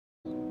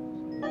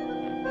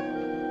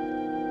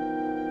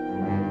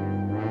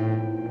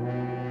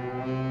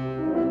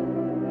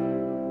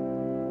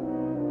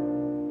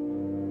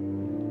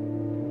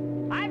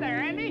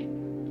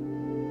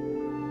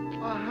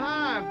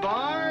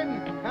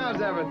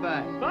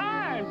everything?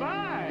 Fine,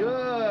 fine.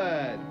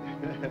 Good.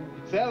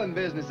 Selling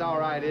business all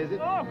right, is it?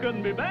 Oh,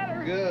 couldn't be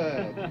better.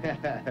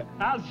 Good.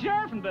 How's the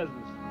sheriff in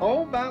business?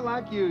 Oh, about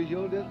like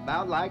usual, just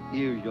about like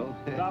usual.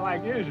 About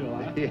like usual,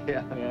 huh?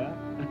 Yeah. Yeah.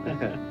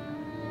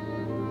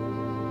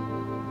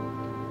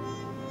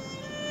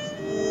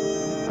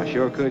 I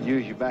sure could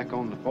use you back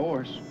on the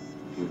force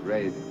if you was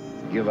ready to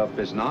give up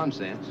this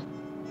nonsense.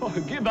 Oh,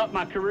 give up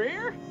my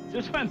career?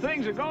 Just when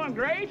things are going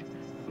great?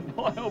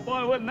 Boy, oh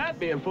boy, wouldn't that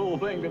be a fool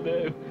thing to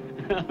do?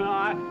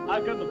 I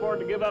couldn't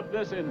afford to give up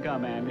this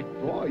income, Andy.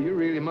 Boy, you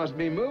really must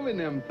be moving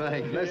them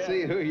things. Let's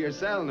see who you're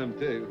selling them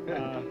to.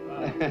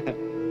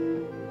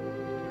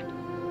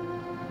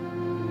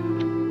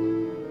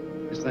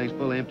 This thing's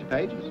full of empty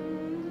pages.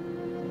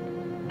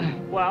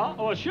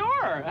 Well,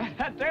 sure.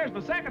 There's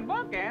my second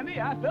book,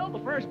 Andy. I filled the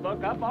first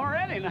book up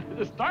already, and I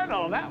just started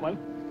on that one.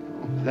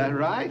 Is that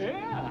right?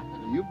 Yeah.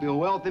 You'll be a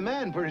wealthy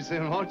man pretty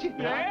soon, won't you?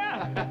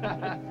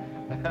 Yeah.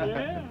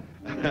 Yeah.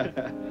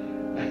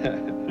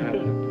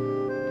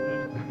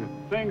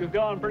 Things are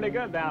going pretty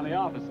good down the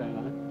office then,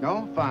 huh?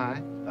 Oh,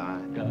 fine,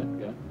 fine. Good,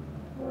 good.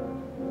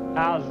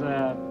 How's,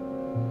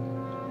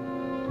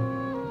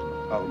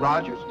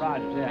 Rogers?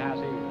 Rogers, yeah, how's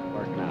he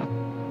working out?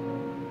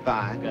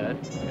 Fine.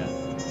 Good, good.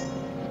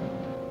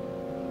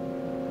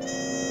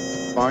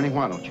 Barney,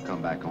 why don't you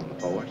come back on the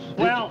force?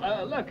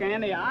 Well, look,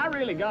 Andy, I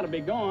really got to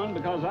be going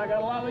because I got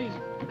a lot of these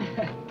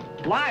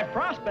live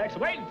prospects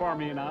waiting for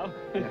me, you know.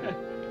 Yeah.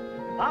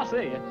 I'll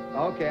see you.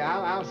 Okay,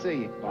 I'll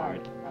see you. All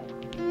right.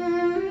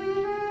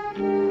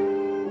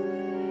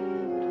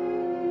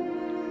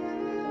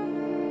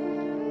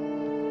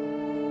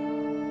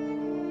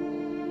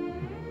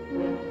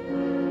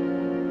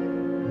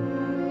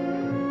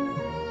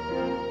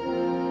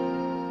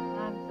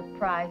 I'm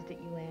surprised at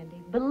you,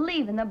 Andy,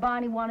 believing that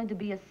Barney wanted to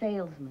be a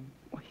salesman.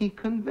 Well, he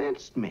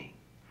convinced me.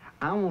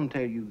 I want to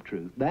tell you the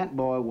truth. That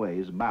boy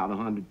weighs about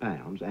 100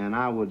 pounds, and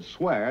I would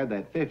swear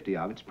that 50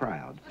 of it's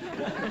proud.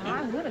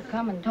 I would have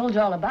come and told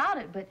you all about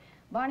it, but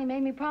Barney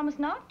made me promise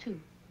not to.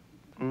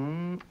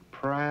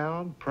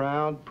 Proud,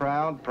 proud,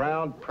 proud,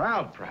 proud,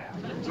 proud, proud.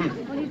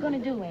 What are you going to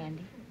do,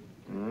 Andy?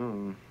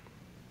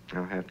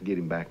 I'll have to get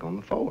him back on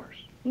the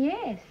force.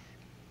 Yes.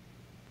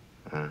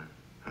 I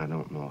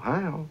don't know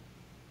how,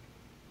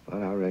 but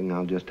I reckon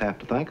I'll just have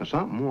to think of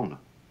something, won't I?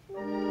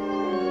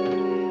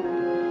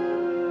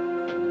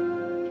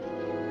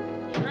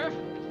 Sheriff?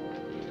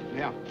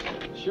 Yeah.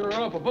 Sure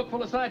up a book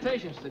full of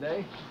citations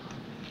today.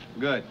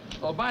 Good.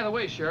 Oh, by the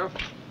way, Sheriff,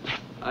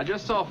 I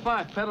just saw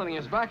Fife peddling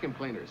his vacuum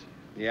cleaners.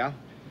 Yeah?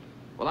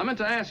 Well, I meant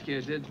to ask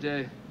you,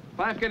 did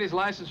Fife get his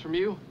license from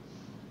you?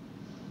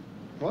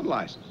 What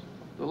license?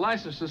 The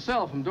license to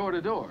sell from door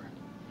to door.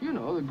 You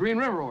know, the Green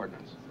River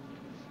Ordinance.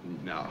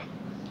 No.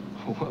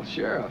 Well,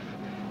 Sheriff,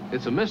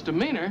 it's a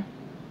misdemeanor.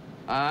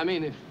 I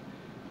mean, if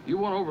you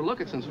won't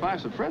overlook it since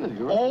Fife's a friend of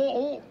yours.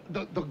 Oh,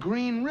 the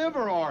Green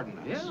River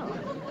Ordinance. Yeah.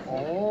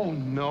 Oh,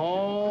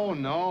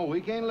 no.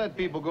 We can't let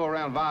people go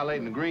around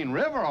violating the Green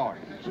River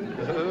Ordinance.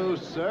 Oh,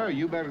 sir,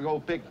 you better go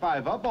pick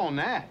Fife up on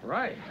that.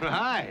 Right.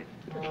 Right.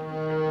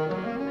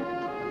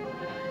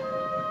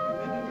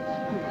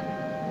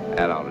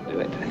 That ought to do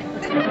it.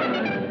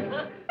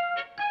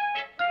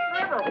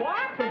 River,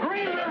 what? The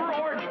Green River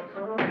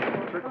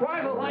Ordinance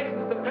requires a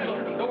license to peddle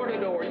from door to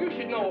door. You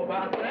should know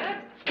about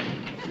that.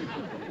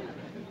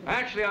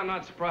 Actually, I'm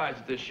not surprised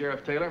at this,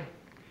 Sheriff Taylor.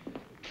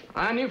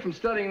 I knew from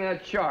studying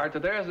that chart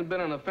that there hasn't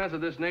been an offense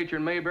of this nature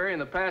in Mayberry in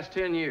the past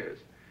 10 years.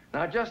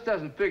 Now, it just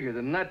doesn't figure that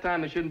in that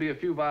time there shouldn't be a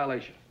few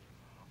violations.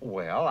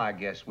 Well, I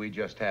guess we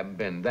just haven't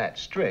been that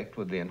strict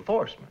with the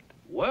enforcement.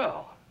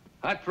 Well,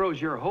 that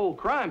throws your whole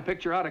crime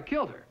picture out of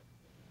kilter.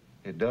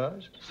 It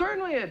does?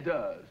 Certainly it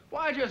does.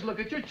 Why, just look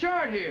at your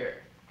chart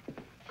here.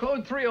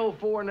 Code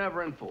 304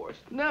 never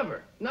enforced.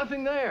 Never.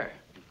 Nothing there.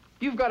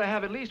 You've got to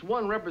have at least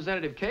one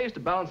representative case to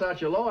balance out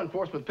your law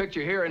enforcement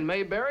picture here in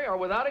Mayberry, or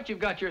without it, you've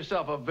got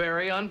yourself a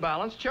very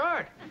unbalanced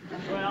chart.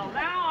 Well,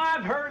 now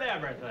I've heard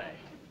everything.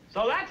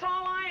 So that's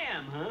all I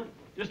am, huh?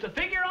 Just a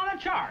figure on a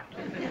chart.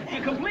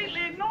 You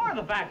completely ignore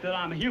the fact that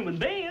I'm a human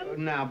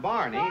being. Now,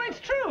 Barney... Well, it's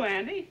true,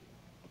 Andy.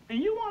 And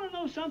you want to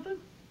know something?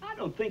 I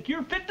don't think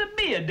you're fit to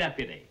be a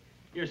deputy.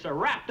 You're so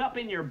wrapped up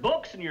in your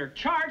books and your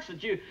charts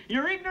that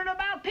you're ignorant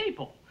about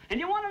people. And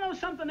you want to know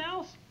something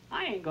else?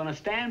 I ain't going to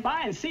stand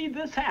by and see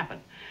this happen.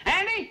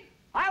 Andy,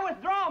 I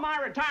withdraw my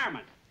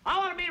retirement. I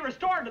want to be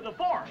restored to the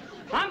force.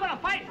 I'm going to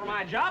fight for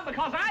my job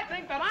because I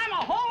think that I'm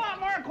a whole lot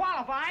more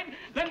qualified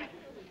than...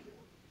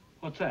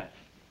 What's that?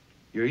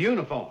 Your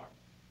uniform.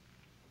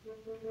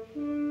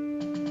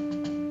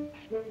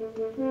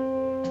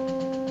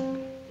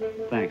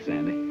 Thanks,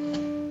 Andy.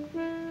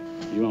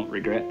 You won't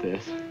regret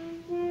this.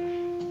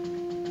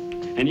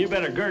 And you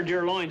better gird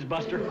your loins,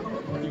 Buster.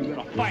 You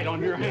got a fight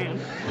on your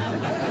hands.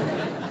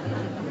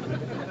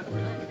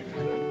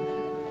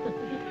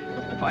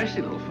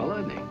 Feisty little fella,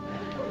 isn't he?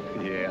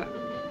 Yeah.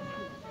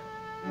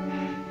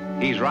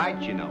 He's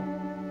right, you know.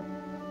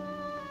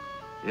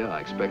 Yeah, I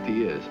expect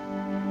he is.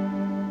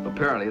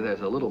 Apparently,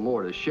 there's a little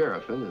more to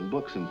sheriffing than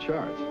books and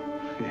charts.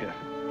 Yeah.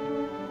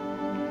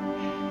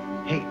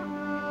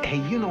 Hey,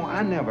 you know,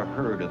 I never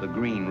heard of the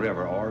Green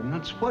River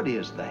Ordinance. What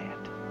is that?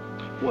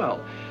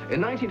 Well,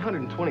 in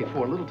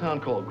 1924, a little town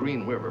called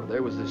Green River,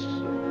 there was this...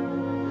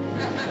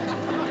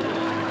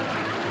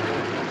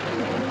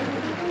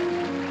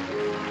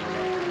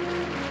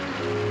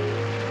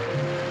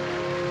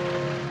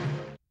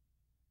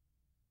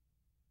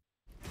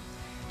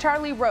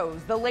 Charlie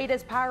Rose, the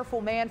latest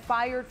powerful man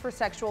fired for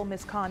sexual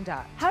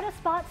misconduct. How to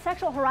spot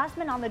sexual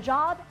harassment on the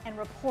job and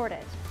report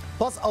it.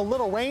 Plus a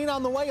little rain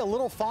on the way, a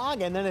little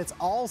fog, and then it's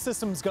all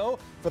systems go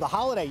for the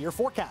holiday. Your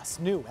forecast,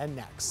 new and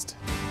next.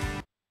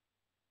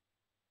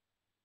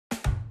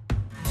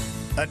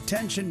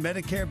 Attention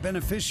Medicare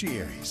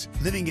beneficiaries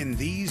living in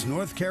these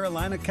North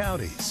Carolina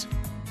counties.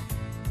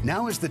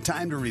 Now is the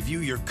time to review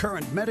your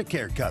current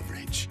Medicare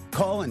coverage.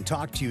 Call and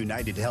talk to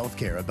United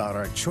Healthcare about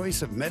our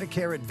choice of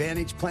Medicare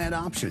Advantage plan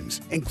options,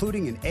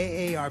 including an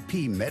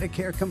AARP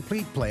Medicare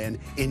Complete plan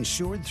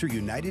insured through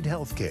United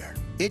Healthcare.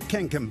 It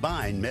can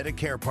combine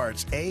Medicare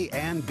Parts A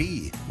and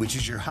B, which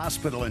is your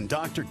hospital and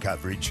doctor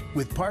coverage,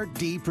 with Part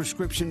D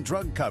prescription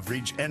drug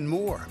coverage and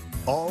more,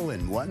 all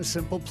in one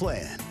simple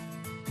plan.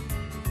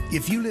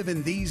 If you live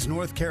in these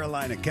North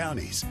Carolina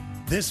counties,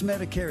 this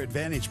Medicare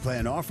Advantage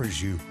plan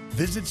offers you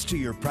visits to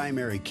your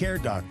primary care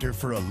doctor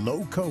for a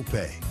low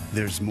copay.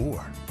 There's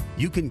more.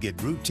 You can get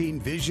routine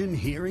vision,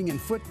 hearing, and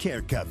foot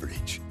care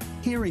coverage,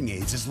 hearing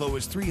aids as low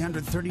as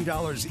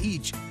 $330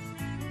 each,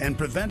 and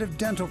preventive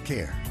dental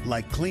care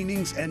like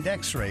cleanings and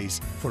x-rays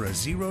for a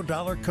 $0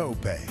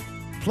 copay.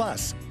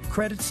 Plus,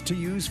 credits to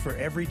use for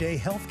everyday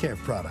healthcare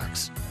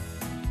products.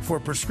 For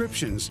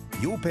prescriptions,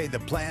 you'll pay the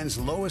plan's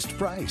lowest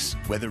price,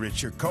 whether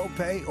it's your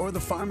copay or the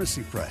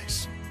pharmacy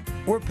price.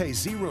 Or pay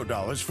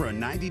 $0 for a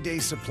 90-day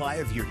supply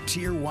of your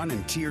Tier 1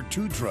 and Tier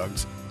 2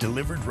 drugs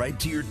delivered right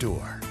to your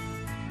door.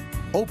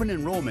 Open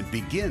enrollment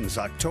begins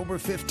October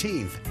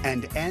 15th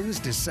and ends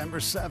December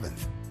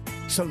 7th.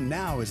 So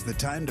now is the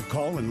time to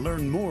call and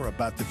learn more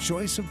about the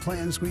choice of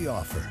plans we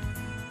offer.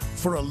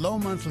 For a low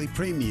monthly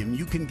premium,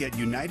 you can get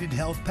United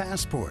Health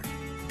Passport,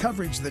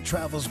 coverage that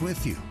travels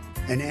with you,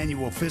 an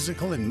annual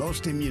physical and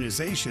most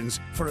immunizations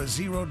for a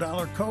 $0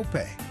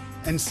 copay,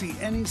 and see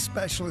any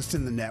specialist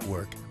in the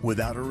network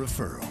without a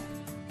referral.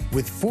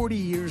 With 40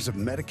 years of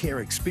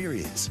Medicare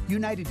experience,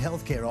 United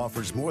Healthcare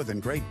offers more than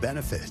great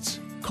benefits.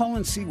 Call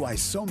and see why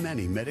so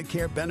many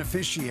Medicare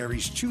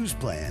beneficiaries choose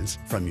plans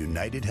from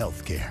United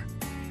Healthcare.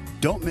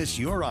 Don't miss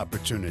your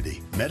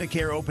opportunity.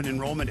 Medicare open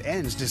enrollment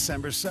ends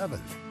December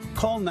 7th.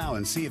 Call now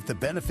and see if the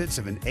benefits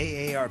of an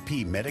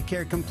AARP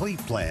Medicare Complete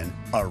plan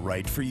are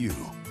right for you.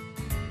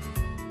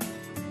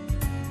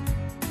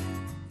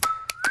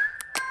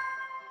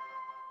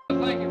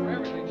 Thank you for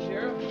everything,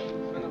 Sheriff.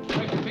 It's been a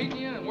pleasure meeting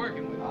you and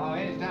working with you. Oh,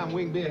 anytime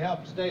we can be a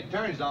help to the state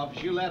attorney's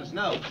office, you let us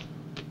know.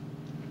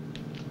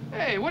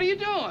 Hey, what are you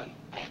doing?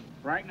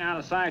 Writing out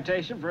a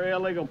citation for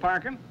illegal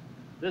parking.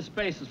 This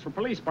space is for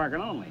police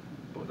parking only.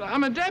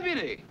 I'm a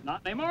deputy.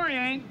 Not anymore, you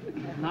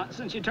ain't. Not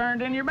since you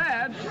turned in your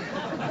badge.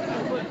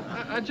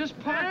 I just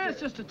parked. It's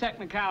just a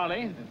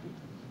technicality.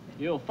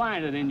 You'll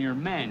find it in your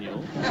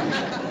manual.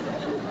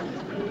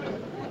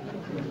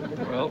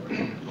 Well,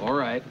 all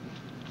right.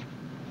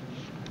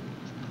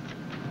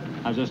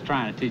 I was just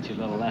trying to teach you a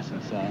little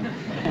lesson, son.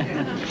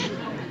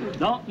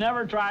 Don't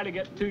never try to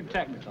get too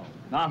technical.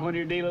 Not when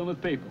you're dealing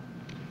with people.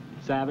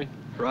 Savvy?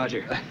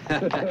 Roger.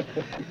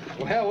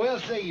 Well, we'll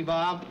see you,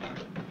 Bob.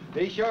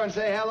 Be sure and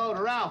say hello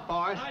to Ralph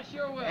for us. I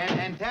sure will.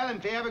 And tell him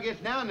if he ever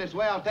gets down this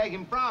way, I'll take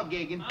him frog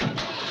gigging.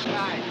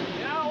 Right.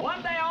 You know,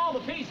 one day all the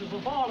pieces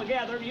will fall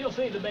together and you'll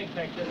see the big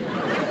picture.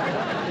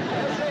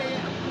 We'll see you.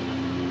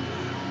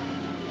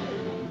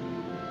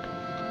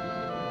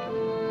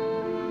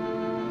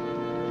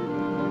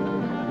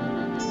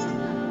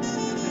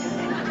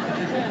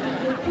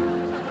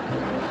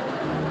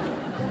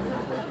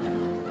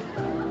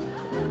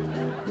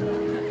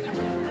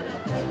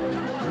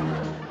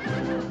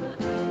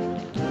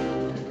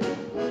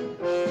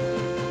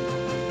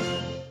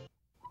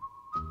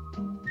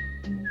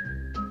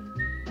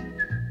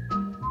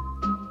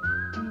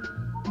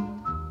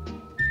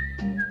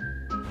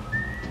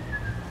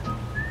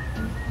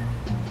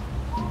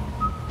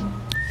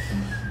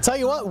 Tell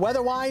you what,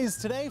 weather-wise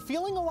today,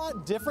 feeling a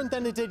lot different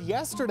than it did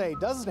yesterday,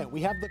 doesn't it?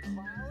 We have the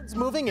clouds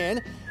moving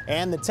in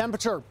and the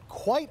temperature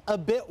quite a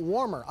bit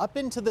warmer, up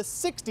into the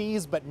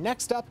 60s, but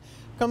next up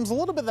comes a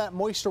little bit of that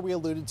moisture we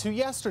alluded to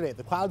yesterday.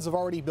 The clouds have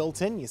already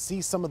built in. You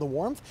see some of the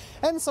warmth,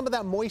 and some of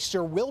that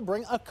moisture will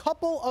bring a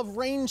couple of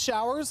rain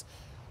showers,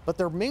 but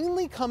they're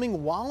mainly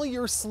coming while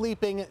you're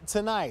sleeping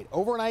tonight,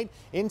 overnight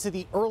into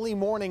the early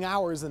morning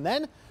hours, and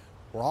then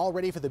we're all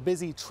ready for the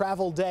busy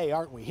travel day,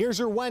 aren't we? Here's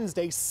your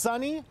Wednesday,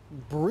 sunny,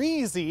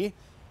 breezy,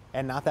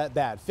 and not that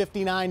bad.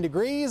 59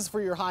 degrees for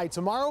your high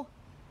tomorrow,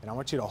 and I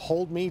want you to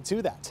hold me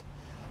to that.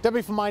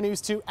 WFMY News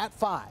 2 at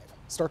 5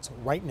 starts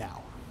right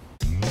now.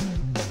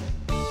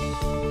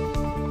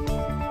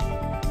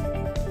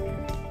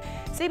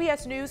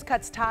 CBS News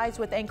cuts ties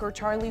with anchor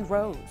Charlie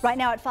Rose. Right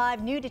now at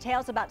 5, new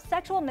details about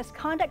sexual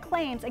misconduct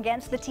claims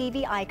against the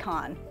TV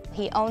icon.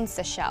 He owns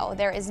the show.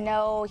 There is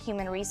no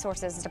human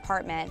resources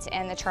department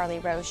in the Charlie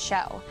Rose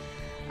show.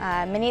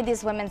 Many of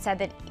these women said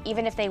that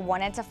even if they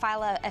wanted to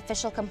file an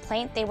official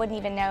complaint, they wouldn't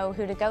even know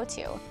who to go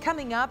to.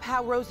 Coming up,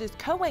 how Rose's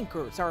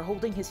co-anchors are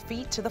holding his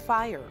feet to the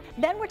fire.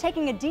 Then we're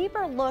taking a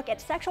deeper look at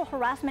sexual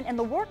harassment in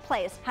the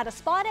workplace, how to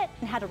spot it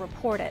and how to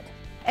report it.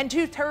 And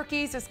 2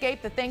 turkeys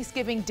escaped the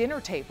Thanksgiving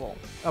dinner table.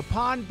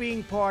 Upon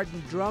being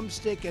pardoned,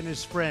 Drumstick and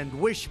his friend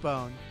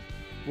Wishbone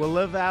will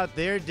live out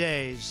their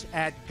days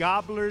at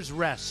Gobbler's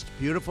Rest.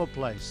 Beautiful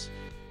place.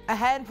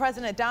 Ahead,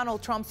 President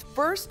Donald Trump's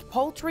first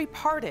poultry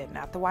pardon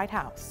at the White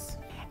House.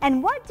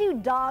 And what do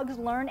dogs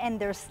learn in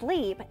their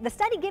sleep? The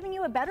study giving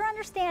you a better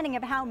understanding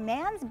of how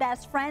man's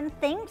best friend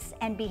thinks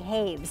and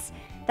behaves.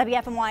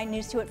 WFMY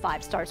News 2 at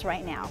 5 starts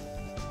right now.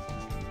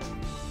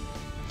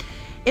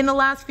 In the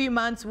last few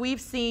months, we've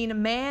seen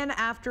man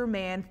after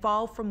man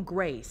fall from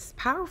grace.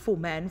 Powerful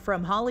men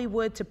from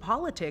Hollywood to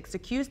politics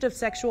accused of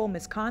sexual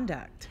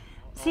misconduct.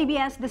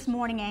 CBS This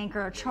Morning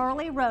anchor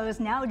Charlie Rose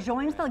now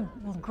joins the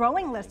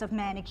growing list of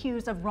men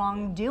accused of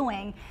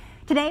wrongdoing.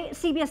 Today,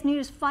 CBS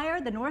News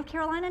fired the North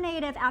Carolina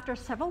native after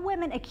several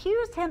women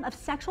accused him of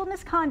sexual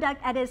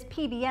misconduct at his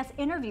PBS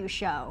interview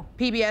show.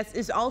 PBS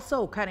is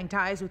also cutting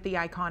ties with the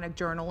iconic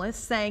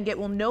journalist, saying it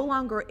will no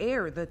longer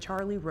air the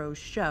Charlie Rose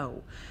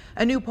show.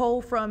 A new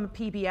poll from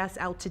PBS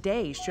out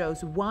today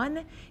shows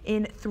 1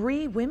 in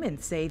 3 women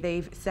say have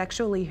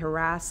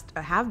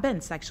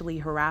been sexually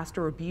harassed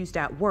or abused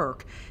at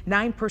work.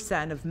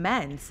 9% of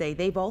men say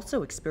they've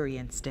also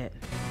experienced it.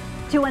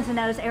 2 Wants to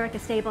Know's Erica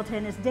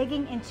Stapleton is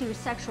digging into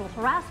sexual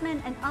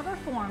harassment and other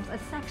forms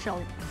of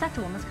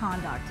sexual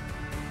misconduct.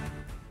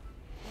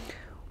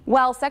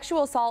 Well,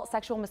 sexual assault,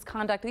 sexual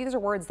misconduct, these are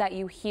words that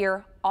you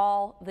hear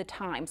all the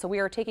time. So we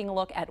are taking a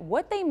look at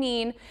what they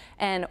mean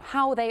and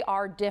how they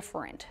are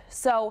different.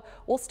 So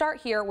we'll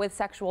start here with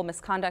sexual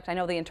misconduct. I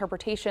know the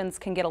interpretations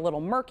can get a little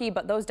murky,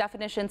 but those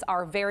definitions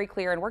are very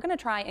clear, and we're going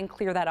to try and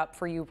clear that up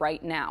for you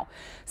right now.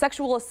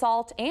 Sexual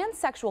assault and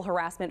sexual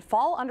harassment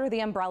fall under the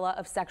umbrella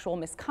of sexual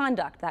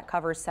misconduct. That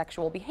covers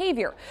sexual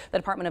behavior. The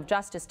Department of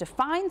Justice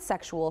defines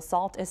sexual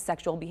assault as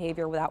sexual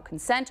behavior without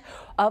consent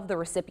of the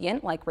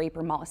recipient, like rape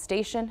or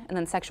molestation, and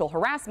then sexual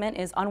harassment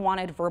is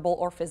unwanted verbal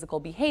or physical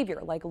behavior,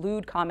 like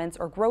lewd comments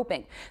or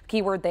groping. The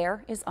key word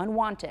there is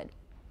unwanted.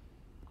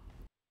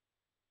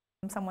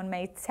 Someone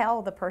may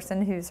tell the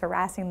person who's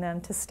harassing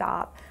them to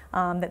stop,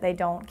 that they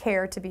don't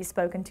care to be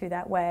spoken to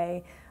that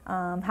way.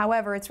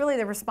 However, it's really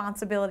the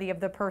responsibility of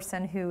the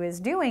person who is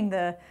doing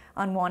the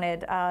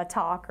unwanted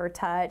talk or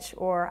touch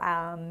or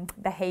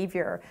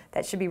behavior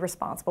that should be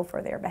responsible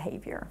for their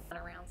behavior.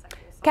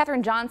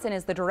 Catherine Johnson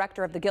is the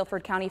director of the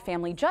Guilford County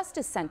Family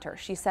Justice Center.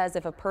 She says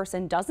if a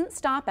person doesn't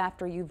stop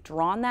after you've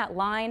drawn that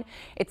line,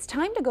 it's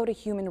time to go to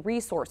human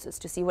resources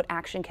to see what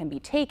action can be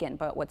taken.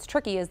 But what's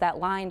tricky is that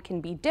line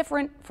can be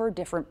different for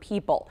different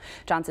people.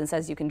 Johnson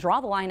says you can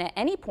draw the line at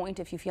any point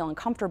if you feel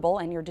uncomfortable,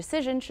 and your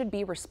decision should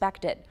be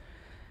respected.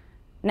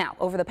 Now,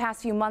 over the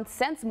past few months,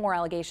 since more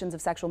allegations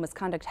of sexual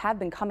misconduct have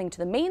been coming to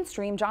the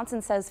mainstream,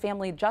 Johnson says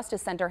Family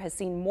Justice Center has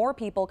seen more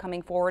people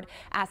coming forward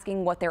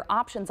asking what their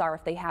options are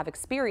if they have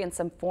experienced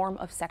some form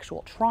of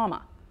sexual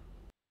trauma.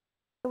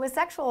 With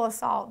sexual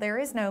assault, there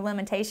is no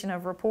limitation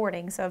of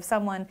reporting. So if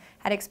someone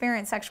had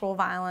experienced sexual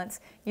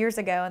violence years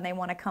ago and they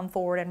want to come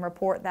forward and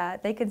report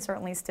that, they can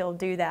certainly still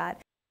do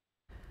that.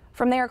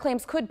 From there,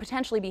 claims could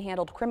potentially be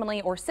handled criminally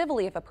or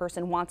civilly if a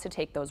person wants to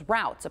take those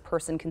routes. A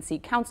person can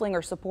seek counseling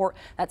or support.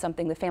 That's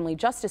something the Family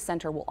Justice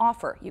Center will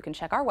offer. You can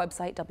check our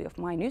website,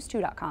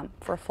 WFMYnews2.com,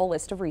 for a full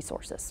list of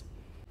resources.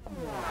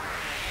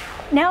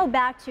 Now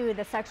back to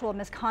the sexual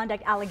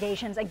misconduct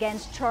allegations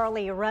against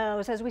Charlie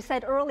Rose. As we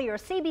said earlier,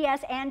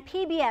 CBS and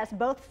PBS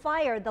both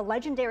fired the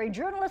legendary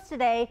journalist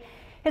today.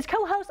 His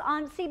co-host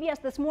on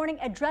CBS This Morning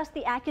addressed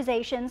the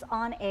accusations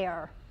on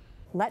air.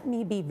 Let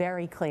me be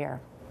very clear.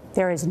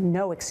 There is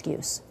no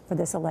excuse for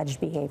this alleged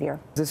behavior.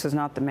 This is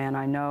not the man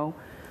I know,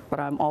 but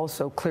I'm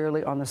also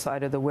clearly on the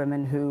side of the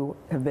women who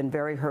have been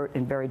very hurt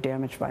and very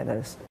damaged by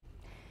this.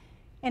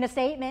 In a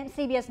statement,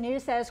 CBS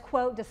News says,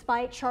 quote,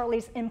 despite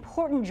Charlie's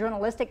important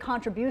journalistic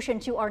contribution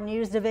to our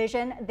news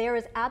division, there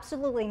is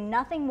absolutely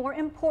nothing more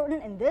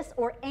important in this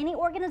or any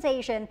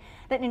organization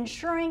than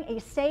ensuring a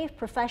safe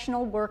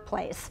professional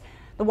workplace.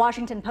 The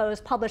Washington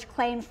Post published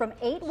claims from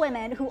 8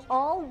 women who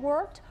all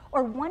worked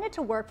or wanted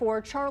to work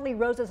for Charlie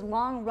Rose's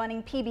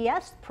long-running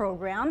PBS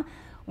program.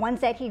 One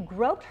said he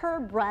groped her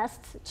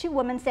breasts, 2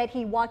 women said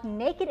he walked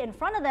naked in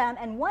front of them,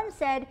 and one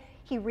said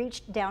he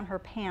reached down her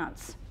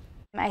pants.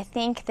 I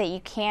think that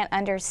you can't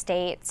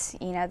understate,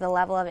 the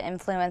level of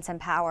influence and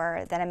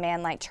power that a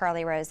man like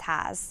Charlie Rose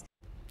has.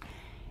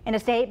 In a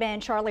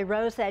statement, Charlie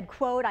Rose said,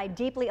 quote, I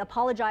deeply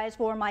apologize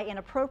for my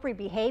inappropriate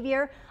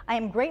behavior. I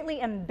am greatly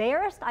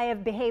embarrassed. I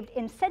have behaved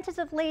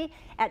insensitively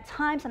at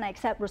times, and I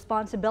accept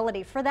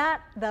responsibility for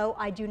that, though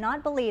I do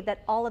not believe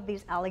that all of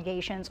these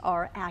allegations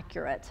are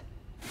accurate.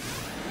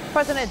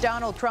 President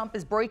Donald Trump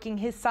is breaking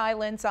his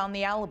silence on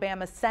the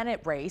Alabama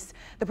Senate race.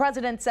 The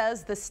president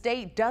says the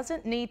state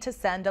doesn't need to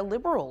send a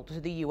liberal to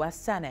the U.S.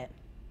 Senate.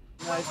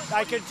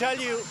 I can tell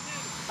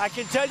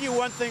you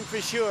one thing for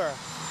sure.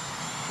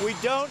 We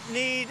don't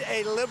need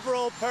a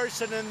liberal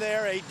person in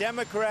there, a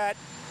Democrat.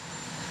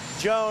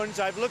 Jones,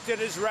 I've looked at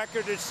his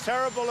record. It's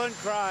terrible in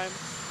crime.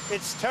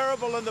 It's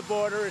terrible in the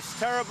border. It's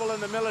terrible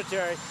in the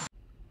military.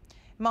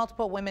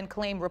 Multiple women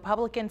claim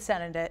Republican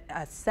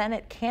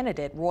Senate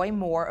candidate Roy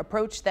Moore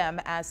approached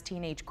them as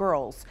teenage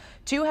girls.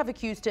 Two have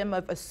accused him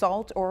of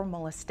assault or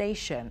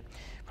molestation.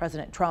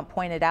 President Trump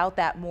pointed out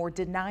that Moore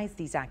denies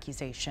these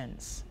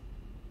accusations.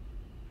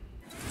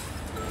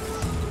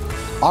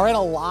 All right, a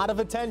lot of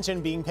attention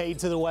being paid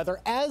to the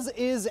weather, as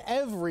is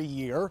every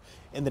year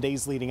in the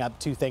days leading up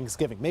to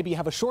Thanksgiving. Maybe you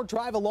have a short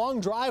drive, a long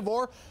drive,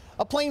 or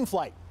a plane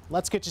flight.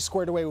 Let's get you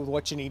squared away with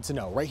what you need to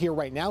know. Right here,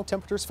 right now,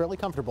 temperatures fairly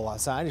comfortable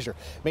outside as you're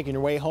making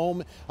your way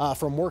home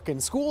from work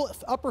and school.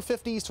 Upper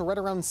 50s to right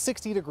around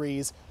 60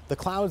 degrees. The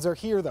clouds are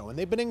here, though, and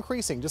they've been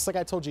increasing, just like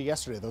I told you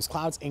yesterday. Those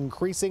clouds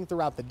increasing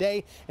throughout the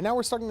day, and now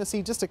we're starting to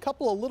see just a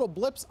couple of little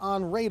blips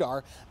on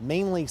radar,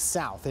 mainly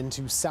south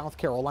into South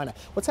Carolina.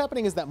 What's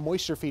happening is that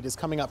moisture feed is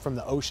coming up from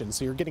the ocean,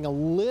 so you're getting a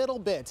little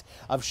bit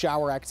of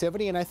shower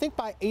activity, and I think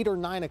by 8 or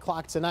 9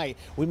 o'clock tonight,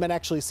 we might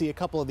actually see a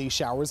couple of these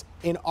showers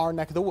in our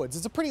neck of the woods.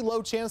 It's a pretty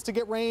low chance to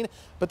get rain,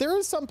 but there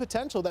is some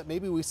potential that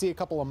maybe we see a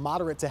couple of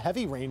moderate to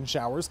heavy rain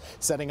showers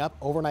setting up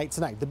overnight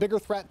tonight. The bigger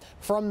threat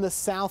from the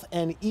south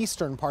and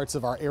eastern parts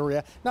of our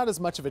area, not as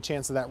much of a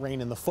chance of that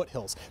rain in the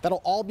foothills.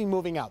 That'll all be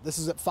moving out. This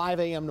is at 5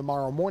 a.m.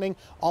 tomorrow morning.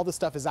 All the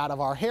stuff is out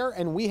of our hair,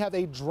 and we have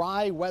a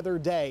dry weather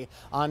day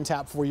on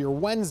tap for your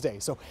Wednesday.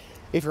 So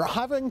if you're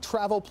having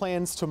travel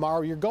plans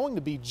tomorrow, you're going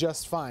to be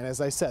just fine. As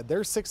I said,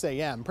 there's 6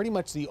 a.m. Pretty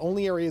much the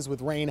only areas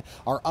with rain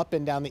are up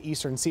and down the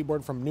eastern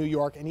seaboard from New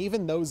York, and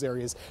even those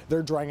areas,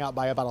 they're drying out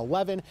by about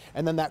 11,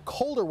 and then that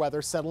colder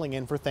weather settling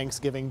in for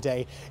Thanksgiving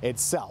Day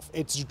itself.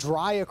 It's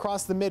dry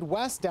across the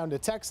Midwest, down to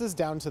Texas,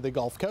 down to the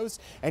Gulf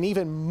Coast, and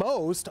even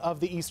most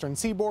of the eastern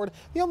seaboard.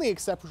 The only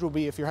exception will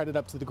be if you're headed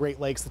up to the Great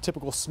Lakes. The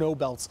typical snow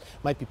belts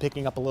might be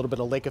picking up a little bit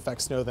of lake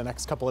effect snow the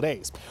next couple of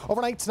days.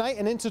 Overnight tonight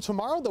and into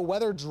tomorrow, the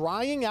weather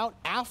drying out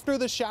after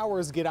the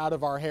showers get out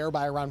of our hair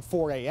by around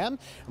 4 a.m.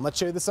 And let's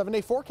show you the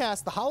 7-day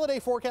forecast. The holiday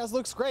forecast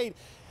looks great.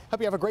 Hope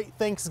you have a great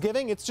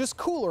Thanksgiving. It's just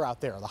cooler out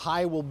there. The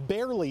high will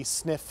barely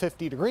sniff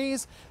 50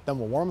 degrees. Then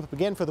we'll warm up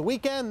again for the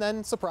weekend.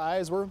 Then,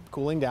 surprise, we're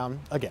cooling down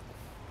again.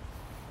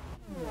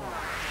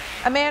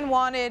 A man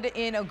wanted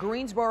in a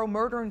Greensboro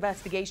murder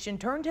investigation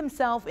turned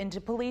himself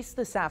into police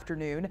this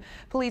afternoon.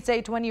 Police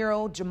say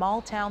 20-year-old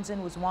Jamal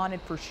Townsend was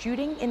wanted for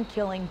shooting and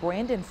killing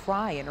Brandon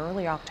Fry in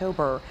early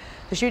October.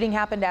 The shooting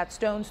happened at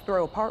Stone's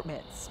Throw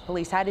Apartments.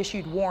 Police had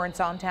issued warrants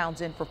on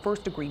Townsend for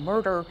first-degree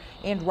murder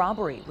and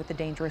robbery with a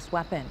dangerous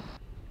weapon.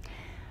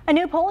 A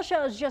new poll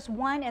shows just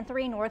 1 in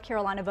 3 North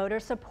Carolina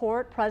voters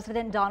support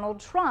President Donald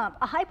Trump.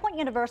 A High Point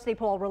University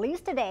poll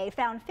released today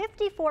found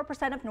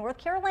 54% of North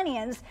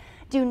Carolinians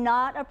do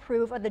not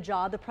approve of the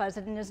job the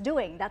president is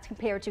doing. That's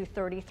compared to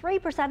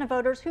 33% of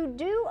voters who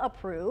do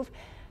approve.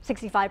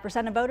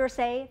 65% of voters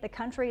say the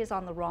country is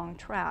on the wrong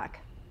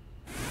track.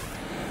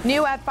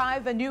 New at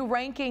 5, a new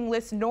ranking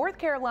lists North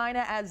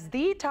Carolina as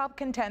the top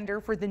contender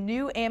for the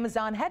new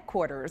Amazon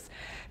headquarters.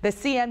 The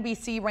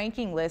CNBC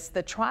ranking lists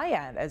the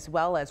Triad as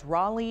well as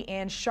Raleigh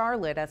and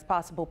Charlotte as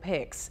possible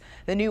picks.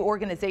 The new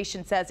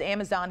organization says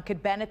Amazon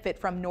could benefit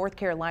from North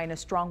Carolina's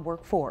strong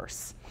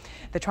workforce.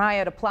 The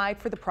Triad applied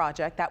for the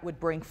project that would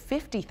bring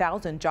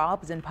 50,000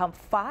 jobs and pump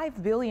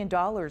 $5 billion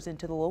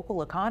into the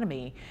local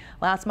economy.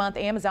 Last month,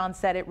 Amazon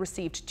said it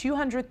received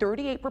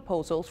 238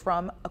 proposals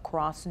from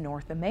across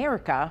North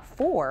America.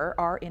 4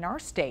 are in our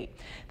state.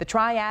 The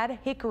Triad,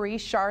 Hickory,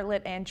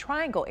 Charlotte, and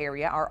Triangle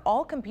area are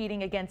all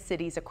competing against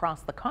cities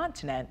across the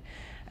continent.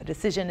 A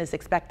decision is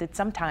expected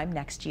sometime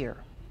next year.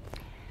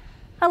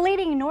 A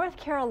leading North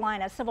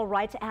Carolina civil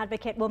rights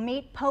advocate will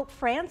meet Pope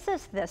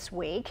Francis this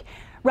week.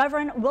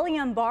 Reverend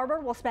William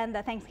Barber will spend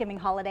the Thanksgiving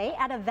holiday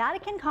at a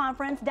Vatican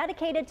conference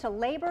dedicated to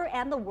labor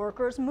and the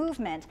workers'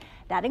 movement.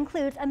 That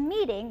includes a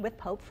meeting with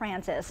Pope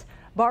Francis.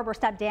 Barber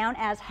stepped down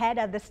as head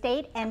of the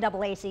state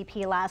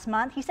NAACP last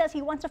month. He says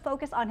he wants to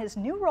focus on his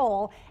new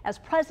role as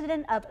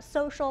president of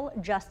Social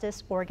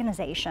Justice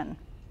Organization.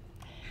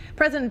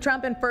 President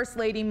Trump and First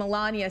Lady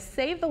Melania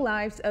saved the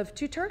lives of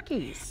 2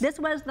 turkeys. This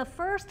was the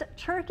first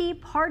turkey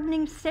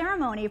pardoning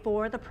ceremony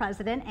for the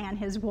president and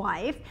his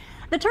wife.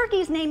 The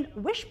turkeys, named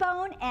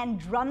Wishbone and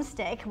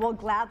Drumstick, will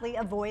gladly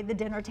avoid the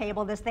dinner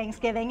table this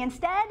Thanksgiving.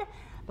 Instead,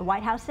 the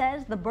White House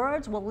says the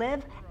birds will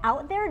live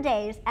out their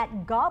days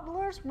at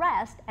Gobbler's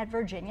Rest at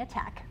Virginia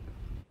Tech.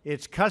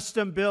 It's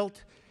custom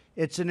built.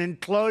 It's an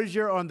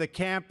enclosure on the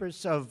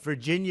campus of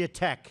Virginia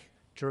Tech,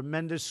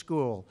 tremendous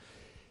school.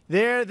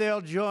 There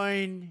they'll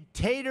join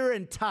Tater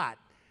and Tot,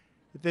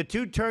 the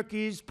 2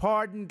 turkeys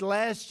pardoned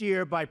last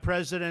year by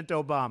President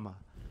Obama.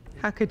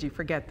 How could you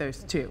forget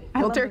those two?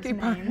 I love those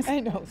names. I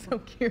know, so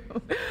cute.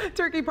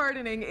 Turkey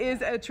pardoning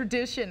is a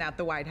tradition at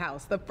the White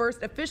House. The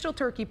first official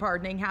turkey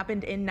pardoning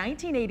happened in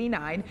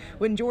 1989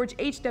 when George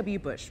H.W.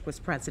 Bush was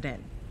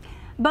president.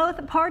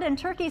 Both pardoned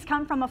turkeys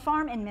come from a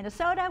farm in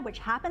Minnesota, which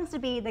happens to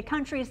be the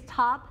country's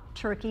top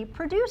turkey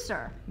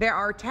producer. There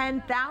are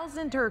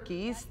 10,000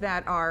 turkeys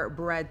that are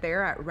bred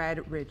there at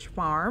Red Ridge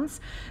Farms.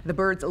 The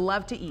birds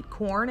love to eat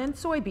corn and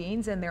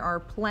soybeans, and there are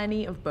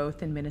plenty of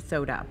both in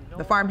Minnesota.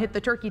 The farm hit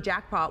the turkey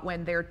jackpot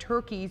when their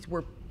turkeys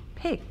were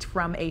picked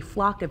from a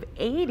flock of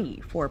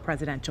 80 for a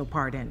presidential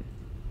pardon.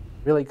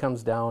 Really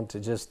comes down to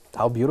just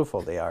how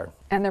beautiful they are.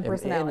 And their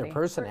personality. And their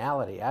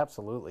personality,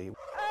 absolutely.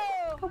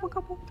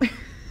 Couple.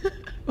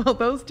 Well,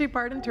 those two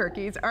pardoned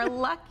turkeys are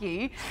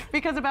lucky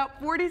because about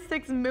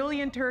 46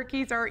 million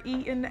turkeys are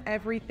eaten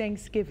every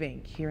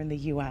Thanksgiving here in the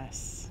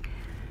U.S.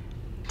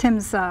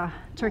 Tim's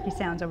turkey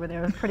sounds over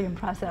there are pretty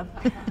impressive.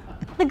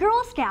 The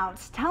Girl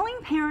Scouts telling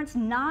parents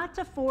not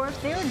to force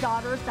their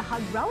daughters to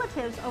hug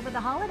relatives over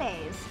the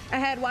holidays.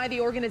 Ahead, why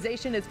the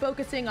organization is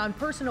focusing on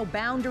personal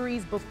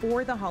boundaries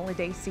before the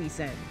holiday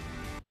season.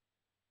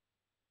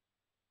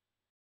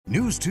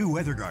 News 2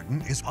 Weather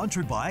Garden is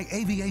sponsored by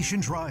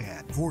Aviation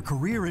Triad. For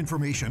career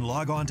information,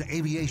 log on to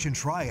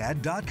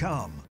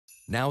aviationtriad.com.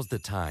 Now's the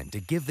time to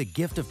give the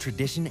gift of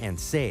tradition and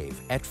save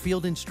at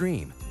Field &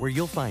 Stream, where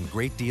you'll find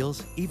great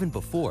deals even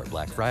before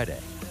Black Friday.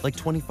 Like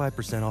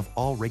 25% off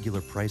all regular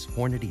price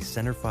Hornady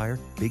centerfire,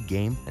 big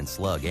game, and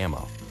slug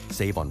ammo.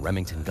 Save on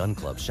Remington Gun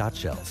Club shot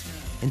shells.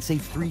 And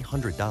save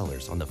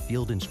 $300 on the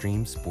Field &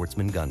 Stream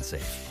Sportsman Gun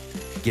Safe.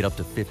 Get up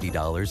to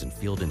 $50 in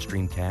Field &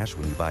 Stream cash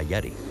when you buy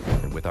Yeti.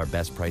 And with our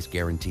best price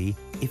guarantee,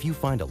 if you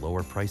find a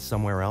lower price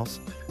somewhere else,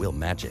 we'll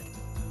match it.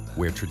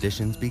 Where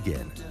traditions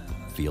begin.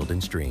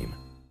 Field & Stream.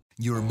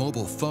 Your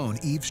mobile phone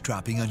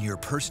eavesdropping on your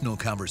personal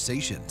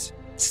conversations.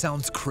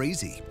 Sounds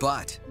crazy,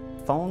 but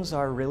phones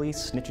are really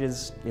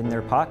snitches in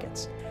their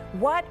pockets.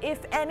 What,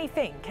 if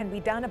anything, can be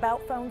done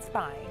about phone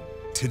spying?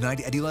 Tonight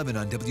at 11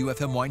 on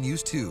WFMY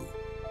News 2.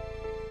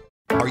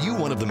 Are you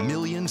one of the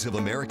millions of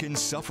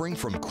Americans suffering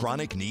from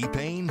chronic knee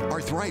pain,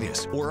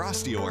 arthritis, or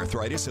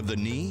osteoarthritis of the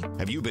knee?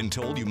 Have you been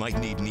told you might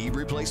need knee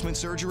replacement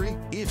surgery?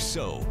 If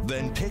so,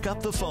 then pick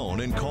up the phone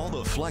and call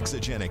the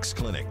Flexogenics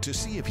Clinic to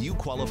see if you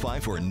qualify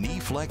for Knee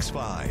Flex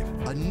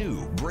 5, a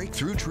new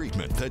breakthrough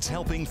treatment that's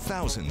helping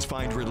thousands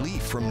find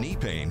relief from knee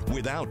pain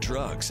without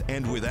drugs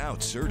and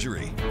without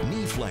surgery.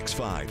 Knee Flex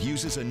 5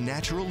 uses a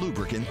natural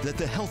lubricant that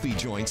the healthy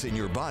joints in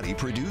your body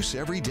produce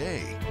every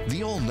day.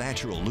 The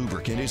all-natural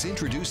lubricant is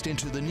introduced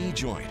into the knee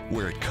joint,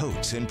 where it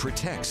coats and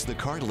protects the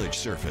cartilage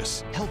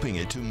surface, helping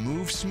it to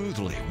move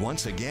smoothly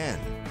once again.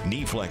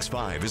 Knee Flex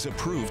 5 is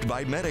approved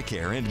by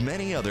Medicare and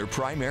many other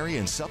primary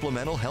and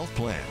supplemental health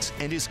plans,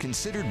 and is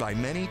considered by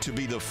many to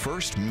be the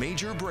first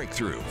major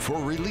breakthrough for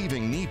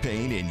relieving knee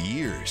pain in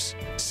years.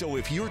 So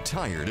if you're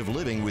tired of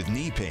living with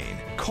knee pain,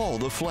 call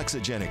the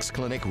Flexogenics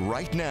Clinic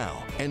right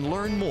now and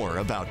learn more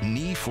about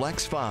Knee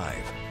Flex 5.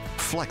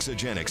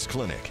 Flexogenics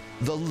Clinic,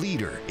 the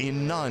leader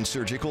in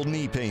non-surgical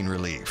knee pain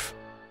relief.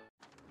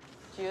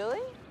 Julie?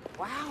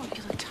 Wow,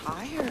 you look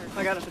tired.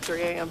 I got up at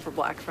 3 a.m. for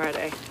Black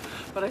Friday,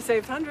 but I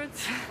saved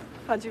hundreds.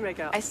 How'd you make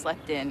out? I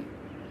slept in.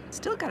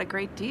 Still got a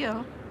great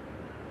deal.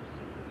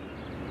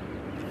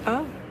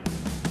 Oh.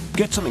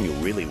 Get something you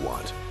really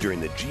want during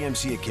the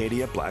GMC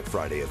Acadia Black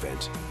Friday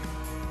event.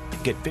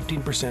 Get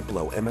 15%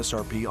 below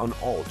MSRP on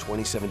all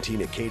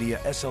 2017 Acadia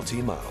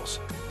SLT models.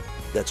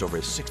 That's over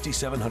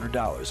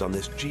 $6,700 on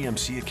this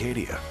GMC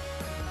Acadia.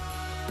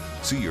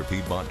 See your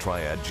Piedmont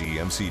Triad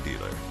GMC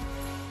dealer.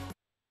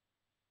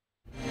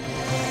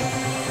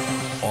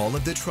 All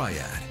of the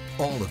Triad,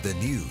 all of the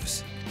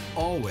news.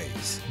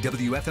 Always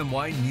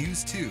WFMY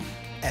News 2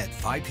 at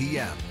 5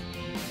 p.m.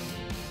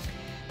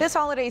 This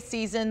holiday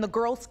season, the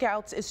Girl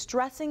Scouts is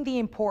stressing the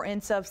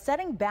importance of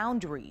setting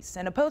boundaries.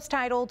 In a post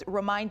titled,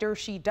 "Reminder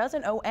She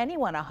Doesn't Owe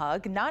Anyone a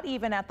Hug, Not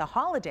Even at the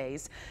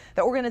Holidays,"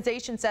 the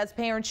organization says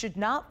parents should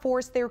not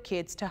force their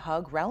kids to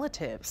hug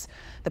relatives.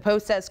 The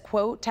post says,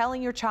 quote,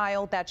 "Telling your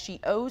child that she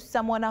owes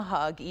someone a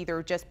hug,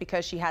 either just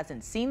because she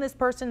hasn't seen this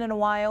person in a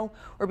while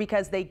or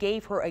because they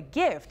gave her a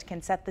gift,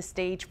 can set the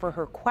stage for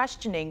her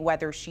questioning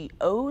whether she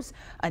owes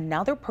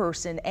another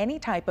person any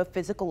type of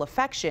physical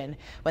affection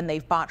when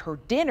they've bought her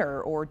dinner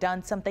or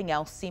done something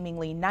else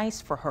seemingly nice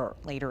for her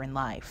later in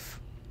life."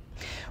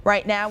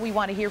 Right now, we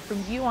want to hear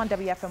from you on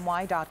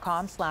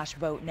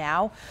WFMY.com/vote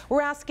now. We're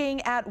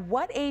asking, at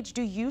what age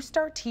do you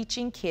start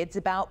teaching kids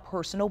about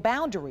personal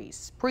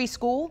boundaries?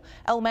 Preschool,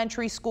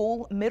 elementary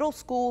school, middle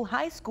school,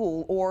 high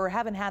school, or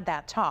haven't had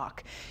that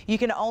talk? You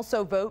can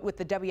also vote with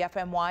the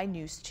WFMY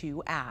News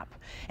 2 app.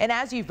 And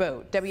as you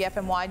vote,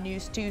 WFMY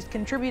News 2's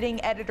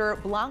contributing editor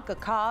Blanca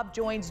Cobb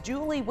joins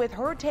Julie with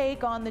her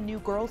take on the new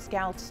Girl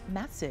Scouts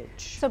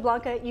message. So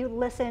Blanca, you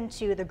listen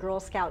to the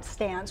Girl Scout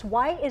stance.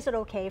 Why is it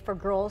okay for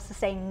girls girls to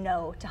say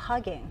no to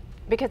hugging?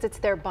 Because it's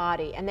their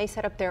body and they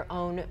set up their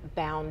own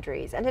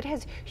boundaries, and it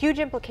has huge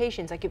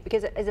implications.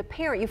 Because as a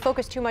parent, you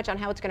focus too much on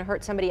how it's going to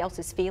hurt somebody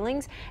else's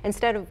feelings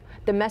instead of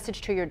the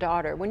message to your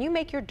daughter. When you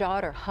make your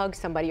daughter hug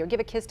somebody or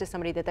give a kiss to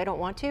somebody that they don't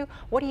want to,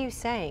 what are you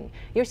saying?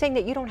 You're saying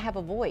that you don't have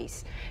a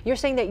voice. You're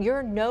saying that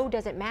your no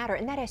doesn't matter,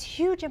 and that has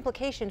huge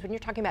implications when you're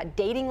talking about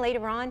dating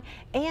later on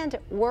and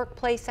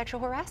workplace sexual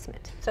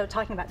harassment. So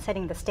talking about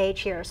setting the stage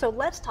here. So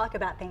let's talk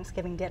about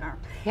Thanksgiving dinner.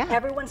 Yeah.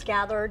 Everyone's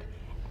gathered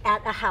at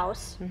a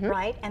house,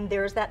 right? And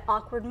there's that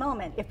awkward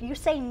moment. If you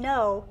say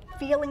no,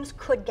 feelings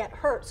could get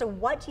hurt. So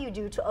what do you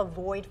do to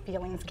avoid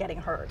feelings getting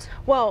hurt?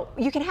 Well,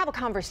 you can have a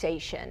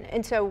conversation.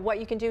 And so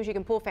what you can do is you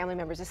can pull family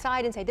members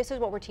aside and say, this is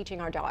what we're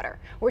teaching our daughter.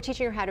 We're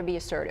teaching her how to be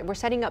assertive. We're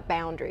setting up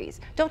boundaries.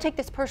 Don't take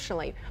this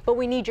personally, but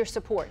we need your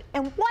support.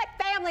 And what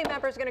family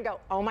member is going to go,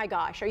 oh my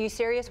gosh, are you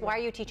serious? Why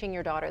are you teaching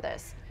your daughter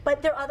this?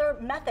 But there are other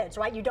methods,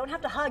 right? You don't have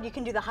to hug. You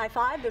can do the high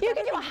five. You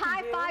can do a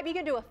high five. You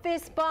can do a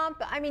fist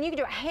bump. I mean, you can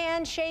do a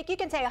handshake. You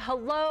can say a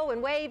hello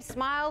and wave,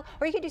 smile,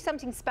 or you can do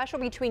something special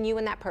between you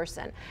and that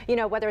person. You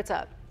know, whether it's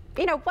a,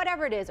 you know,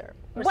 whatever it is, or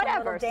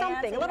whatever,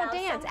 something, a little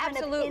dance,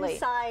 absolutely.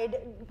 Inside,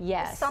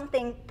 yes,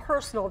 something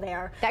personal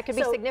there. That could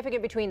be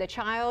significant between the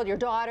child, your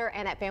daughter,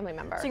 and that family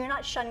member. So you're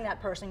not shunning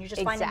that person. You're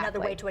just finding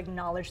another way to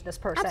acknowledge this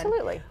person.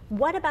 Absolutely.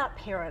 What about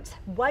parents?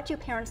 What do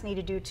parents need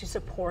to do to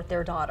support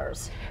their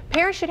daughters?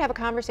 Parents should have a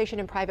conversation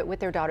in private with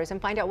their daughters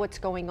and find out what's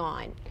going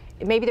on.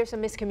 Maybe there's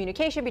some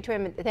miscommunication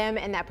between them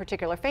and that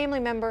particular family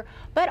member,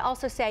 but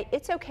also say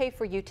it's okay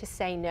for you to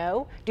say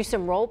no. Do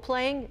some role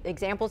playing,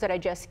 examples that I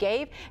just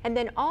gave, and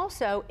then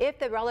also if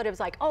the relative's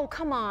like, oh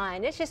come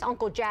on, it's just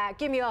Uncle Jack,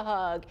 give me a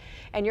hug,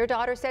 and your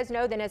daughter says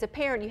no, then as a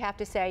parent you have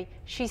to say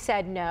she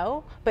said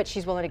no, but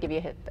she's willing to give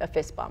you a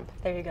fist bump.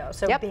 There you go.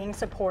 So being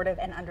supportive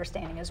and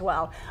understanding as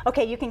well.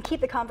 Okay, you can keep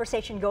the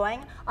conversation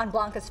going on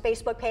Blanca's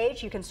Facebook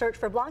page. You can search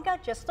for Blanca.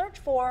 Just search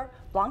for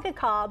Blanca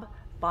Cobb,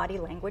 body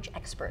language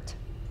expert.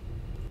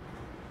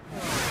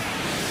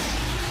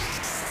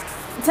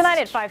 Tonight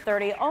at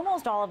 5:30,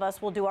 almost all of us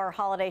will do our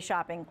holiday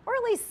shopping, or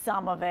at least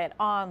some of it,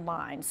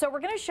 online. So we're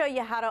going to show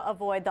you how to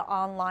avoid the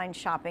online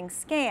shopping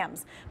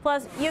scams.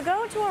 Plus, you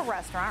go to a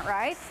restaurant,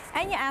 right,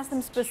 and you ask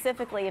them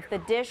specifically if the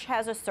dish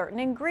has a certain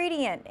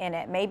ingredient in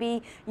it.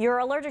 Maybe you're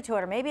allergic to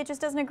it, or maybe it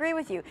just doesn't agree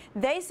with you.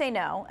 They say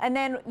no, and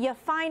then you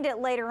find it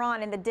later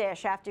on in the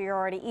dish after you're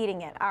already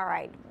eating it. All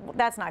right,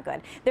 that's not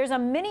good. There's a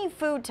mini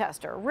food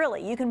tester,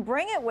 really. You can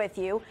bring it with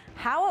you,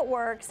 how it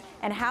works,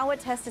 and how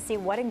it tests to see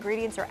what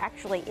ingredients are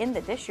actually in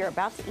the dish you're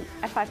about to eat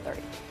at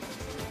 5:30.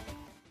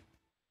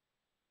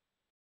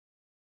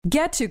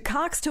 Get to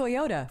Cox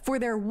Toyota for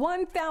their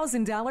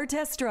 $1,000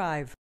 test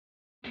drive.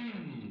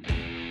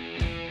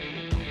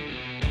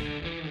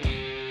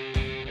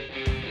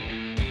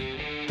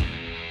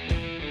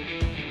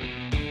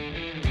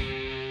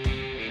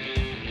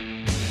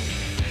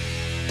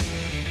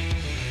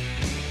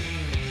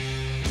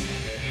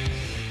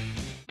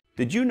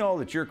 Did you know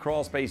that your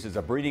crawl space is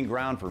a breeding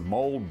ground for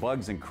mold,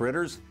 bugs, and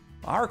critters?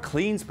 Our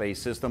Clean Space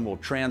system will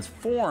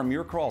transform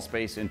your crawl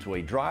space into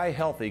a dry,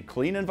 healthy,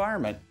 clean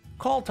environment.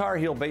 Call Tar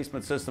Heel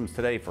Basement Systems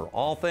today for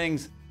all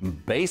things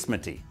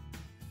basementy.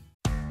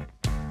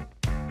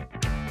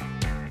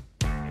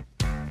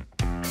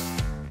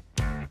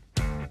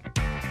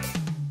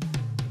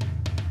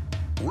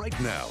 Right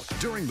now,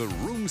 during the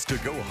Rooms to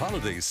Go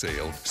holiday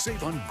sale,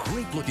 save on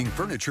great-looking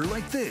furniture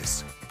like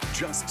this.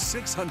 Just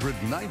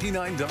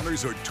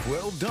 $699 or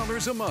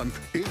 $12 a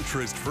month,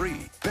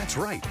 interest-free. That's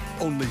right,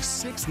 only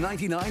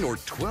 $699 or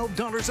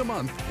 $12 a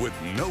month with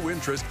no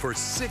interest for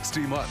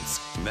 60 months.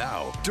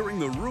 Now, during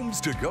the Rooms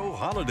to Go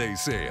holiday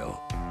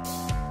sale.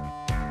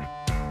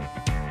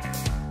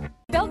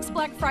 Belk's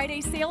Black Friday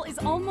sale is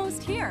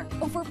almost here.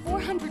 Over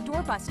 400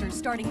 doorbusters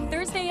starting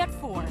Thursday at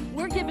 4.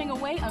 We're giving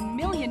away $1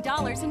 million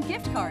in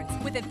gift cards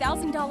with a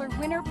 $1,000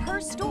 winner per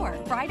store.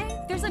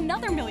 Friday, there's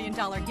another $1 million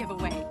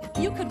giveaway.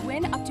 You could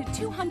win up to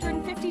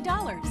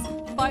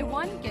 $250. Buy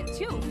one, get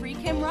two free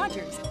Kim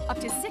Rogers. Up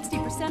to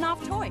 60%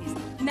 off toys.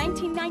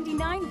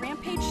 $19.99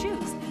 Rampage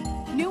shoes.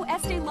 New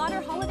Estee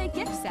Lauder holiday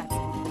gift sets.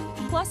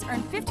 Plus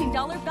earn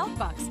 $15 Belk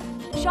bucks.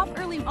 Shop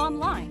early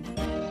online.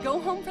 Go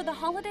home for the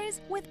holidays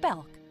with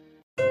Belk.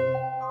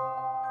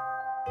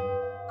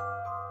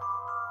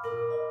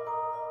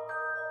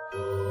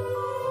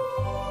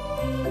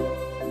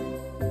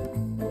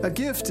 A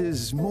gift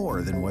is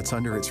more than what's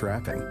under its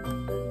wrapping.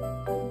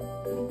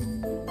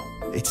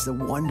 It's the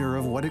wonder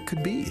of what it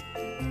could be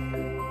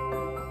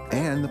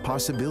and the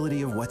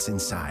possibility of what's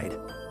inside.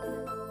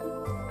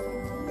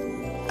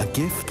 A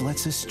gift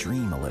lets us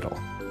dream a little.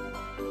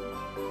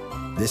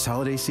 This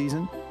holiday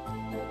season,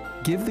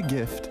 give the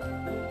gift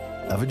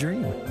of a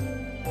dream.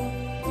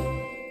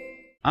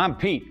 I'm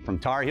Pete from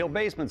Tar Heel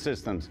Basement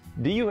Systems.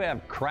 Do you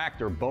have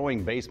cracked or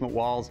bowing basement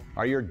walls?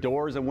 Are your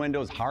doors and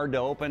windows hard to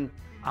open?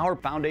 Our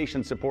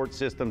foundation support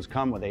systems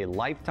come with a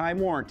lifetime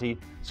warranty,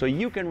 so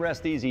you can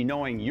rest easy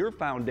knowing your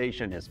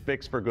foundation is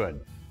fixed for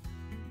good.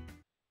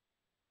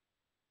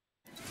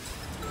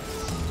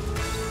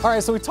 All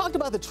right, so we talked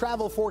about the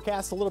travel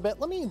forecast a little bit.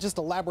 Let me just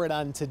elaborate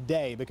on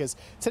today, because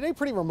today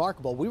pretty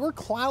remarkable. We were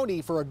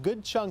cloudy for a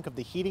good chunk of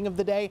the heating of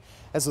the day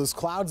as those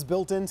clouds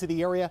built into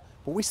the area,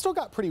 but we still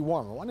got pretty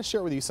warm. I want to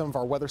share with you some of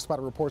our weather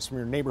spotter reports from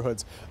your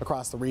neighborhoods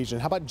across the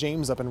region. How about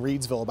James up in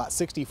Reedsville, about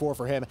 64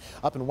 for him.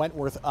 Up in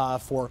Wentworth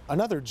for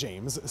another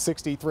James,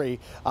 63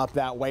 up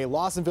that way.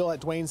 Lawsonville at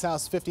Dwayne's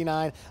house,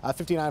 59.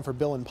 59 for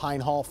Bill in Pine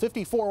Hall.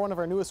 54, one of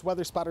our newest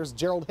weather spotters,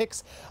 Gerald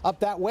Hicks up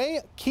that way.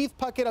 Keith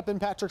Puckett up in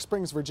Patrick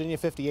Springs, Virginia,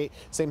 58.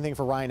 Same thing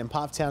for Ryan in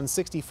Poptown,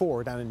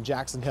 64 down in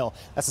Jackson Hill.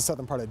 That's the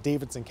southern part of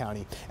Davidson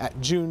County at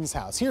June's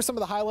house. Here's some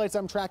of the highlights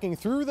I'm tracking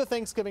through the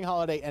Thanksgiving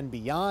holiday and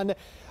beyond.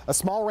 A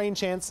small rain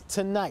chance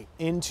tonight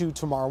into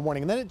tomorrow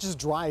morning, and then it just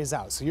dries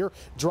out. So you're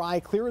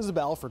dry, clear as a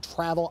bell for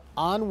travel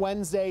on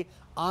Wednesday,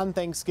 on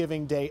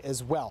Thanksgiving Day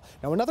as well.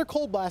 Now, another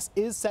cold blast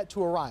is set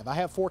to arrive. I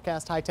have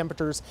forecast high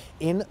temperatures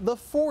in the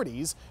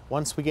 40s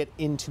once we get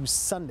into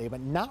Sunday,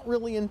 but not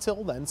really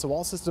until then. So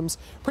all systems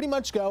pretty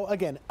much go.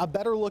 Again, a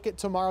better look at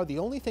tomorrow. The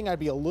only thing I'd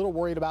be a little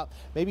worried about,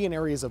 maybe in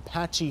areas of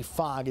patchy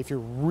fog, if you're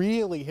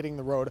really hitting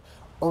the road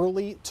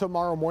early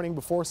tomorrow morning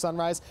before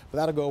sunrise, but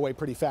that'll go away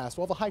pretty fast.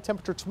 We'll have a high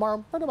temperature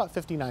tomorrow, right about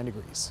 59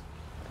 degrees.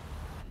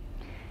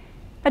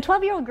 A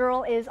 12-year-old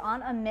girl is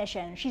on a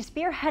mission. She's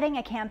spearheading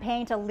a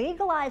campaign to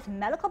legalize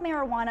medical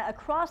marijuana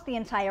across the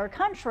entire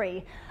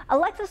country.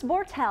 Alexis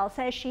Bortel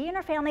says she and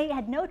her family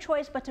had no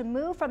choice but to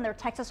move from their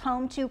Texas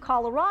home to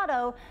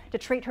Colorado to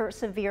treat her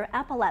severe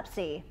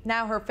epilepsy.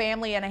 Now her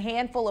family and a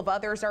handful of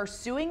others are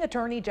suing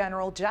Attorney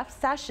General Jeff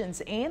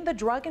Sessions and the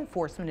Drug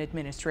Enforcement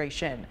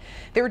Administration.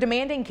 They're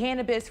demanding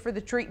cannabis for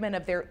the treatment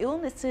of their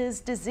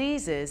illnesses,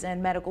 diseases,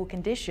 and medical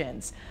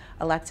conditions.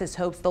 Alexis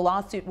hopes the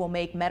lawsuit will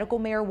make medical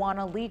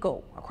marijuana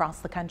legal across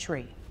the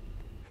country.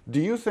 Do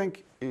you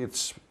think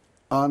it's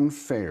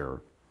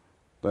unfair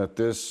that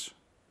this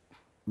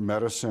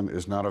medicine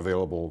is not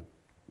available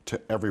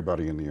to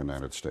everybody in the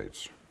United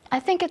States? I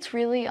think it's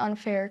really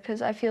unfair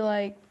because I feel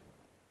like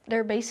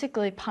they're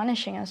basically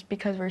punishing us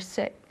because we're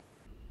sick.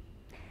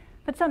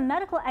 But some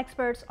medical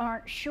experts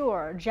aren't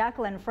sure.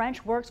 Jacqueline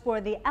French works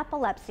for the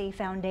Epilepsy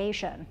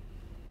Foundation.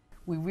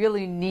 We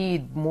really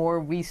need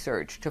more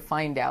research to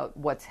find out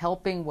what's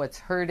helping, what's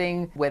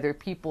hurting, whether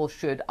people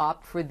should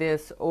opt for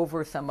this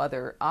over some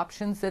other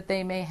options that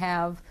they may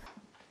have.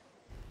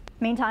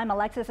 Meantime,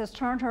 Alexis has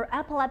turned her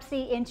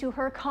epilepsy into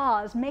her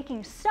cause,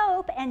 making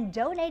soap and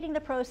donating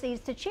the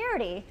proceeds to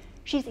charity.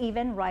 She's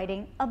even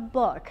writing a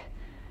book.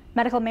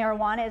 Medical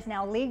marijuana is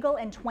now legal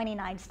in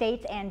 29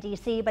 states and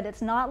D.C., but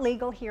it's not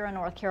legal here in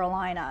North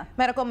Carolina.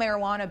 Medical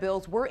marijuana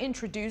bills were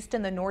introduced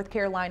in the North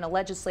Carolina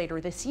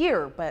legislature this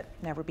year, but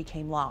never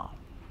became law.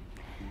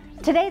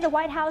 Today, the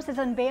White House is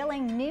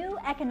unveiling new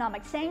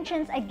economic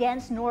sanctions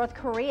against North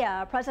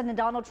Korea. President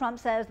Donald Trump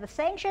says the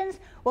sanctions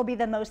will be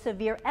the most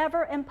severe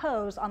ever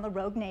imposed on the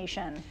rogue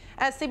nation.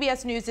 As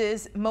CBS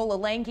News' Mola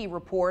Langhi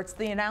reports,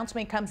 the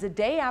announcement comes a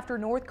day after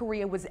North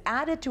Korea was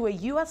added to a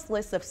U.S.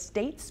 list of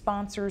state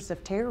sponsors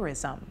of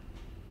terrorism.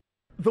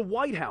 The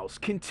White House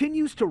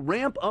continues to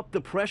ramp up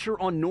the pressure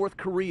on North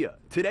Korea.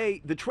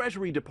 Today, the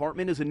Treasury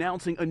Department is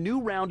announcing a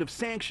new round of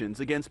sanctions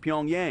against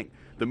Pyongyang.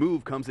 The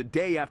move comes a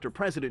day after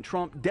President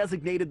Trump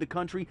designated the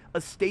country a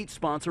state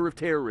sponsor of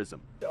terrorism.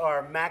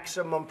 Our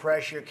maximum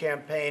pressure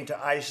campaign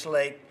to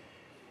isolate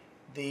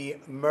the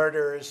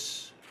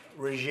murderous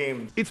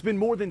regime. It's been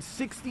more than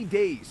 60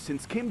 days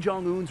since Kim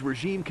Jong-un's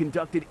regime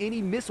conducted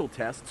any missile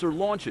tests or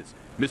launches.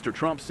 Mr.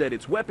 Trump said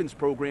its weapons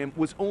program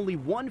was only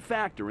one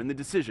factor in the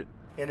decision.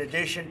 In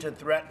addition to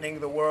threatening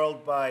the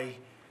world by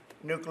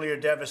nuclear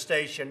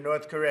devastation,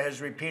 North Korea has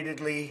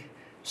repeatedly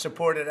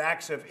supported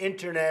acts of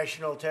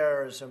international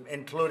terrorism,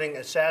 including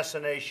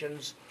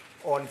assassinations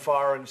on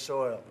foreign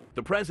soil.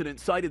 The president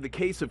cited the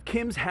case of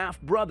Kim's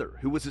half-brother,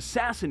 who was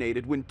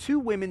assassinated when two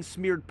women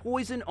smeared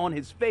poison on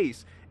his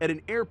face at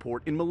an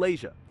airport in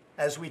Malaysia.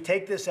 As we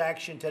take this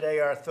action today,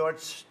 our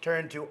thoughts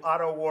turn to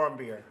Otto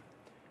Warmbier,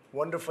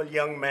 wonderful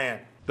young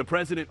man. The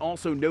president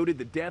also noted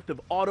the death of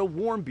Otto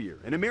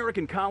Warmbier, an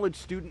American college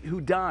student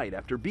who died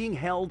after being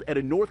held at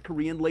a North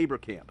Korean labor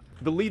camp.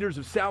 The leaders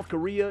of South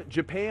Korea,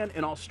 Japan,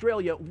 and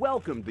Australia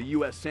welcomed the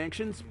U.S.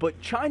 sanctions, but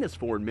China's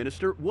foreign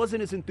minister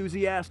wasn't as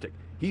enthusiastic.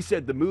 He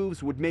said the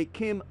moves would make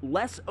Kim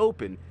less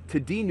open to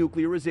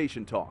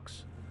denuclearization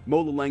talks.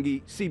 Mola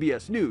Langhi,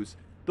 CBS News,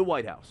 the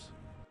White House.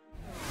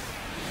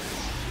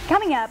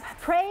 Coming up,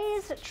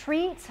 praise,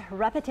 treats,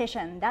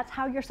 repetition. That's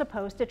how you're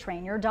supposed to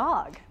train your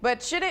dog.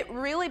 But should it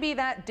really be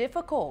that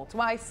difficult?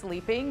 Why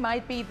sleeping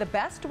might be the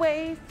best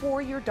way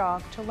for your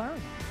dog to learn.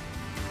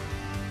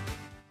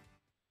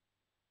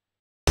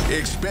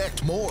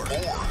 Expect more.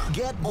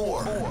 Get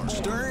more.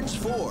 Stearns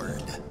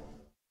Ford.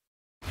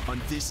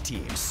 On this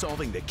team,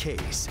 solving the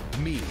case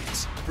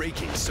means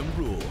breaking some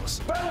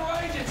rules.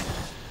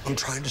 I'm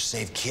trying to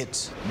save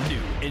kids.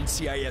 New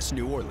NCIS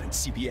New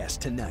Orleans, CBS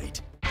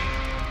tonight.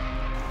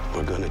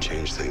 We're gonna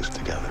change things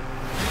together.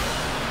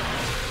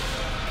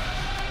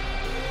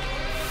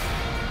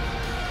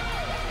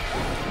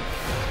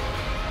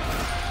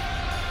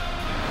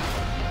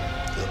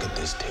 Look at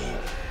this team.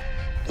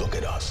 Look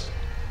at us.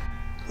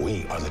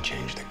 We are the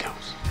change that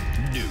counts.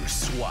 New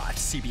SWAT,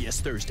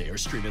 CBS Thursday, or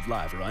stream it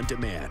live or on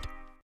demand.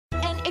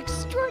 An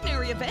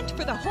extraordinary event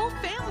for the whole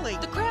family.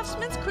 The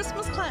Craftsman's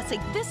Christmas Classic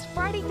this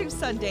Friday through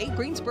Sunday,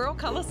 Greensboro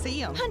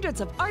Coliseum.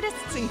 Hundreds of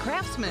artists and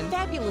craftsmen.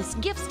 Fabulous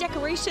gifts,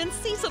 decorations,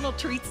 seasonal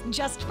treats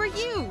just for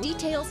you.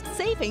 Details,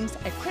 savings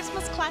at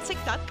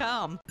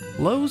ChristmasClassic.com.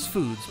 Lowe's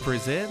Foods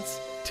presents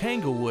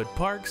Tanglewood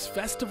Park's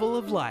Festival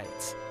of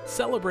Lights,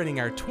 celebrating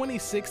our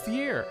 26th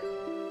year.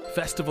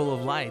 Festival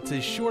of Lights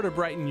is sure to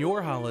brighten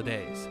your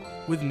holidays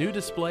with new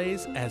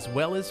displays as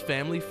well as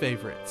family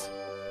favorites.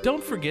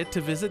 Don't forget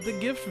to visit the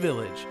Gift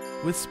Village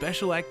with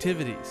special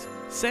activities,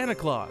 Santa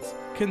Claus,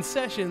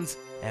 concessions,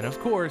 and of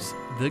course,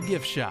 the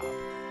gift shop.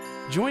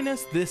 Join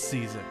us this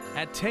season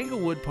at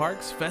Tanglewood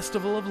Park's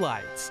Festival of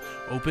Lights,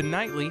 open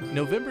nightly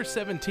November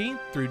 17th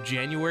through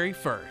January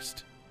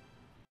 1st.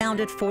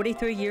 Founded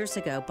 43 years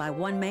ago by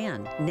one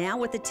man, now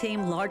with a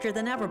team larger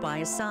than ever by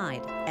his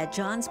side. At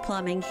John's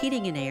Plumbing,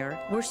 Heating and Air,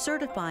 we're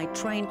certified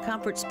trained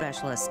comfort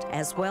specialists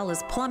as well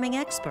as plumbing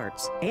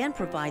experts and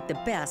provide the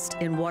best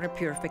in water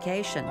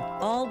purification.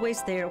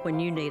 Always there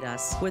when you need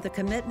us with a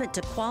commitment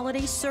to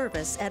quality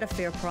service at a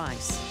fair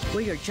price.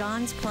 We are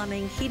John's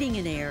Plumbing, Heating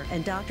and Air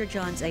and Dr.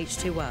 John's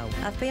H2O,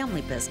 a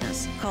family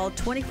business. Call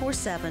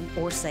 24/7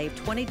 or save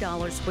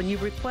 $20 when you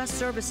request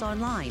service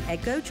online at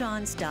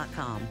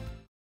gojohns.com.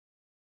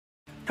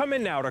 Come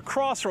in now to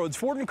Crossroads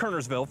Ford in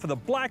Kernersville for the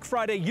Black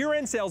Friday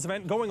year-end sales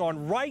event going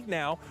on right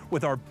now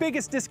with our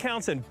biggest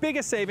discounts and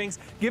biggest savings,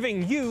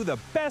 giving you the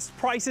best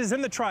prices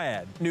in the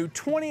Triad. New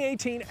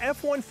 2018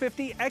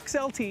 F-150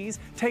 XLTs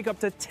take up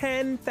to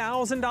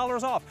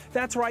 $10,000 off.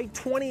 That's right,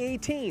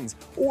 2018s.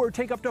 Or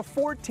take up to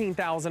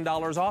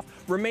 $14,000 off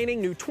remaining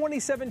new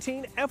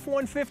 2017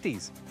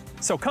 F-150s.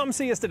 So come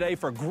see us today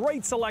for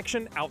great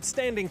selection,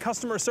 outstanding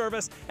customer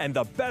service, and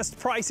the best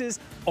prices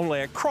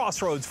only at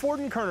Crossroads Ford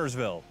in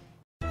Kernersville.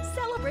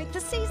 Celebrate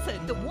the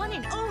season. The one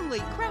and only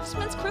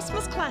Craftsman's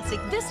Christmas Classic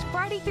this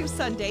Friday through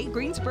Sunday,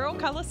 Greensboro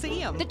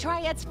Coliseum. The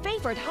Triad's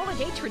favorite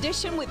holiday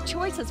tradition with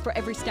choices for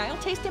every style,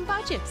 taste, and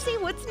budget. See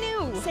what's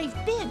new. Save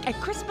big at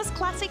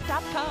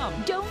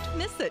ChristmasClassic.com. Don't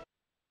miss it.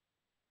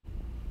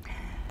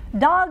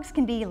 Dogs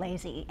can be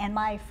lazy, and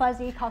my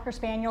fuzzy Cocker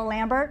Spaniel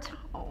Lambert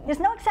is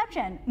no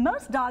exception.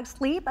 Most dogs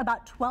sleep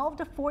about 12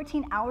 to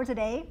 14 hours a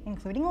day,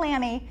 including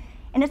Lammy,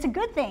 and it's a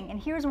good thing,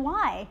 and here's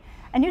why.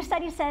 A new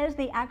study says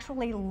they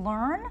actually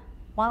learn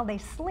while they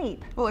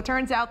sleep. Well, it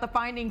turns out the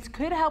findings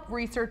could help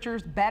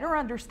researchers better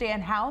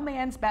understand how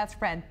man's best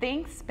friend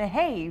thinks,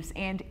 behaves,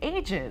 and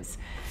ages.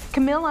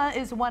 Camilla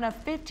is one of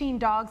 15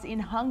 dogs in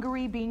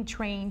Hungary being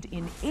trained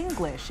in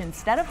English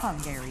instead of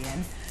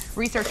Hungarian.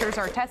 Researchers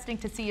are testing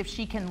to see if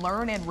she can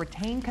learn and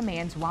retain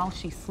commands while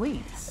she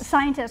sleeps.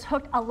 Scientists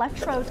hooked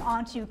electrodes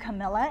onto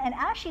Camilla, and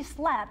as she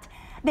slept,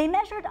 they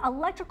measured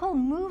electrical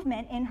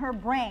movement in her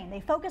brain. They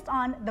focused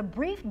on the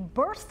brief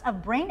bursts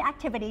of brain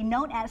activity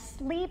known as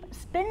sleep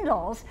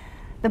spindles.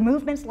 The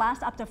movements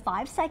last up to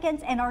 5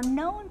 seconds and are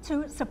known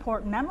to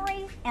support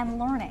memory and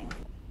learning.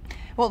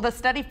 Well, the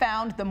study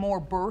found the more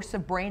bursts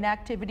of brain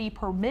activity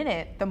per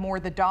minute, the more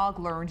the dog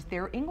learned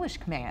their English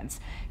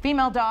commands.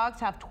 Female dogs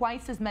have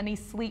twice as many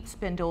sleep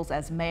spindles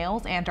as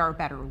males and are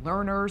better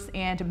learners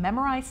and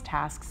memorize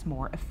tasks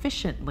more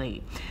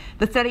efficiently.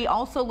 The study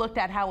also looked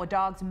at how a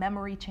dog's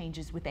memory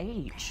changes with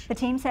age. The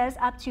team says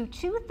up to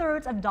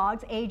 2/3 of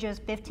dogs ages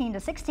 15 to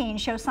 16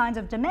 show signs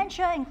of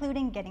dementia,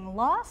 including getting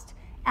lost,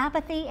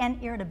 apathy,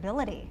 and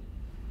irritability.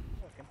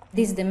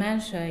 This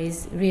dementia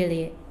is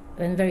really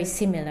very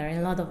similar in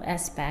a lot of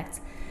aspects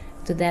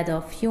to that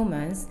of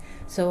humans,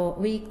 so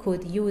we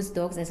could use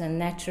dogs as a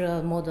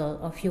natural model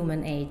of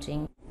human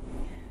aging.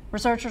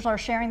 Researchers are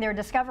sharing their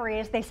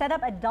discoveries. They set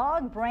up a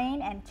dog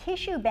brain and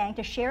tissue bank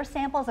to share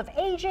samples of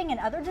aging and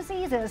other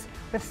diseases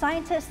with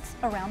scientists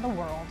around the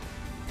world.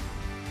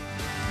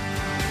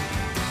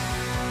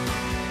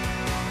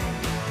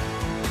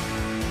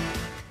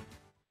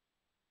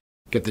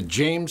 Get the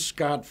James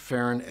Scott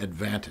Farron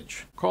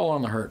Advantage. Call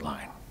on the Hurt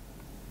line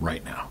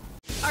right now.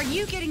 Are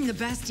you getting the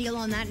best deal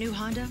on that new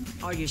Honda?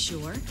 Are you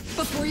sure?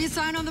 Before you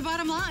sign on the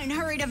bottom line,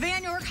 hurry to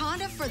Van York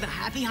Honda for the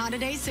Happy Honda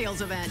Day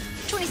sales event.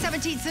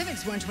 2017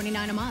 Civics,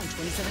 $129 a month.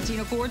 2017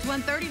 Accords,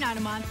 $139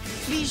 a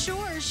month. Be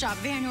sure, shop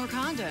Van York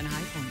Honda in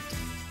High Point.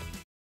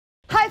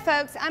 Hi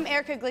folks, I'm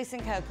Erica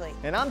Gleason-Coakley.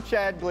 And I'm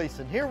Chad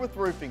Gleason, here with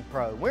Roofing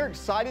Pro. We're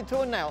excited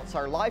to announce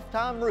our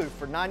lifetime roof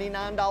for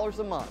 $99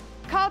 a month.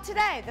 Call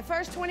today. The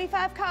first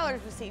 25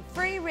 callers receive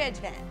free ridge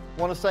vent.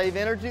 Want to save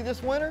energy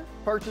this winter?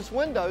 Purchase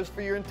windows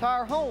for your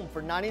entire home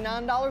for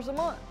 $99 a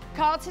month.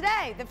 Call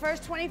today. The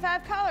first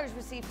 25 callers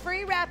receive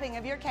free wrapping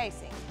of your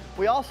casing.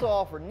 We also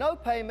offer no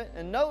payment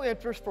and no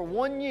interest for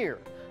 1 year.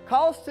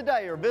 Call us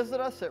today or visit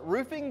us at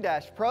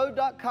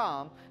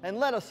roofing-pro.com and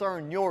let us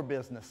earn your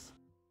business.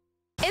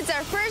 It's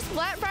our first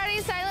Black Friday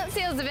silent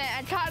sales event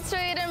at Cox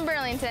Toyota in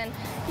Burlington.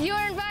 You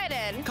are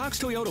invited.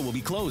 Cox Toyota will be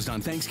closed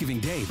on Thanksgiving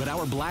Day, but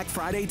our Black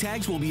Friday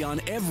tags will be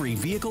on every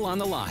vehicle on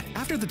the lot.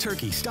 After the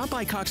turkey, stop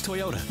by Cox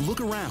Toyota,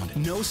 look around.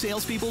 No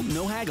salespeople,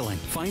 no haggling.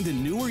 Find the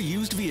new or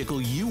used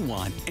vehicle you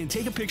want and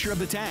take a picture of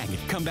the tag.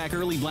 Come back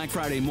early Black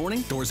Friday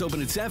morning, doors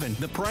open at 7.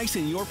 The price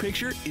in your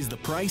picture is the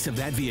price of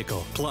that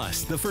vehicle.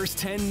 Plus, the first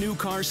 10 new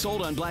cars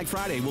sold on Black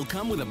Friday will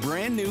come with a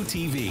brand new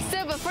TV.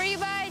 So before you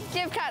buy,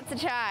 give Cox a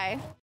try.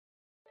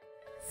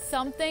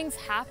 Something's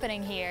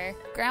happening here.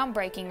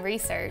 Groundbreaking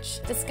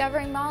research,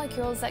 discovering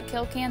molecules that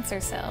kill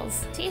cancer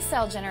cells,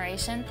 T-cell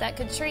generation that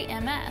could treat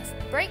MS,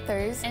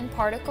 breakthroughs in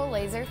particle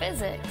laser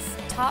physics,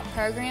 top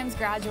programs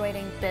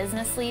graduating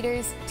business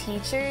leaders,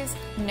 teachers,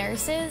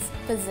 nurses,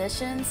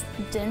 physicians,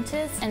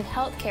 dentists, and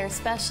healthcare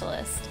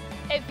specialists.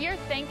 If you're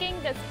thinking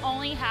this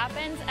only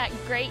happens at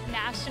great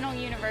national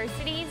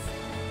universities,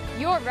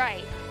 you're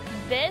right.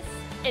 This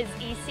is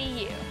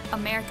ECU,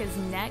 America's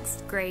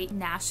next great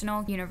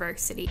national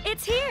university.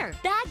 It's here!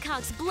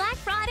 Badcock's Black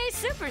Friday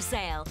Super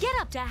Sale. Get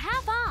up to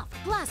half off.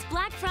 Plus,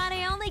 Black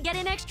Friday only get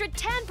an extra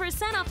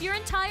 10% off your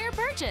entire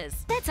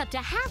purchase. That's up to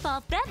half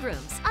off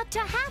bedrooms, up to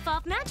half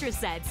off mattress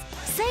sets.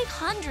 Save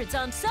hundreds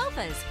on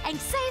sofas, and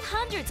save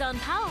hundreds on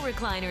power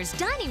recliners,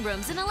 dining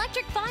rooms, and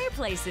electric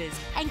fireplaces.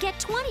 And get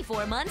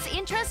 24 months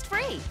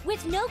interest-free.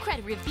 With no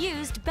credit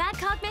refused,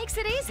 Badcock makes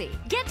it easy.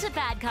 Get to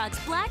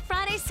Badcock's Black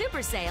Friday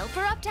Super Sale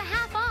for up to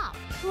half off.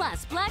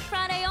 Plus, Black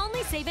Friday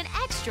only save an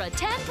extra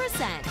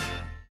 10%.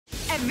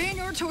 At Van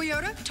York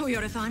Toyota,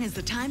 Toyotathon is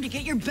the time to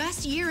get your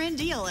best year-end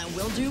deal, and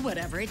we'll do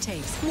whatever it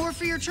takes. More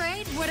for your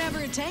trade? Whatever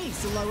it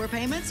takes. Lower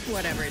payments?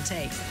 Whatever it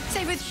takes.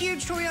 Save with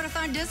huge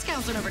Toyotathon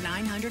discounts on over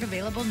 900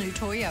 available new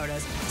Toyotas.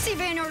 See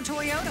Van York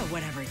Toyota,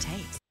 whatever it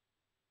takes.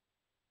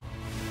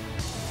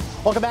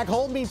 Welcome back.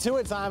 Hold me to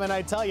it time, and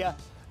I tell you,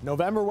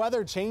 November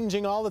weather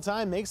changing all the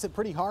time makes it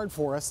pretty hard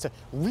for us to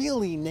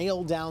really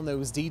nail down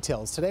those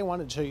details. Today I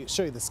wanted to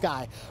show you the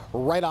sky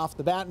right off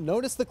the bat.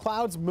 Notice the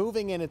clouds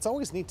moving in. It's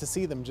always neat to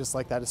see them just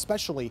like that,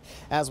 especially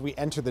as we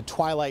enter the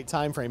twilight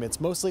time frame. It's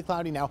mostly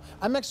cloudy now.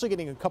 I'm actually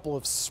getting a couple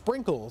of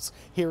sprinkles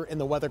here in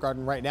the weather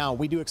garden right now.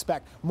 We do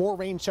expect more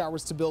rain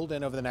showers to build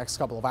in over the next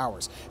couple of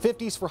hours.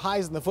 50s for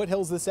highs in the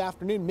foothills this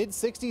afternoon.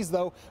 Mid-60s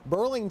though.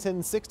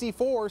 Burlington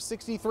 64,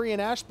 63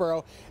 in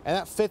Asheboro, and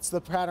that fits the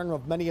pattern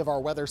of many of our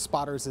weather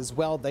spotters as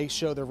well. They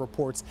show their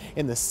reports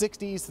in the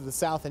 60s to the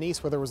south and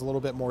east where there was a little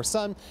bit more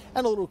sun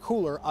and a little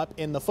cooler up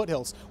in the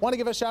foothills. Want to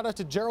give a shout out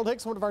to Gerald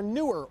Hicks, one of our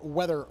newer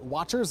weather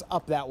watchers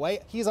up that way.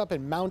 He's up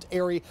in Mount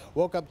Airy,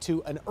 woke up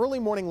to an early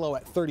morning low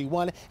at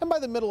 31, and by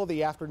the middle of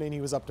the afternoon he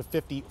was up to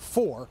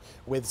 54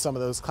 with some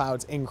of those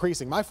clouds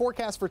increasing. My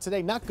forecast for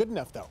today, not good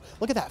enough though.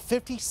 Look at that,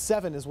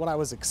 57 is what I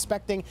was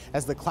expecting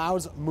as the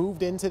clouds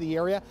moved into the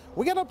area.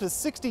 We got up to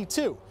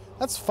 62.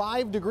 That's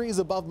 5 degrees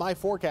above my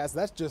forecast.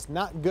 That's just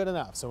not good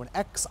enough. So an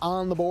X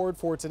on the board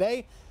for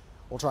today.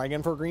 We'll try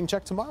again for a green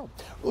check tomorrow.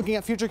 Looking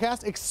at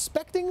Futurecast,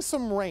 expecting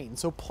some rain.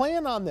 So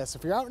plan on this.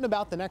 If you're out and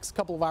about the next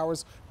couple of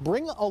hours,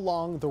 bring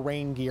along the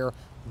rain gear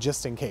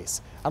just in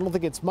case. I don't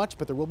think it's much,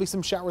 but there will be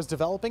some showers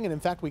developing, and in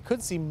fact we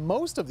could see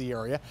most of the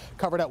area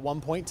covered at one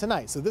point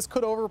tonight. So this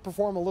could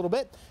overperform a little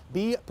bit.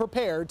 Be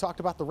prepared. Talked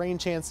about the rain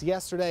chance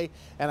yesterday,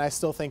 and I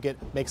still think it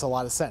makes a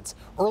lot of sense.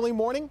 Early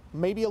morning,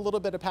 maybe a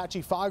little bit of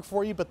patchy fog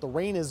for you, but the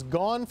rain is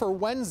gone for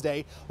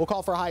Wednesday. We'll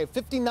call for a high of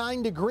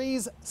 59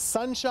 degrees,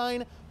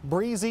 sunshine,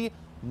 breezy,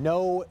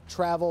 no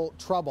travel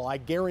trouble. I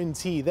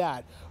guarantee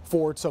that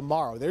for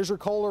tomorrow. There's your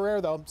colder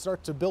air though,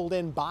 start to build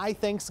in by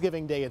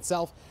Thanksgiving Day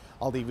itself.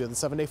 I'll leave you with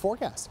the 7-day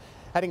forecast.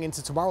 Heading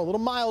into tomorrow, a little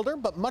milder,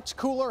 but much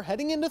cooler.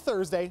 Heading into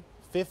Thursday,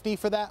 50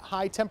 for that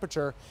high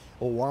temperature.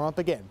 We'll warm up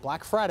again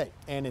Black Friday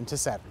and into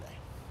Saturday.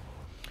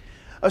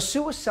 A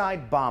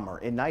suicide bomber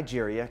in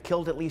Nigeria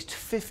killed at least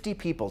 50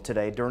 people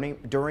today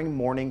during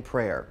morning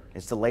prayer.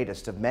 It's the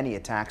latest of many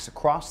attacks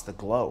across the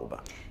globe.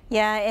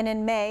 Yeah, and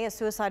in May, a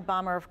suicide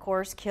bomber, of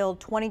course, killed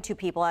 22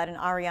 people at an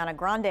Ariana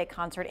Grande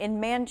concert in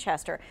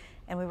Manchester.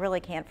 And we really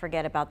can't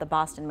forget about the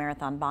Boston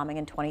Marathon bombing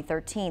in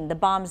 2013. The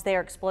bombs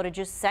there exploded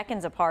just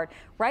seconds apart,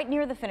 right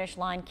near the finish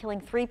line, killing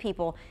 3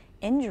 people,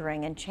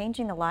 injuring and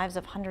changing the lives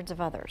of hundreds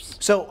of others.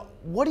 So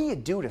what do you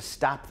do to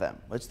stop them?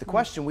 It's the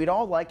question we'd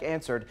all like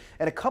answered,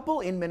 and a couple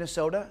in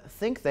Minnesota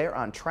think they're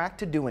on track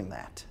to doing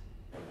that.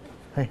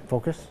 Hey,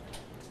 focus.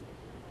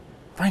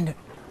 Find it.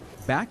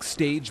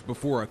 Backstage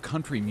before a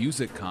country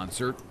music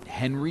concert,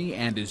 Henry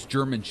and his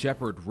German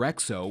Shepherd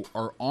Rexo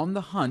are on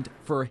the hunt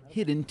for a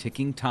hidden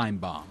ticking time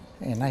bomb.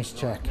 Hey, nice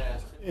check.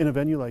 In a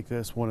venue like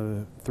this, one of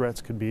the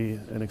threats could be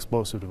an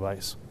explosive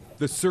device.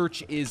 The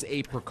search is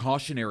a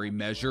precautionary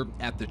measure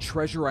at the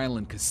Treasure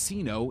Island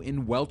Casino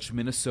in Welch,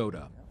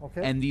 Minnesota.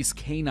 Okay. And these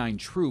canine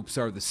troops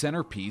are the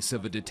centerpiece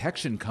of a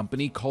detection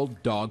company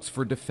called Dogs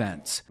for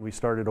Defense. We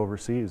started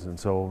overseas, and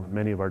so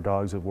many of our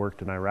dogs have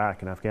worked in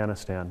Iraq and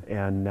Afghanistan,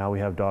 and now we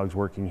have dogs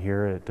working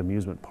here at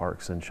amusement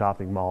parks and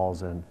shopping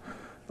malls and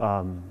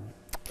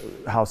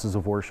houses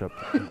of worship.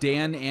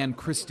 Dan and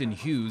Kristen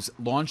Hughes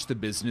launched the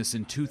business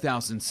in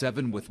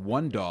 2007 with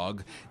one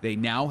dog. They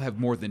now have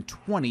more than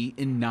 20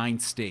 in 9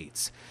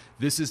 states.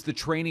 This is the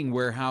training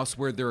warehouse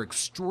where their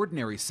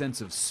extraordinary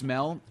sense of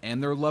smell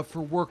and their love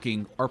for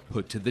working are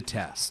put to the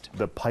test.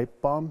 The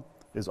pipe bomb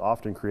is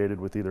often created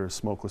with either a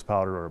smokeless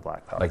powder or a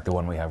black powder. Like the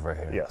one we have right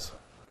here? Yes.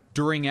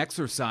 During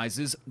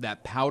exercises,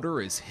 that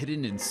powder is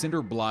hidden in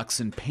cinder blocks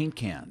and paint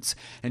cans,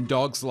 and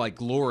dogs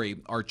like Lori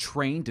are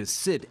trained to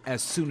sit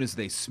as soon as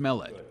they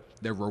smell it.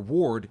 Their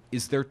reward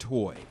is their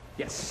toy.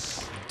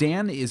 Yes.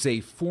 Dan is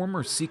a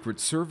former Secret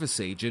Service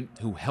agent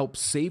who helped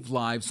save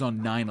lives on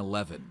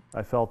 9/11.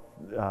 I felt,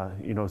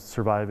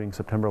 surviving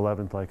September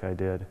 11th like I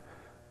did,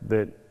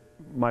 that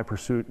my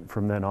pursuit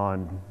from then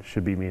on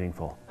should be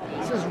meaningful.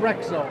 This is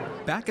Rec Zone.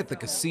 Back at the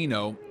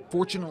casino,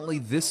 fortunately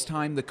this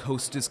time the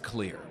coast is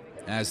clear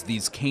as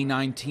these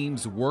canine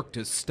teams work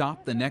to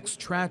stop the next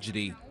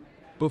tragedy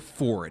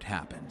before it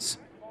happens.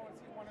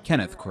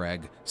 Kenneth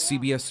Craig,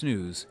 CBS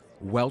News,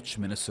 Welch,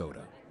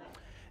 Minnesota.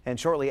 And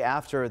shortly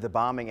after the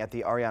bombing at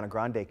the Ariana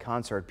Grande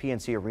concert,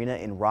 PNC Arena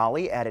in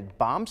Raleigh added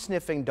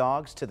bomb-sniffing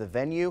dogs to the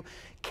venue.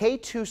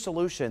 K2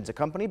 Solutions, a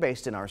company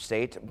based in our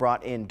state,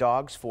 brought in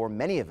dogs for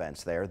many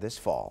events there this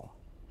fall.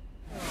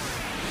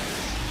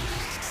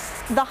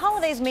 The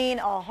holidays mean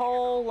a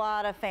whole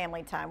lot of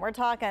family time. We're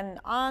talking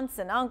aunts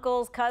and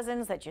uncles,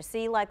 cousins that you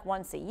see like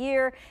once a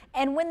year.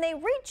 And when they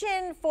reach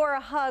in for a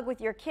hug with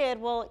your kid,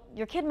 well,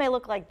 your kid may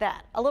look like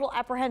that, a little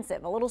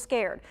apprehensive, a little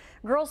scared.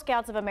 Girl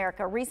Scouts of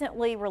America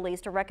recently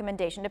released a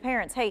recommendation to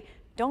parents. Hey,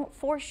 don't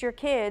force your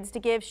kids to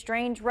give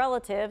strange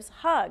relatives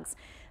hugs.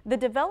 The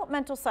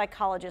developmental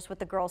psychologist with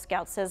the Girl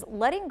Scouts says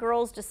letting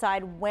girls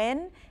decide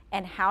when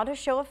and how to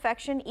show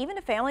affection, even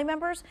to family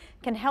members,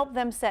 can help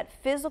them set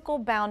physical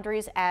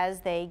boundaries as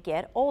they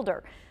get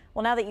older.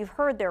 Well, now that you've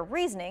heard their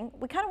reasoning,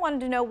 we kind of wanted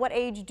to know, what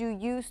age do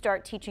you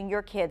start teaching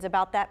your kids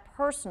about that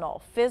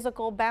personal,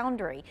 physical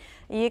boundary?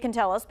 You can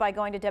tell us by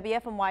going to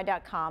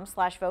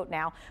WFMY.com/vote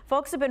now.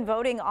 Folks have been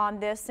voting on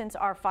this since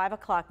our 5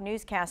 o'clock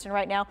newscast, and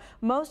right now,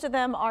 most of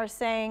them are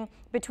saying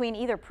between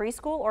either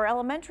preschool or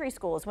elementary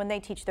school is when they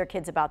teach their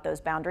kids about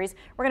those boundaries.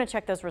 We're going to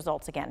check those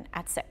results again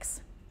at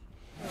 6.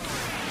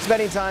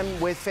 Spending time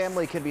with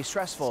family can be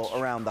stressful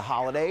around the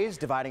holidays,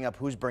 dividing up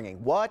who's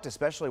bringing what,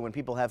 especially when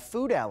people have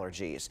food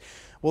allergies.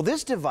 Well,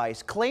 this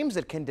device claims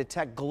it can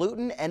detect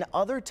gluten and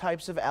other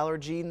types of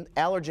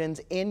allergens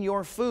in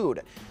your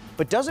food.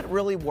 But does it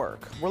really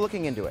work? We're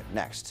looking into it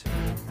next.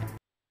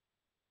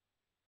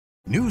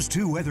 News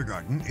 2 Weather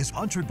Garden is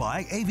sponsored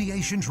by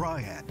Aviation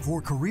Triad.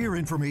 For career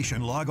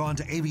information, log on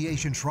to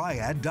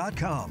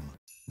aviationtriad.com.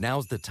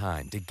 Now's the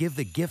time to give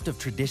the gift of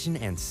tradition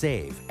and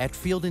save at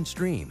Field &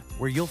 Stream,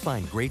 where you'll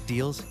find great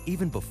deals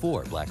even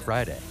before Black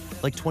Friday.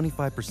 Like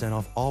 25%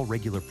 off all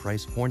regular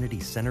price Hornady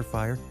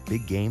centerfire,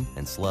 big game,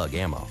 and slug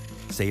ammo.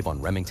 Save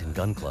on Remington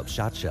Gun Club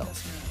shot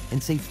shells.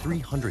 And save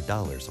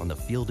 $300 on the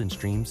Field &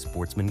 Stream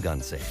Sportsman Gun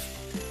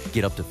Safe.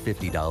 Get up to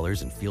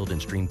 $50 in Field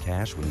 & Stream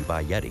cash when you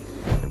buy Yeti.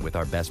 And with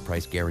our best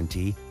price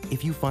guarantee,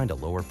 if you find a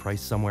lower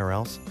price somewhere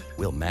else,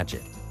 we'll match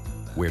it.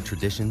 Where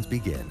traditions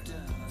begin.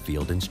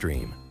 Field &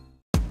 Stream.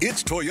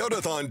 It's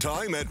Toyotathon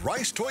time at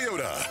Rice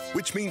Toyota,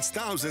 which means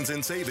thousands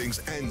in savings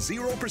and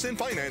 0%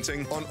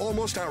 financing on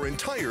almost our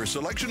entire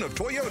selection of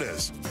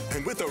Toyotas.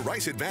 And with the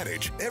Rice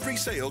Advantage, every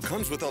sale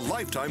comes with a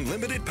lifetime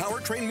limited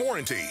powertrain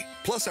warranty,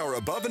 plus our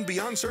above and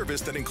beyond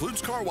service that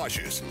includes car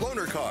washes,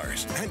 loaner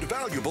cars, and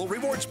valuable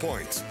rewards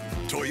points.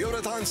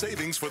 Toyotathon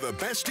savings for the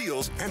best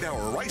deals and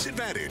our Rice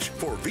Advantage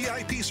for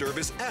VIP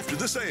service after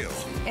the sale.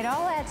 It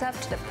all adds up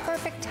to the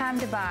perfect time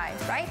to buy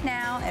right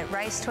now at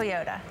Rice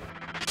Toyota.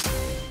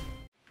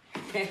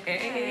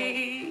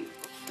 Hey.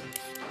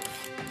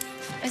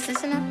 Is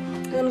this enough?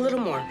 And a little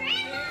more.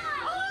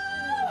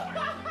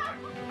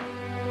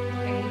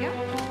 There you go.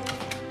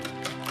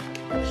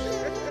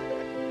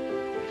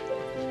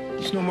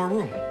 There's no more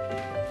room.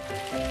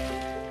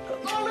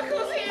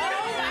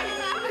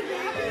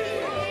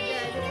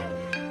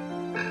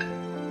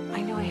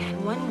 I know I had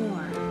one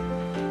more.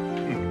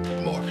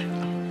 More.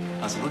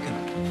 How's it looking?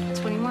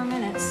 20 more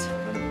minutes.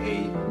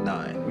 8,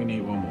 9. We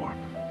need one more.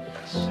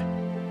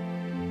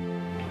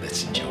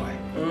 Let's enjoy.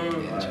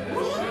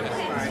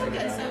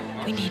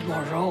 We need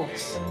more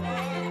rolls.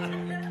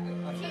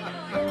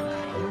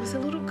 There was a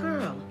little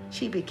girl.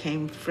 She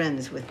became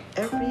friends with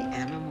every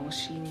animal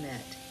she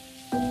met.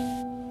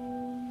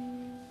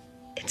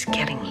 It's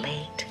getting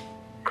late.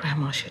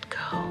 Grandma should go.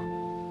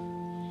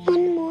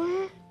 One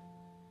more?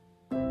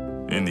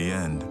 In the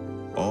end,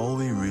 all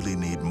we really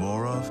need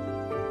more of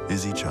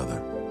is each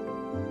other.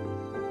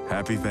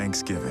 Happy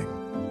Thanksgiving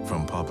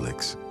from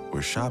Publix,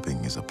 where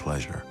shopping is a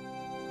pleasure.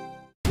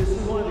 This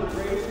is one of the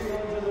greatest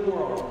feelings in the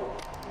world.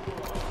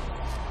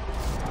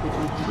 If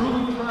you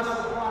truly trust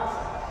the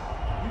process,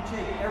 you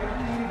take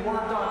everything you've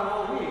worked on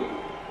all week,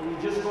 and you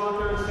just go out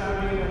there and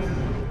sound against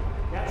it.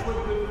 That's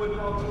what good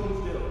football teams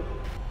do.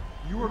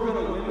 You are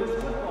going to win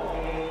this football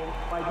game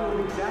by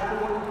doing exactly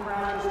what you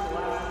practiced the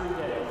last 3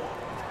 days.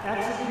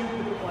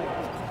 Execute the plan.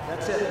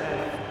 That's it,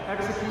 man.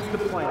 Execute the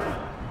plan.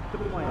 The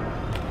plan.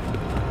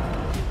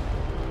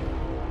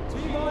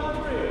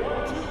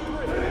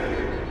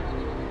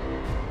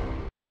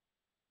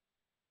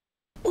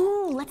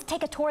 let's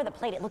take a tour of the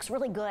plate. It looks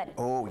really good.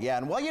 Oh, yeah.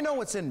 And while you know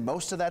what's in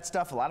most of that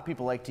stuff, a lot of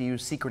people like to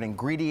use secret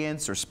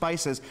ingredients or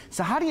spices.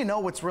 So how do you know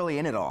what's really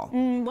in it all?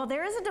 Well,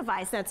 there is a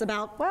device that's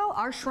about, well,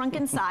 our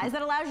shrunken size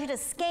that allows you to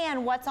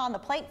scan what's on the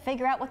plate,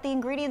 figure out what the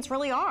ingredients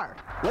really are.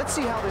 Let's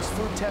see how this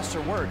food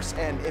tester works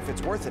and if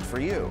it's worth it for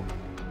you.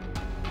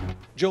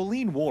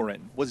 Jolene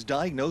Warren was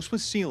diagnosed with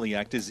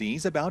celiac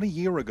disease about a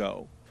year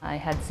ago. I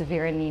had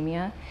severe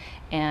anemia,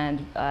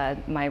 and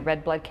my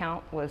red blood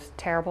count was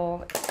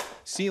terrible.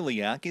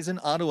 Celiac is an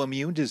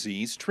autoimmune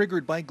disease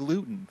triggered by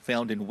gluten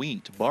found in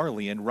wheat,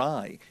 barley, and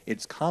rye.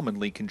 It's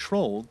commonly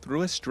controlled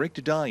through a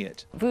strict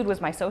diet. Food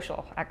was my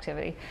social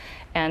activity,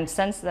 and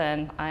since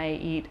then I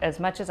eat as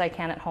much as I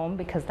can at home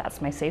because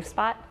that's my safe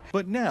spot.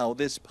 But now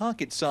this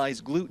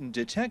pocket-sized gluten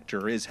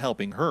detector is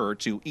helping her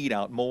to eat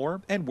out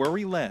more and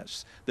worry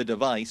less. The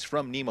device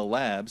from Nema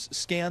Labs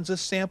scans a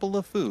sample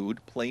of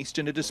food placed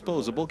in a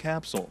disposable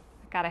capsule.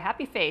 Got a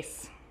happy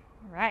face.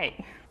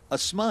 Right. A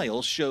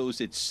smile shows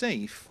it's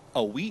safe.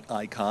 A wheat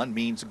icon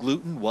means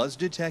gluten was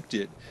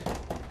detected.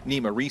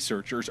 Nema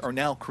researchers are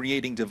now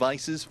creating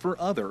devices for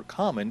other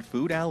common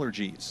food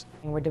allergies.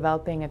 We're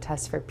developing a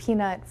test for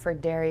peanut, for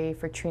dairy,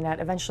 for tree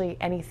nut, eventually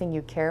anything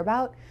you care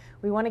about.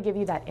 We want to give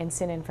you that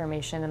instant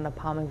information in the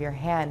palm of your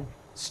hand.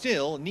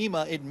 Still,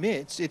 Nema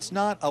admits it's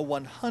not a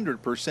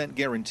 100%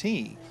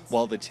 guarantee.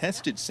 While the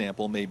tested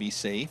sample may be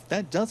safe,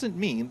 that doesn't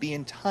mean the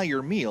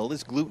entire meal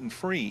is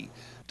gluten-free.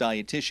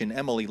 Dietitian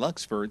Emily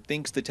Luxford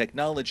thinks the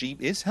technology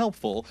is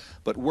helpful,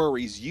 but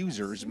worries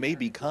users may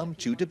become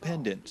too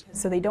dependent.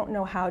 So they don't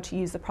know how to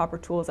use the proper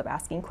tools of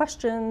asking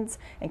questions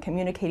and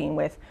communicating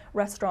with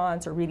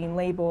restaurants or reading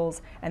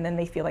labels, and then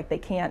they feel like they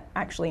can't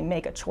actually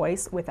make a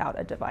choice without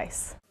a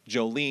device.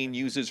 Jolene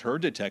uses her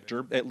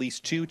detector at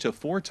least 2 to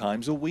 4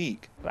 times a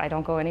week. I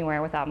don't go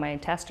anywhere without my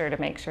tester to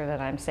make sure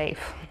that I'm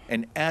safe.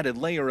 An added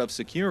layer of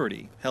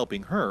security,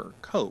 helping her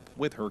cope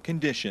with her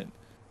condition.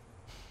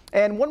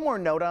 And one more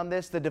note on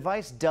this, the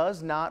device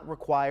does not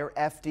require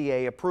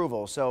FDA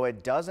approval, so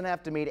it doesn't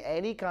have to meet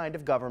any kind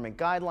of government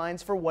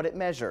guidelines for what it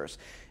measures.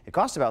 It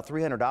costs about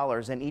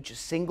 $300, and each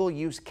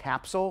single-use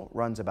capsule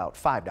runs about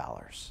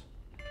 $5.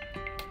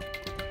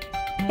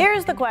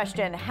 Here's the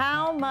question.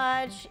 How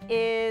much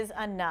is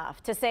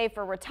enough to save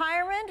for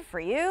retirement for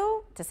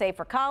you, to save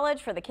for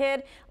college for the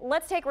kid?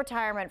 Let's take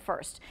retirement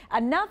first.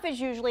 Enough is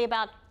usually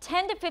about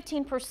 10 to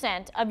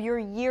 15% of your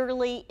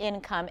yearly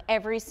income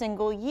every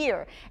single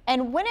year.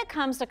 And when it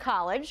comes to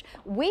college,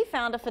 we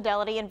found a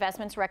Fidelity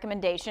Investments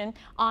recommendation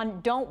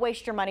on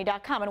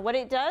don'twasteyourmoney.com. And what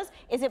it does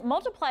is it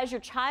multiplies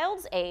your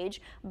child's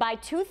age by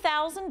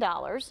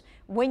 $2,000.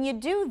 When you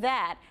do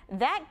that,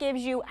 that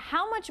gives you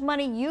how much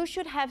money you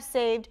should have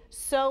saved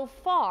so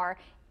far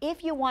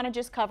if you want to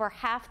just cover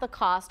half the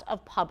cost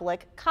of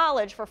public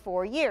college for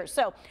 4 years.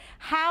 So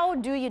how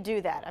do you do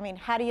that? I mean,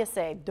 how do you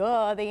save?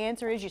 Duh, the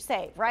answer is you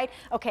save, right?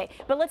 Okay,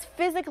 but let's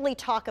physically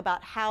talk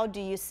about how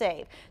do you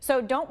save. So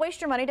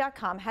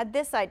don'twasteyourmoney.com had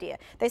this idea.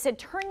 They said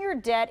turn your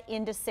debt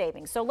into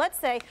savings. So let's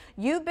say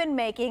you've been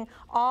making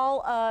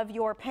all of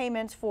your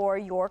payments for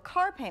your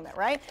car payment,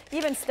 right?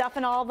 You've been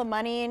stuffing all the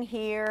money in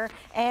here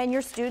and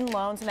your student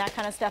loans and that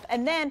kind of stuff,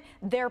 and then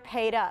they're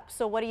paid up.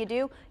 So what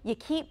do? You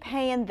keep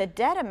paying the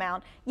debt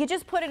amount. You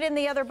just put it in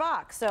the other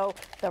box. So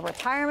the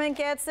retirement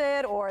gets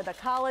it or the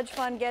college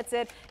fund gets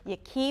it. You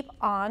keep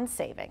on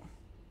saving.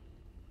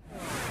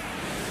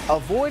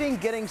 Avoiding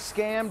getting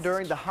scammed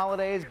during the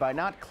holidays by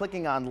not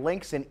clicking on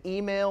links in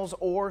emails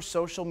or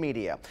social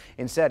media.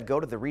 Instead, go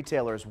to the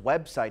retailer's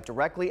website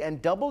directly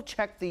and double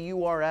check the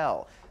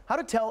URL. How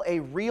to tell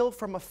a real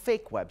from a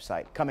fake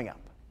website coming up.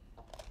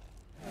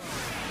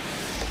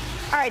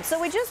 All right,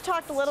 so we just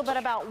talked a little bit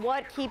about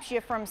what keeps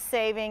you from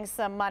saving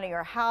some money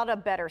or how to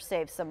better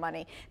save some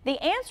money. The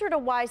answer to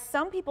why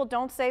some people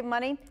don't save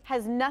money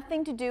has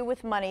nothing to do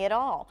with money at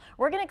all.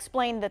 We're going to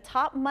explain the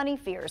top money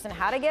fears and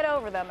how to get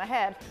over them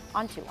ahead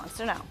on 2 Wants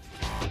to Know.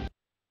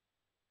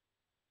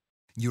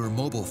 Your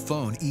mobile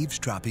phone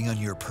eavesdropping on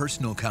your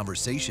personal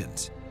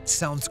conversations.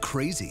 Sounds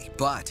crazy,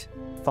 but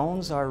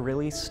phones are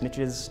really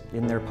snitches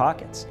in their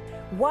pockets.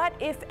 What,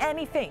 if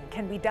anything,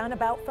 can be done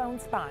about phone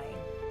spying?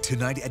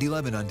 Tonight at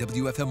 11 on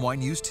WFMY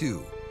News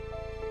 2.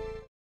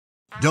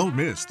 Don't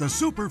miss the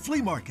Super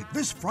Flea Market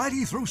this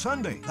Friday through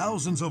Sunday.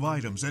 Thousands of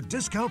items at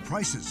discount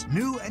prices,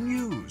 new and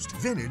used,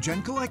 vintage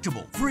and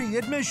collectible. Free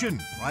admission.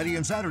 Friday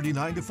and Saturday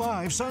 9 to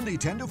 5, Sunday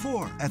 10 to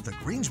 4 at the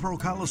Greensboro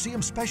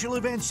Coliseum Special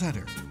Events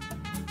Center.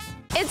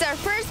 It's our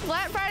first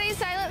Black Friday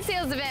silent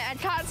sales event at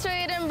Cox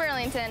Toyota in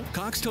Burlington.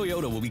 Cox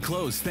Toyota will be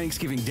closed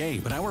Thanksgiving Day,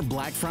 but our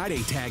Black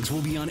Friday tags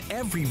will be on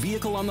every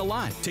vehicle on the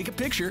lot. Take a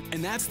picture,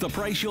 and that's the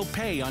price you'll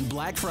pay on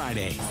Black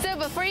Friday. So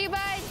before you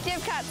buy,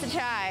 give Cox a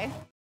try.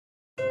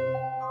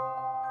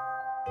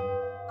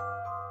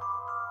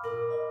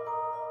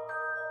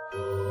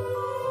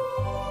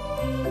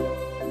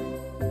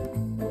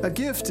 A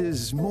gift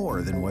is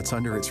more than what's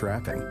under its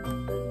wrapping.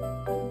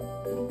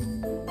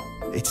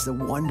 It's the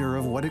wonder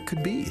of what it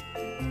could be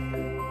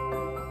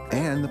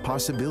and the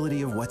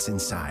possibility of what's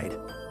inside.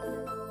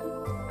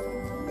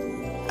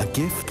 A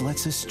gift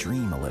lets us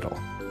dream a little.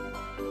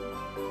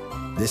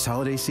 This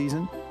holiday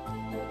season,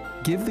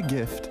 give the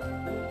gift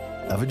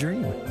of a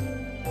dream.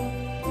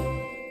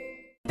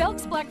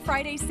 Belk's Black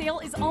Friday sale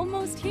is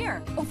almost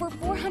here. Over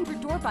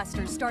 400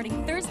 doorbusters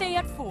starting Thursday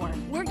at 4.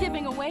 We're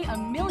giving away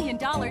 $1 million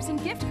in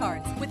gift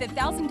cards with a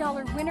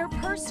 $1,000 winner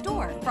per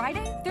store.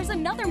 Friday, there's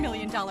another $1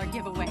 million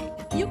giveaway.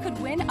 You could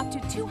win up to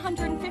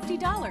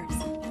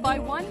 $250. Buy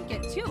one,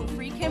 get two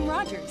free Kim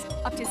Rogers.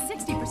 Up to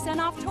 60%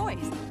 off toys.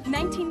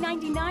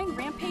 $19.99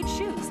 Rampage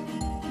shoes.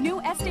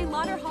 New Estee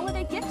Lauder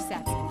holiday gift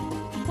sets.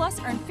 Plus,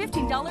 earn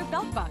 $15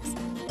 Belk bucks.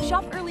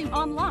 Shop early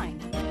online.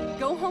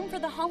 Go home for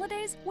the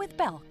holidays with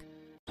Belk.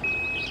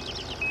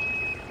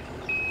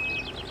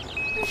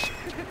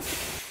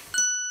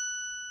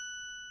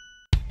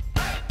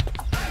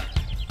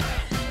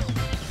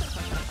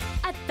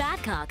 At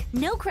Badcock,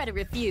 no credit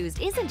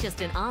refused isn't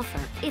just an offer,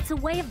 it's a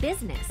way of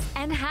business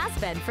and has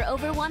been for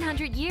over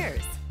 100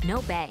 years.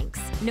 No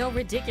banks, no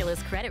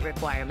ridiculous credit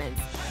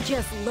requirements,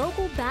 just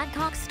local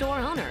Badcock store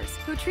owners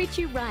who treat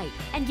you right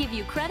and give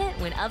you credit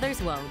when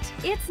others won't.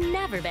 It's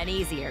never been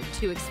easier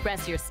to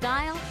express your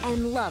style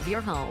and love your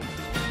home.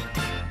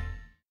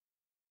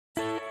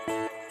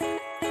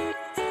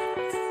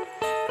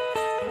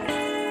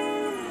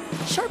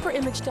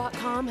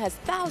 SharperImage.com has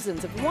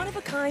thousands of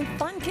one-of-a-kind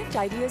fun gift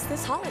ideas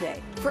this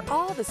holiday for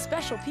all the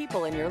special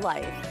people in your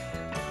life.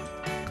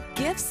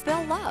 Gifts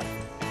they'll love.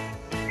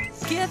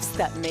 Gifts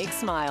that make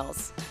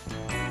smiles.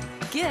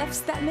 Gifts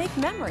that make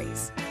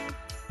memories.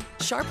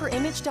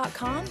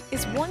 SharperImage.com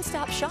is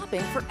one-stop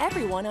shopping for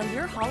everyone on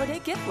your holiday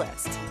gift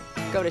list.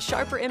 Go to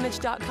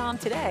SharperImage.com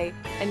today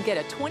and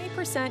get a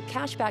 20%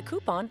 cashback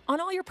coupon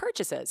on all your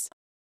purchases.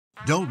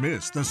 Don't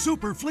miss the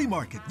Super Flea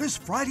Market this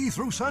Friday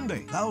through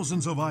Sunday.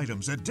 Thousands of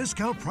items at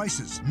discount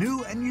prices,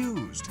 new and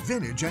used,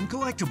 vintage and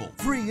collectible.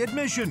 Free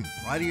admission.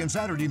 Friday and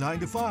Saturday 9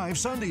 to 5,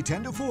 Sunday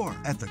 10 to 4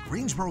 at the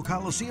Greensboro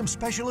Coliseum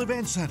Special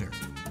Events Center.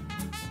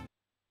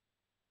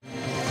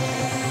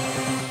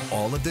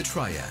 All of the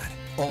triad,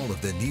 all of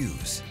the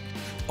news.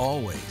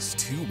 Always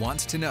 2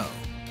 Wants to Know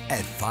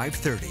at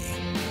 5:30.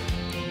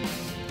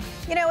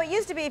 You know, it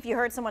used to be if you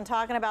heard someone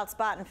talking about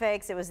spotting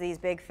fakes, it was these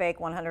big fake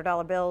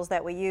 $100 bills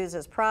that we use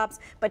as props.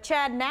 But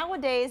Chad,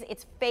 nowadays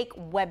it's fake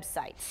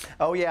websites.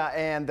 Oh yeah,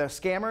 and the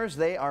scammers,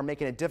 they are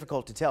making it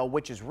difficult to tell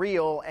which is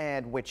real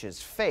and which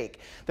is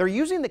fake. They're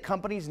using the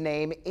company's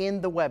name in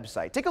the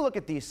website. Take a look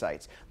at these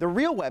sites. The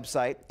real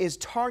website is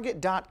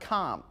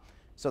Target.com.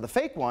 So the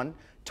fake one,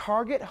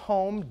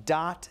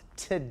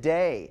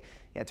 TargetHome.today.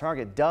 Yeah,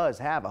 Target does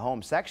have a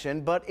home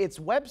section, but this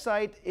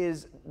website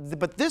is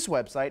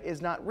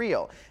not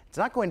real. It's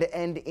not going to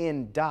end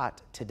in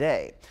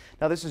 .today.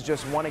 Now, this is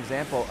just one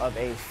example of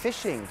a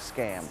phishing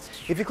scam.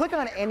 If you click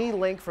on any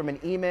link from an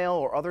email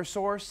or other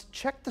source,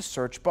 check the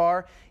search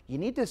bar. You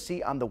need to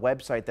see on the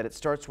website that it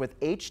starts with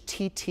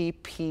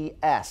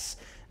HTTPS.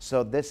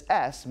 So this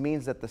S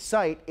means that the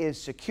site is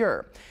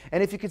secure.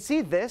 And if you can see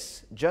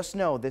this, just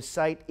know this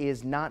site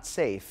is not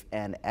safe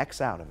and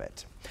X out of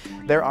it.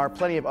 There are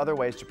plenty of other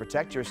ways to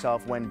protect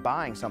yourself when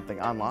buying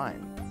something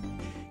online.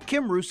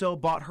 Kim Russo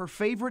bought her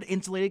favorite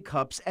insulated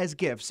cups as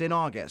gifts in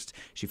August.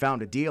 She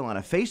found a deal on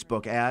a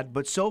Facebook ad,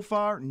 but so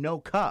far, no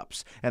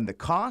cups. And the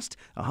cost,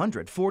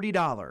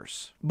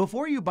 $140.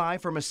 Before you buy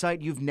from a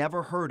site you've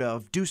never heard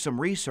of, do some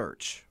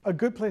research. A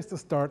good place to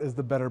start is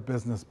the Better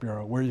Business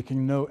Bureau, where you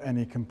can note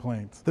any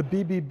complaints. The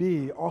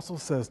BBB also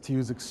says to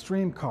use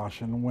extreme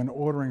caution when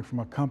ordering from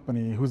a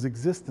company whose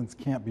existence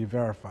can't be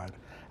verified,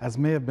 as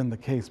may have been the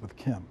case with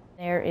Kim.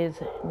 There is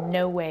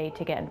no way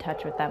to get in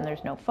touch with them.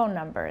 There's no phone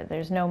number.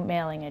 There's no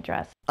mailing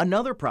address.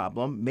 Another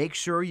problem, make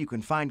sure you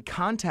can find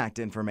contact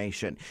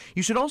information.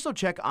 You should also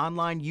check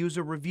online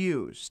user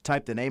reviews.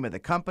 Type the name of the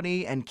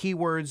company and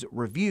keywords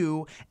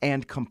review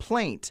and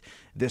complaint.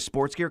 This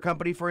sports gear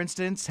company, for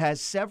instance, has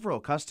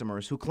several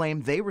customers who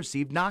claim they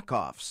received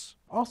knockoffs.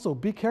 Also,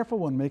 be careful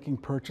when making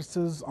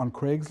purchases on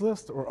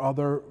Craigslist or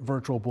other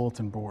virtual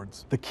bulletin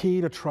boards. The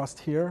key to trust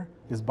here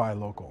is buy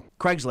local.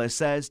 Craigslist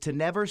says to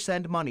never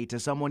send money to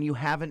someone you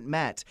haven't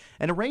met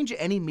and arrange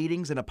any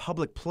meetings in a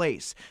public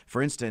place.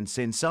 For instance,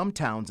 in some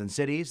towns and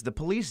cities, the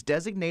police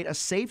designate a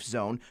safe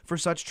zone for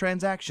such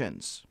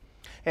transactions.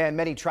 And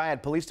many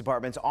Triad police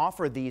departments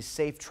offer these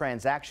safe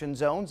transaction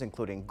zones,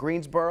 including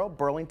Greensboro,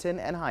 Burlington,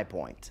 and High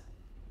Point.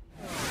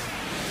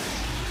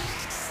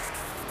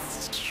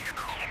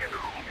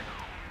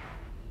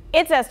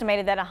 It's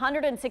estimated that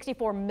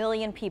 164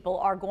 million people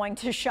are going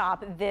to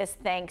shop this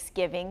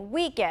Thanksgiving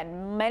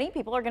weekend. Many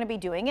people are going to be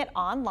doing it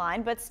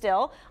online, but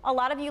still, a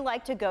lot of you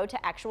like to go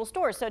to actual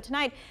stores. So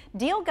tonight,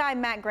 deal guy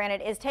Matt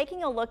Granite is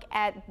taking a look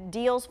at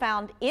deals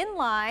found in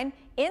line,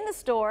 in the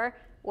store,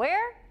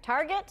 where?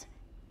 Target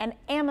and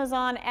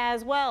Amazon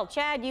as well.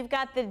 Chad, you've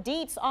got the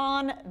deets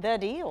on the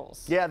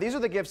deals. Yeah, these are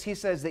the gifts he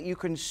says that you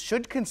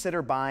should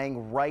consider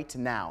buying right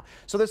now.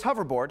 So this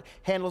hoverboard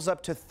handles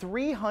up to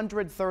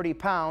 330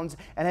 pounds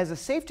and has a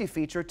safety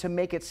feature to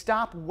make it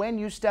stop when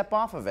you step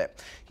off of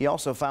it. He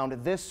also found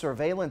this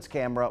surveillance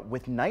camera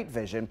with night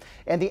vision,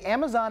 and the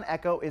Amazon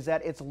Echo is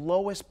at its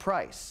lowest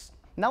price.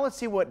 Now let's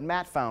see what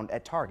Matt found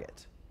at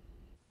Target.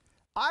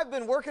 I've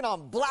been working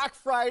on Black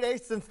Friday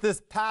since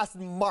this past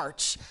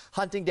March,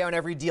 hunting down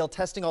every deal,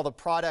 testing all the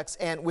products,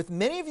 and with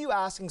many of you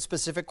asking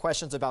specific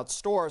questions about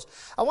stores,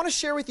 I want to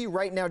share with you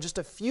right now just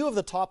a few of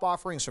the top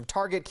offerings from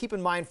Target. Keep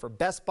in mind, for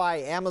Best Buy,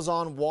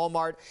 Amazon,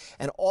 Walmart,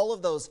 and all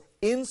of those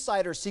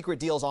insider secret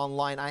deals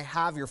online, I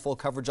have your full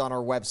coverage on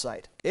our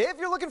website. If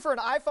you're looking for an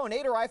iPhone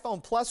 8 or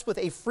iPhone Plus with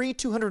a free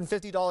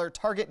 $250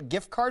 Target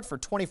gift card for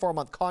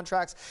 24-month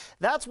contracts,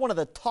 that's one of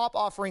the top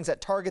offerings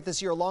at Target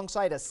this year,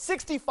 alongside a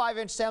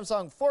 65-inch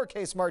Samsung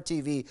 4K Smart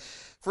TV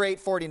for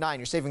 $849.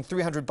 You're saving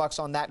 $300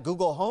 on that.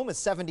 Google Home is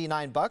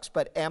 $79,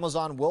 but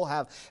Amazon will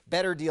have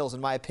better deals,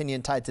 in my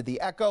opinion, tied to the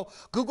Echo.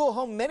 Google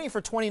Home Mini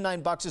for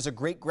 $29 is a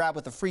great grab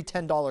with a free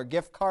 $10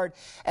 gift card,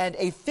 and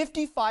a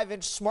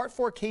 55-inch Smart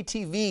 4K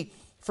TV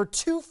for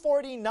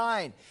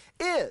 $249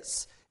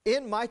 is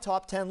in my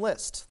top 10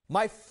 list.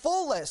 My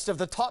full list of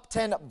the top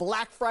 10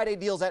 Black Friday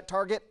deals at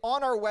Target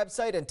on our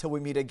website. Until we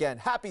meet again,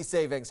 happy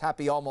savings,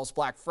 happy almost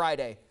Black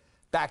Friday.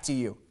 Back to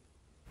you.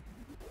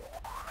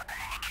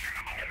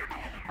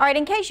 All right,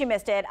 in case you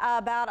missed it,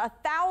 about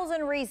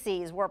 1,000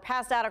 Reese's were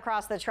passed out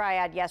across the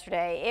Triad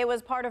yesterday. It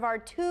was part of our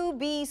To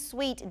Be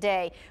Sweet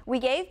Day. We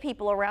gave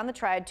people around the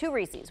Triad 2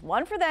 Reese's,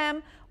 one for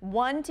them,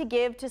 one to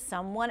give to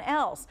someone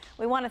else.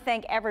 We want to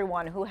thank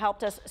everyone who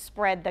helped us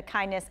spread the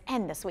kindness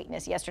and the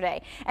sweetness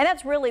yesterday. And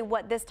that's really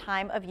what this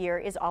time of year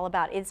is all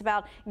about. It's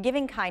about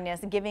giving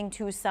kindness, giving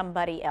to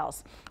somebody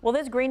else. Well,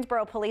 this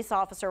Greensboro police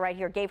officer right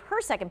here gave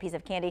her second piece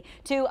of candy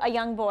to a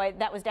young boy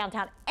that was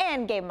downtown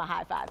and gave him a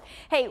high five.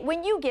 Hey,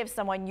 when you give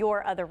someone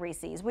your other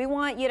Reese's, we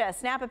want you to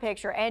snap a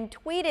picture and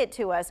tweet it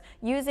to us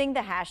using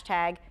the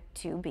hashtag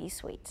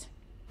 #ToBeSweet.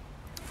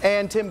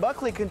 And Tim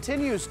Buckley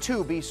continues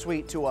to be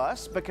sweet to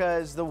us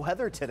because the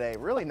weather today,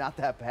 really not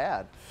that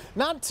bad.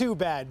 Not too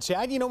bad,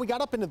 Chad. You know, we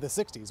got up into the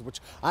 60s, which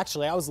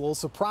actually I was a little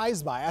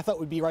surprised by. I thought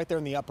we'd be right there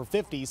in the upper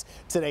 50s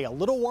today, a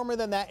little warmer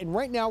than that. And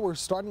right now we're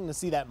starting to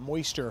see that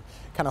moisture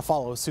kind of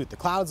follow suit. The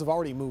clouds have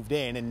already moved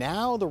in, and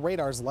now the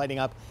radar's lighting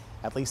up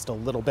at least a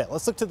little bit.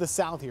 Let's look to the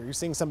south here. You're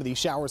seeing some of these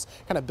showers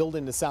kind of build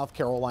into South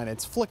Carolina.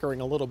 It's flickering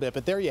a little bit,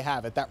 but there you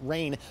have it. That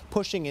rain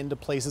pushing into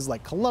places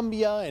like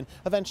Columbia and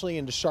eventually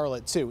into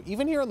Charlotte too.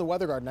 Even here in the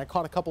Weather Garden, I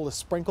caught a couple of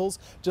sprinkles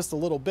just a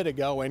little bit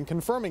ago, and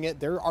confirming it,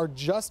 there are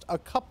just a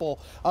couple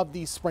of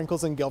these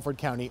sprinkles in Guilford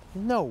County.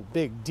 No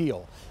big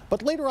deal.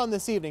 But later on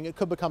this evening, it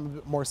could become a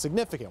bit more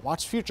significant.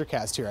 Watch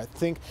Futurecast here. I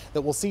think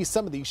that we'll see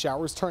some of these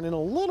showers turn in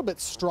a little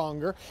bit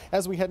stronger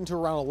as we head into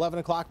around 11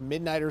 o'clock,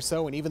 midnight or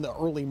so, and even the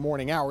early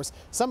morning hours.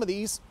 Some of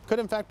these could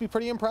in fact be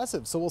pretty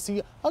impressive. So we'll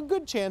see a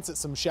good chance at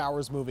some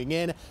showers moving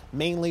in,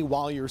 mainly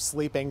while you're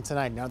sleeping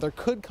tonight. Now there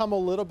could come a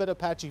little bit of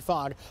patchy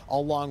fog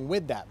along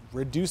with that.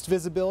 Reduced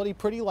visibility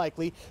pretty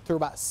likely through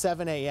about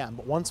 7 a.m.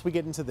 But once we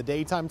get into the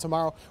daytime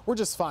tomorrow, we're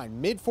just fine.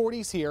 Mid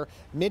 40s here,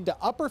 mid to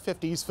upper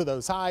 50s for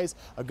those highs.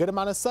 A good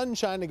amount of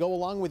sunshine to go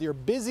along with your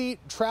busy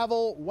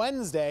travel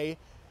Wednesday,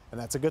 and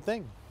that's a good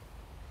thing.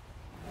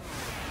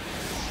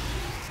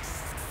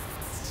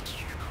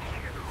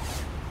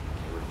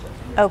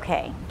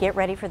 Okay, get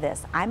ready for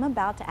this. I'm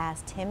about to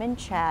ask Tim and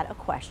Chad a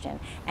question,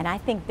 and I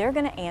think they're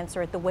going to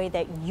answer it the way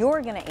that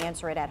you're going to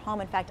answer it at home.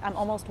 In fact, I'm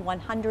almost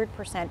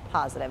 100%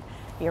 positive.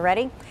 You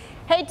ready?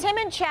 Hey, Tim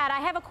and Chad,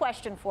 I have a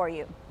question for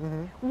you.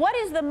 What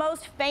is the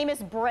most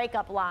famous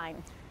breakup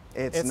line?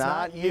 It's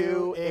not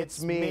you,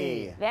 it's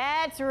me.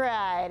 That's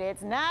right.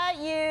 It's not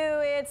you,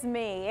 it's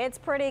me. It's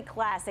pretty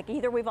classic.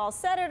 Either we've all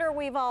said it or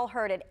we've all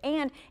heard it.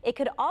 And it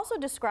could also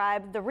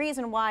describe the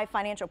reason why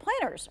financial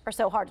planners are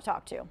so hard to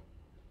talk to.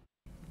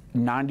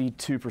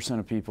 92%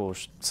 of people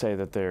say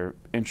that they're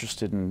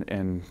interested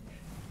in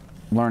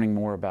learning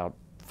more about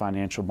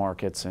financial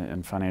markets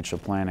and financial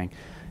planning.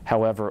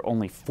 However,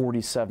 only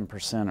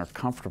 47% are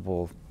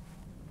comfortable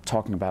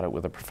talking about it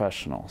with a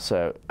professional.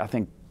 So I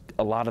think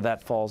a lot of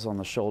that falls on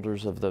the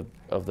shoulders of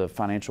the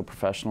financial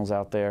professionals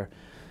out there,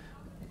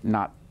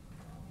 not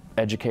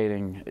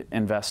educating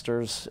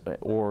investors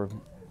or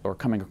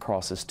coming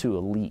across as too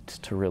elite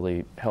to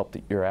really help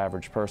your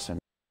average person.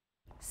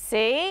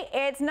 See,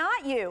 it's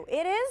not you,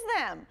 it is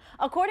them.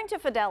 According to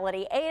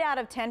Fidelity, 8 out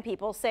of 10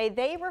 people say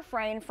they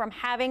refrain from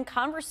having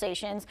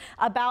conversations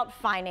about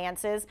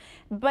finances,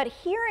 but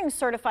hearing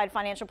certified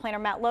financial planner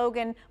Matt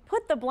Logan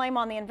put the blame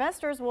on the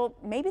investors, well,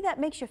 maybe that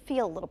makes you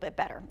feel a little bit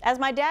better. As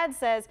my dad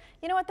says,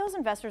 you know what, those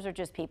investors are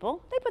just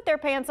people. They put their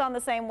pants on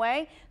the same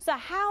way. So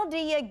how do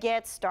you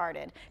get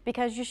started?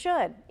 Because you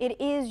should. It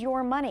is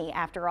your money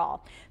after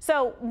all.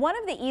 So one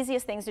of the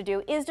easiest things to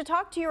do is to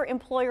talk to your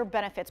employer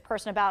benefits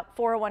person about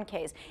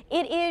 401ks.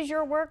 It is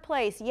your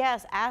workplace.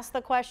 Yes, ask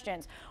the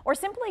questions. Or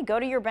simply go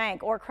to your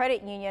bank or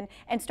credit union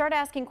and start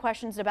asking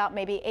questions about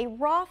maybe a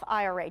Roth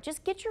IRA.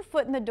 Just get your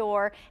foot in the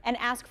door and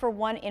ask for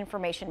one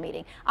information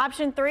meeting.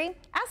 Option 3,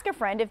 ask a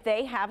friend if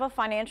they have a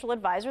financial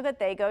advisor that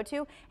they go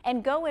to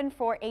and go in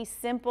for a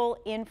simple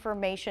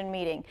information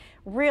meeting.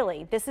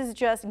 Really, this is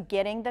just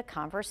getting the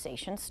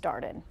conversation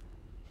started.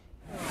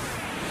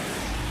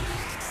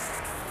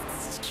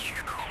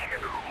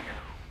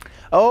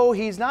 Oh,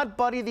 he's not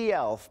Buddy the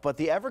Elf, but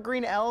the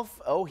evergreen elf,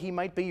 oh, he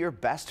might be your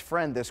best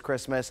friend this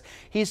Christmas.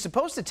 He's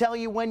supposed to tell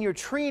you when your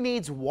tree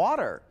needs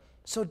water.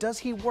 So does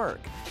he work?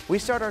 We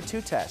start our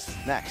 2 tests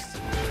next.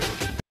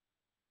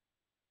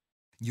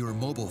 Your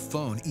mobile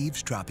phone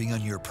eavesdropping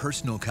on your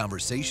personal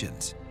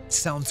conversations.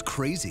 Sounds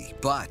crazy,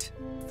 but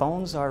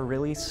Phones are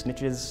really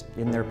snitches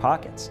in their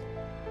pockets.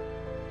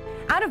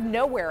 Out of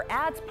nowhere,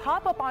 ads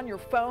pop up on your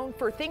phone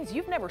for things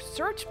you've never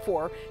searched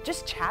for,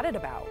 just chatted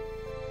about.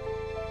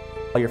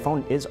 Your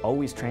phone is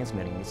always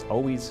transmitting, it's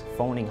always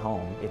phoning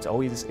home, it's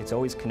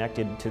always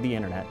connected to the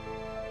internet.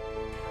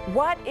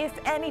 What, if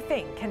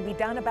anything, can be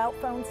done about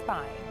phone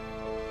spying?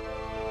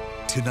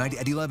 tonight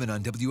at 11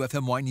 on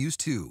WFMY News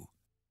 2.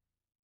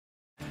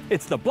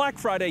 It's the Black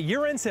Friday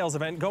year-end sales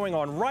event going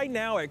on right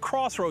now at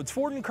Crossroads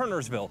Ford in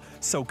Kernersville.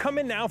 So come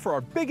in now for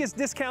our biggest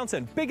discounts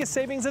and biggest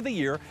savings of the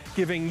year,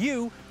 giving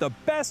you the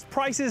best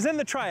prices in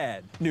the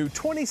Triad. New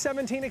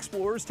 2017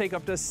 Explorers take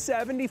up to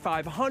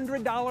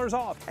 $7,500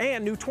 off,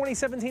 and new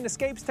 2017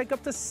 Escapes take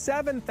up to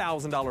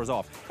 $7,000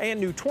 off, and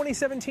new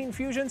 2017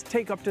 Fusions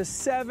take up to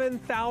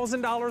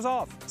 $7,000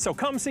 off. So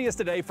come see us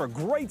today for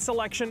great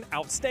selection,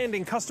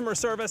 outstanding customer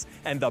service,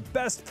 and the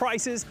best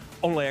prices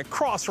only at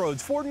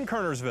Crossroads Ford in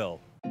Kernersville.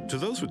 To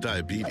those with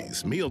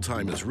diabetes,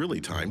 mealtime is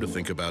really time to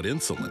think about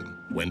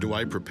insulin. When do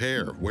I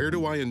prepare? Where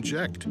do I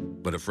inject?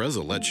 But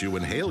Afrezza lets you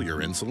inhale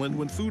your insulin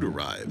when food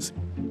arrives,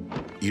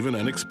 even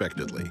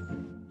unexpectedly.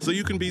 So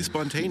you can be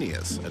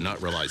spontaneous and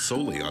not rely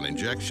solely on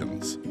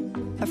injections.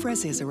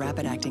 Afrezza is a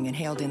rapid-acting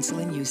inhaled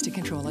insulin used to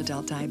control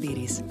adult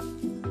diabetes.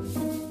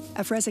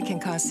 Afrezza can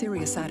cause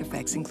serious side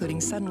effects,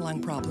 including sudden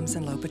lung problems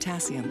and low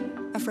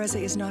potassium.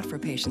 Afrezza is not for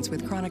patients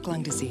with chronic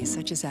lung disease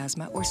such as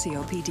asthma or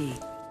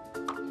COPD.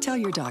 Tell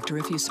your doctor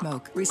if you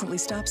smoke, recently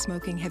stopped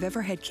smoking, have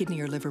ever had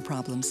kidney or liver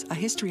problems, a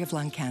history of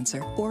lung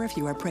cancer, or if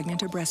you are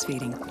pregnant or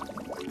breastfeeding.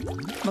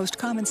 Most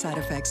common side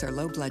effects are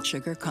low blood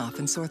sugar, cough,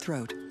 and sore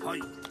throat.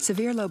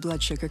 Severe low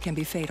blood sugar can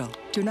be fatal.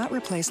 Do not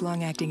replace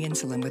long-acting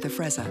insulin with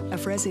Afrezza.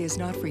 Afrezza is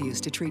not for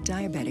use to treat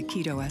diabetic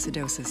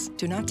ketoacidosis.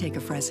 Do not take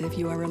Afrezza if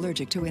you are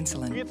allergic to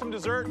insulin. Get some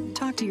dessert.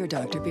 Talk to your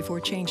doctor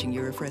before changing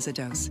your Afrezza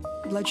dose.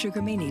 Blood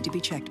sugar may need to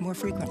be checked more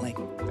frequently.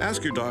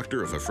 Ask your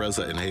doctor if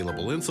Afrezza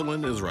inhalable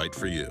insulin is right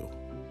for you.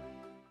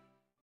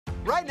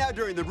 Right now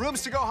during the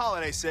Rooms to Go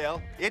holiday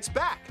sale, it's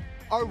back.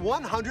 Our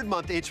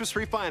 100-month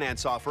interest-free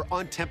finance offer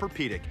on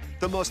Tempur-Pedic,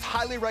 the most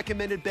highly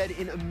recommended bed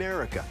in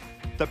America.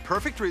 The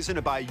perfect reason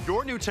to buy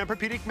your new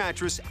Tempur-Pedic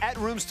mattress at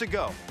Rooms to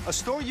Go, a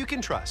store you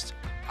can trust.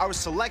 Our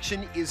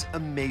selection is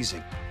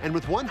amazing. And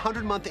with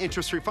 100-month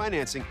interest-free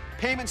financing,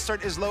 payments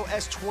start as low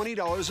as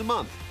 $20 a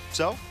month.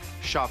 So,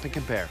 shop and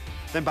compare.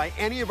 Then buy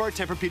any of our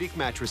Tempur-Pedic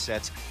mattress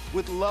sets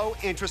with low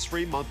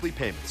interest-free monthly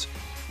payments.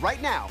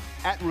 Right now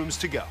at Rooms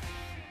to Go.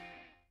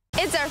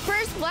 It's our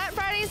first Black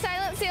Friday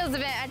silent sales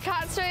event at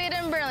Cox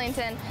Toyota in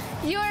Burlington.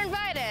 You are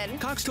invited.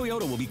 Cox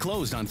Toyota will be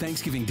closed on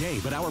Thanksgiving Day,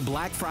 but our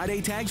Black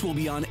Friday tags will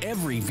be on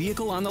every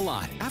vehicle on the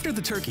lot. After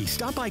the turkey,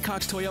 stop by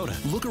Cox Toyota,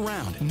 look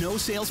around. No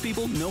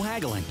salespeople, no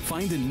haggling.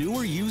 Find the new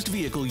or used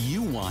vehicle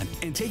you want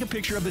and take a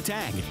picture of the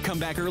tag. Come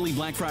back early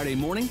Black Friday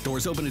morning.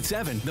 Doors open at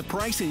 7. The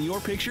price in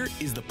your picture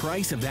is the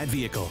price of that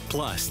vehicle.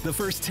 Plus, the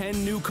first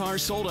 10 new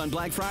cars sold on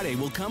Black Friday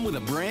will come with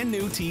a brand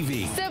new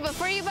TV. So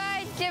before you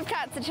buy, give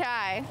Cox a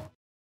try.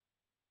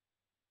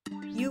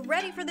 You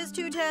ready for this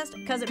 2 test?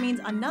 Because it means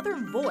another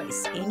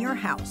voice in your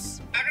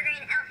house. Evergreen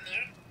Elf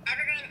here.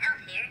 Evergreen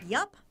Elf here.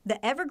 Yup,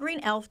 the Evergreen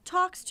Elf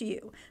talks to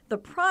you. The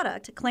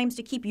product claims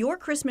to keep your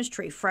Christmas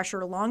tree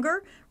fresher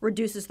longer,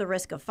 reduces the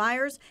risk of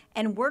fires,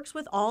 and works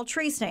with all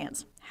tree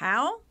stands.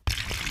 How?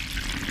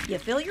 You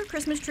fill your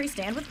Christmas tree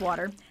stand with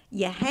water,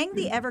 you hang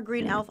the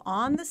Evergreen Elf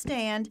on the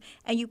stand,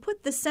 and you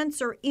put the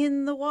sensor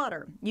in the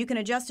water. You can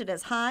adjust it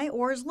as high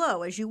or as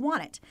low as you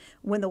want it.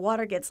 When the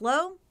water gets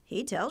low,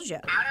 he tells you.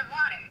 Out of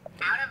water.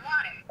 Out of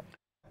water.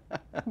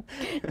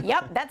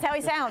 Yep, that's how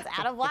he sounds.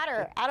 Out of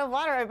water. Out of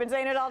water. I've been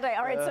saying it all day.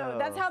 All right, so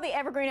that's how the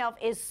Evergreen Elf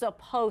is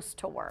supposed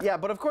to work. Yeah,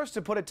 but of course,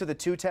 to put it to the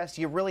 2 test,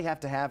 you really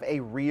have to have a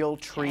real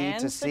tree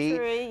to see.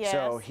 Tree, yes.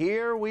 So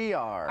here we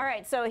are. All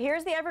right, so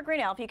here's the Evergreen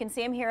Elf. You can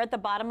see him here at the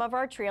bottom of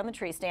our tree on the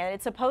tree stand.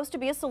 It's supposed to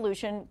be a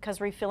solution because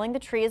refilling the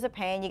tree is a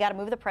pain. You got to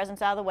move the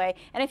presents out of the way.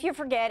 And if you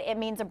forget, it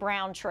means a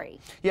brown tree.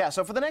 Yeah,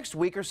 so for the next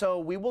week or so,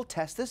 we will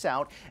test this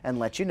out and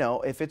let you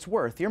know if it's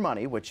worth your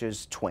money, which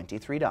is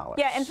 $23.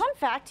 Yeah, and fun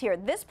fact here,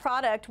 this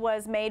product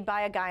was made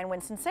by a guy in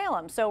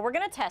Winston-Salem. So we're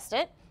going to test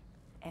it,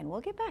 and we'll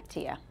get back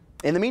to you.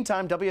 In the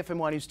meantime,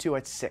 WFMY News 2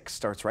 at 6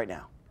 starts right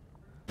now.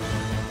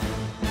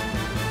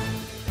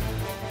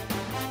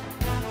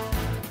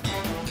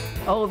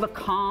 Oh, the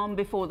calm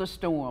before the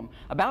storm.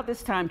 About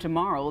this time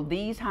tomorrow,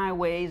 these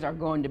highways are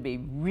going to be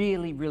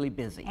really, really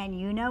busy. And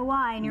you know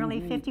why.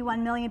 Nearly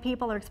 51 million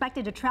people are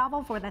expected to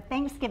travel for the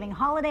Thanksgiving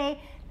holiday.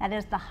 That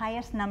is the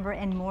highest number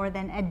in more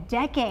than a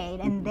decade.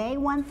 And they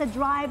want the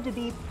drive to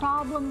be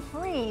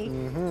problem-free.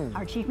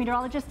 Our chief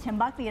meteorologist, Tim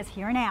Buckley, is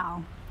here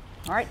now.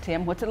 All right,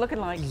 Tim, what's it looking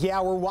like?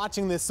 Yeah, we're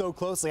watching this so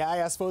closely. I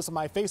asked folks on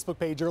my Facebook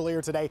page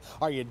earlier today,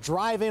 are you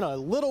driving a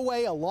little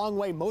way, a long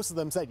way? Most of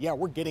them said, yeah,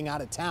 we're getting out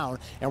of town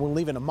and we're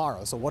leaving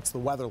tomorrow. So what's the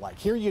weather like?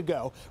 Here you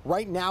go.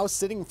 Right now,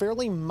 sitting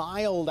fairly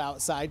mild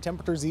outside.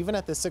 Temperatures even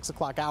at the 6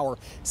 o'clock hour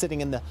sitting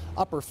in the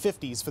upper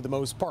 50s for the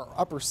most part,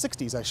 upper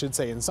 60s, I should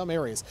say, in some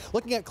areas.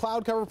 Looking at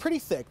cloud cover, pretty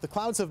thick. The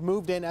clouds have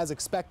moved in as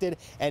expected.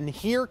 And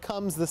here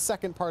comes the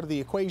second part of the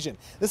equation.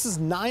 This is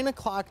 9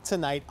 o'clock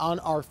tonight on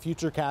our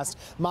Futurecast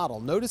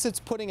model. Notice it's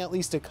putting at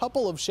least a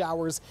couple of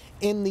showers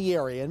in the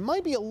area. It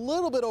might be a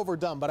little bit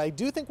overdone, but I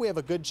do think we have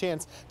a good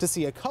chance to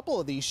see a couple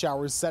of these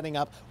showers setting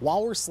up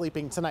while we're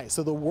sleeping tonight.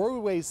 So the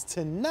roadways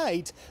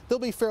tonight, they'll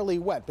be fairly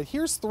wet. But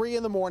here's 3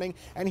 in the morning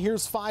and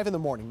here's 5 in the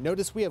morning.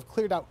 Notice we have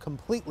cleared out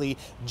completely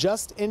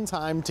just in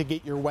time to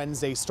get your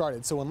Wednesday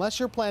started. So unless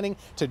you're planning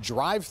to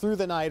drive through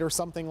the night or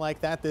something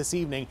like that this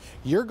evening,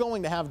 you're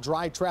going to have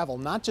dry travel,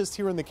 not just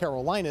here in the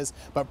Carolinas,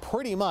 but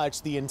pretty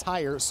much the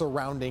entire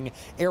surrounding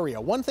area.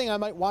 One thing I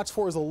might watch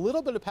for is a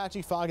little bit of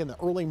patchy fog in the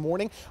early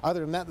morning.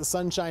 Other than that, the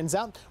sun shines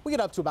out. We get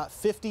up to about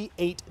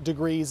 58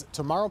 degrees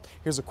tomorrow.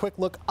 Here's a quick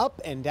look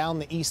up and down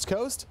the East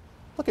Coast.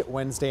 Look at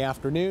Wednesday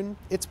afternoon.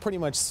 It's pretty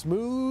much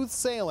smooth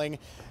sailing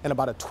in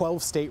about a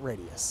 12-state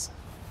radius.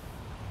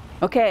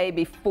 Okay,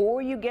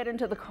 before you get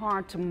into the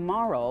car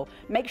tomorrow,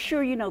 make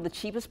sure you know the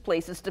cheapest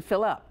places to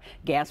fill up.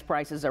 Gas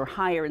prices are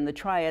higher in the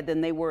Triad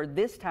than they were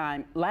this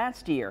time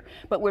last year,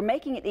 but we're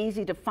making it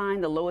easy to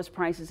find the lowest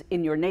prices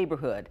in your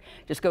neighborhood.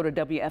 Just go to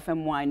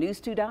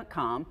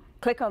WFMYnews2.com,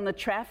 click on the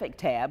traffic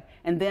tab,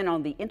 and then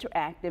on the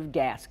interactive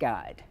gas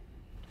guide.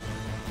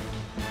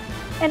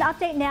 An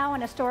update now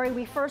on a story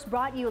we first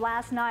brought you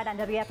last night on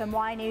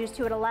WFMY News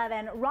 2 at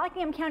 11.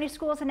 Rockingham County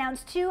Schools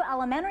announced 2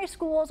 elementary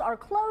schools are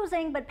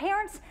closing, but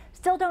parents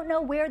still don't know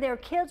where their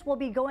kids will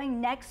be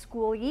going next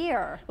school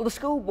year. Well, the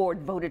school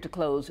board voted to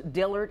close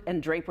Dillard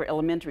and Draper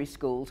elementary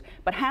schools,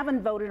 but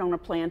haven't voted on a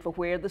plan for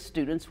where the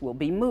students will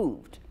be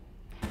moved.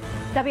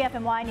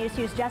 WFMY News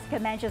 2's Jessica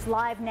Mensch is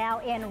live now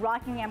in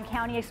Rockingham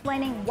County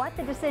explaining what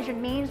the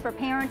decision means for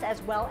parents as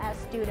well as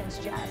students,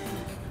 Jess.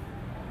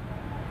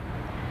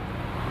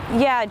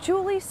 Yeah,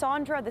 Julie,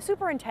 Sandra, the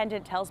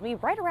superintendent tells me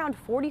right around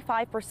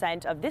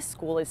 45% of this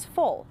school is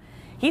full.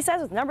 He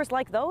says with numbers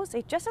like those,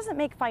 it just doesn't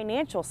make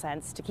financial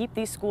sense to keep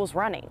these schools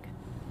running.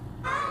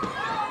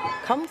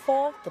 Come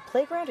fall, the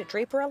playground at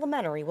Draper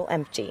Elementary will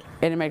empty.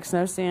 And it makes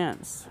no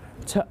sense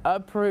to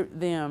uproot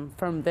them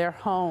from their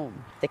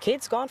home. The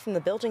kids gone from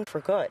the building for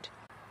good.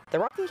 The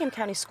Rockingham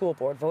County School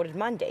Board voted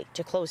Monday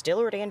to close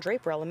Dillard and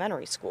Draper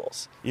elementary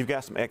schools. You've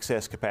got some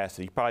excess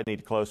capacity. You probably need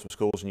to close some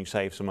schools and you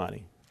save some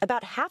money.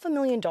 About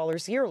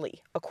 $500,000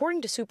 yearly,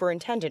 according to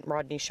Superintendent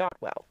Rodney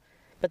Shotwell.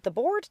 But the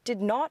board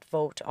did not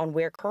vote on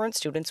where current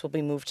students will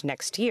be moved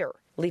next year,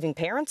 leaving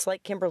parents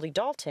like Kimberly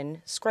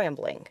Dalton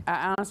scrambling.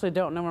 I honestly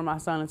don't know where my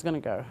son is going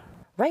to go.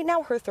 Right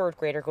now, her 3rd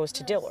grader goes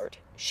to Dillard.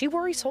 She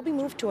worries he'll be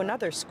moved to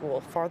another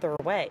school farther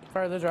away.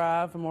 Further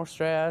drive, more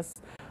stress,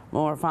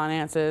 more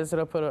finances.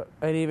 It'll put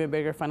an even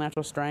bigger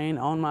financial strain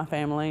on my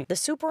family. The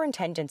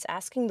superintendent's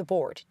asking the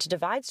board to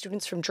divide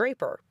students from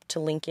Draper to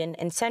Lincoln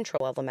and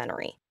Central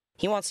Elementary.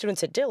 He wants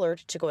students at Dillard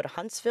to go to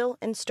Huntsville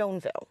and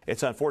Stoneville.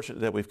 It's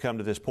unfortunate that we've come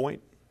to this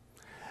point,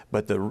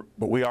 but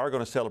we are going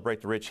to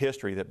celebrate the rich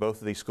history that both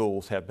of these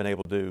schools have been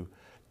able to do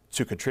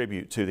to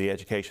contribute to the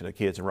education of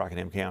kids in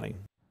Rockingham County.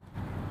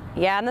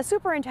 Yeah, and the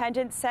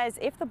superintendent says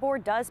if the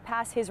board does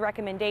pass his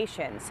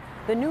recommendations,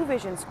 the New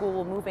Vision school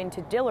will move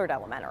into Dillard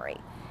Elementary.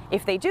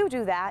 If they do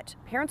that,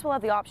 parents will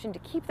have the option to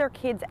keep their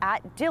kids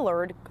at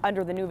Dillard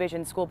under the New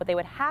Vision school, but they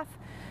would have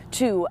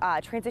to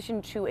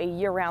transition to a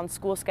year-round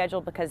school schedule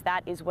because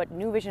that is what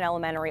New Vision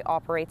Elementary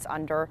operates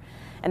under.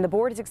 And the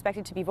board is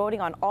expected to be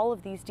voting on all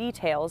of these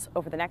details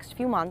over the next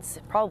few months,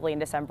 probably in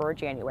December or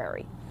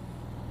January.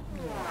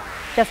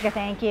 Jessica,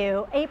 thank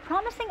you. A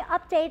promising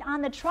update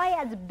on the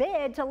Triad's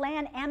bid to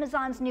land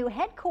Amazon's new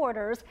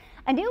headquarters.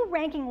 A new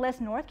ranking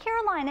lists North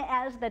Carolina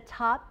as the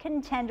top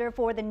contender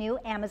for the new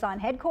Amazon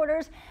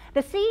headquarters.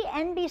 The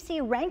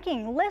CNBC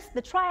ranking lists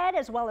the Triad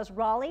as well as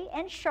Raleigh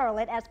and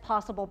Charlotte as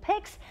possible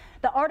picks.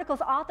 The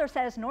article's author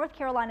says North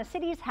Carolina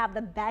cities have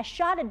the best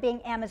shot at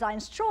being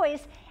Amazon's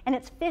choice, and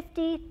it's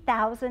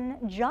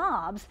 50,000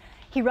 jobs.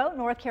 He wrote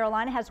North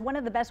Carolina has one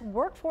of the best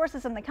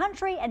workforces in the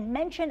country and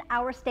mentioned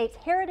our state's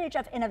heritage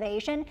of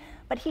innovation,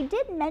 but he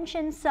did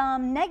mention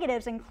some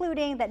negatives,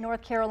 including that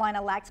North Carolina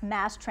lacks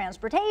mass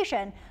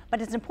transportation. But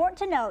it's important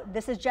to note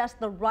this is just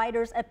the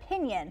writer's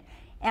opinion.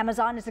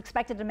 Amazon is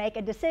expected to make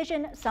a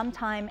decision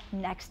sometime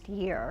next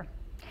year.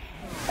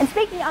 And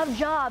speaking of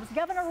jobs,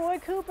 Governor Roy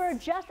Cooper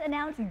just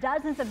announced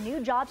dozens of new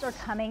jobs are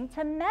coming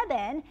to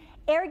Mebane.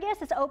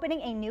 Airgas is opening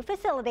a new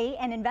facility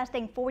and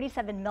investing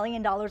 $47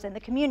 million in the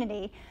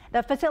community.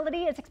 The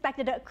facility is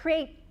expected to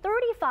create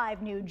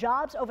 35 new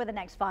jobs over the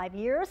next 5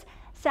 years.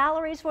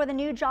 Salaries for the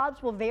new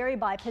jobs will vary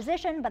by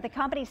position, but the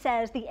company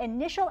says the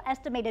initial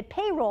estimated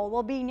payroll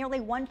will be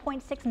nearly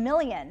 $1.6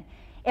 million.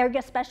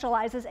 Airgas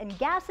specializes in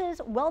gases,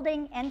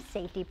 welding, and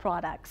safety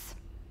products.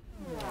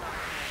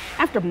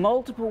 After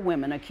multiple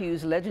women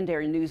accused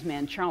legendary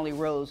newsman Charlie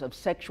Rose of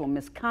sexual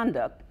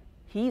misconduct,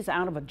 he's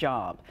out of a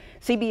job.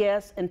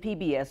 CBS and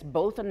PBS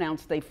both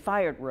announced they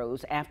fired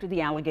Rose after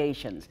the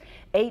allegations.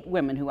 8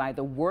 women who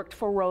either worked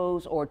for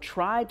Rose or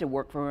tried to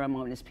work for him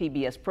on his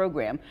PBS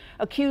program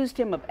accused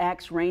him of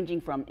acts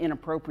ranging from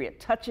inappropriate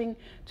touching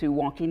to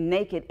walking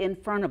naked in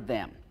front of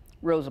them.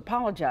 Rose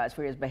apologized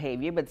for his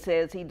behavior, but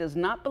says he does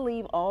not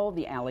believe all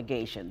the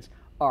allegations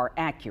are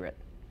accurate.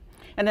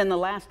 And in the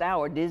last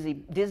hour, Disney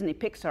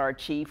Pixar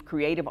Chief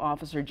Creative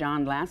Officer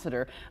John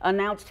Lasseter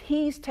announced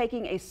he's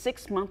taking a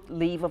 6-month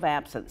leave of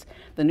absence.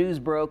 The news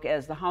broke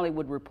as The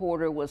Hollywood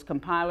Reporter was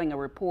compiling a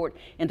report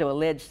into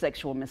alleged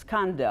sexual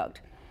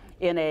misconduct.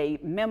 In a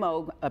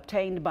memo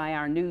obtained by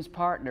our news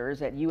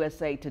partners at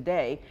USA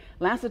Today,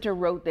 Lasseter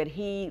wrote that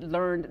he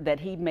learned that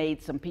he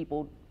made some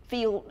people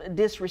feel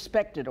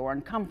disrespected or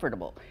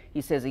uncomfortable.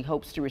 He says he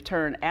hopes to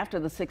return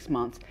after the 6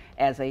 months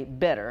as a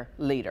better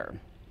leader.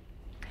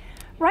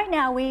 Right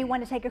now, we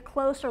want to take a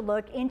closer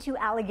look into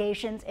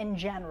allegations in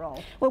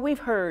general. Well, we've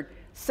heard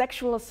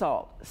sexual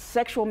assault,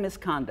 sexual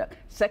misconduct,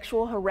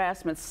 sexual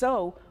harassment.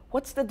 So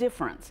what's the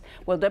difference?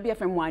 Well,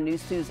 WFMY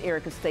News 2's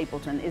Erica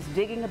Stapleton is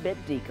digging a bit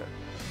deeper.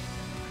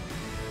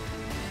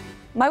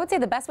 I would say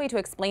the best way to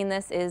explain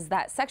this is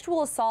that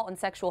sexual assault and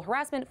sexual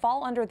harassment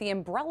fall under the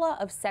umbrella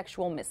of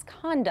sexual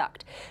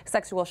misconduct.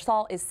 Sexual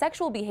assault is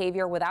sexual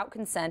behavior without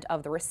consent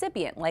of the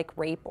recipient, like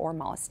rape or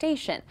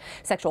molestation.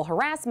 Sexual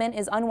harassment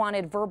is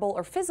unwanted verbal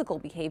or physical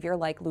behavior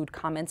like lewd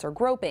comments or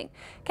groping.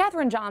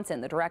 Katherine Johnson,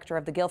 the director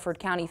of the Guilford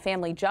County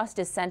Family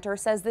Justice Center,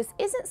 says this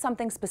isn't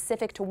something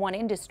specific to one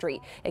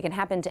industry. It can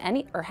happen to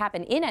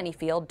happen in any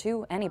field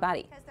to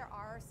anybody.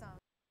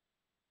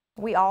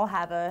 We all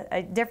have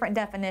a different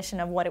definition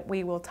of what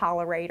we will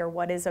tolerate or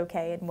what is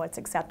okay and what's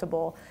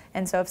acceptable.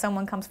 And so if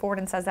someone comes forward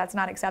and says that's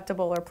not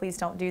acceptable or please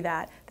don't do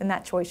that, then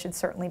that choice should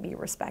certainly be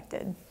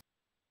respected.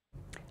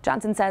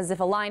 Johnson says if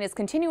a line is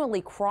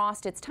continually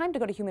crossed, it's time to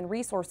go to Human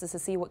Resources to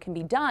see what can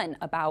be done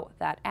about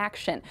that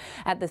action.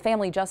 At the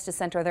Family Justice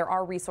Center, there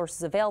are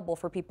resources available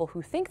for people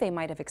who think they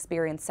might have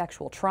experienced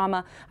sexual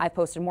trauma. I've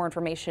posted more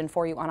information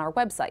for you on our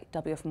website,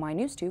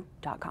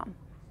 WFMYnews2.com.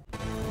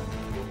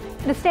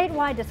 The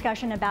statewide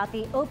discussion about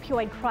the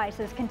opioid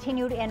crisis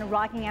continued in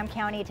Rockingham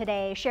County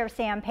today. Sheriff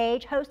Sam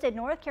Page hosted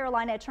North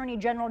Carolina Attorney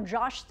General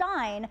Josh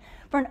Stein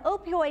for an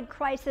opioid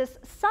crisis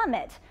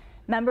summit.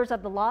 Members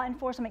of the law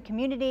enforcement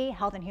community,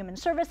 Health and Human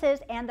Services,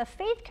 and the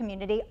faith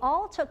community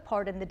all took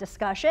part in the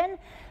discussion.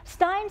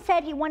 Stein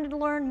said he wanted to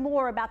learn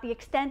more about the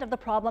extent of the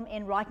problem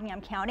in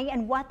Rockingham County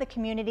and what the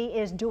community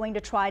is doing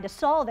to try to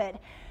solve it.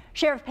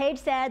 Sheriff Page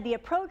said the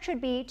approach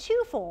should be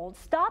twofold: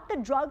 stop the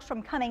drugs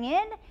from coming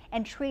in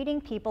and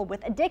treating people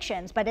with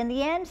addictions. But in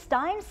the end,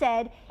 Stein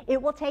said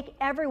it will take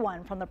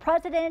everyone from the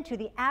president to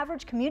the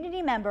average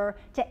community member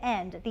to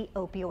end the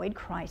opioid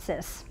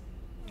crisis.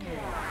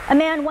 A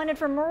man wanted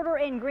for murder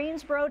in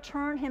Greensboro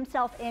turned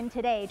himself in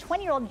today.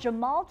 20-year-old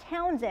Jamal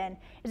Townsend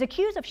is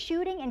accused of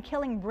shooting and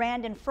killing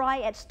Brandon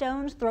Fry at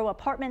Stones Throw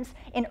Apartments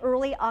in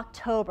early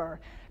October.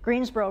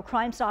 Greensboro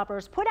Crime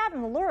Stoppers put out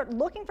an alert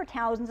looking for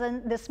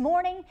Townsend this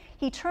morning.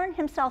 He turned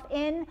himself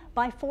in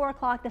by 4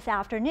 o'clock this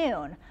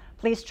afternoon.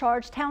 Police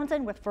charged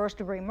Townsend with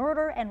first-degree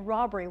murder and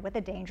robbery with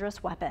a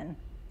dangerous weapon.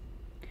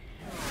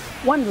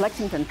 One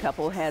Lexington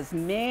couple has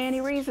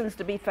many reasons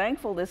to be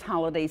thankful this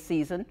holiday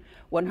season.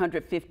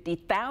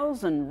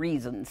 150,000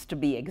 reasons to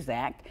be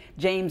exact.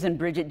 James and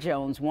Bridget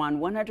Jones won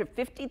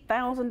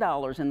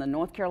 $150,000 in the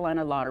North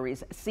Carolina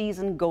Lottery's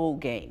season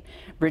gold game.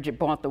 Bridget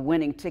bought the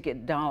winning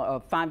ticket,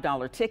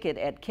 $5 ticket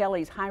at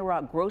Kelly's High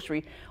Rock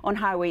Grocery on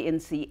Highway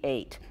NC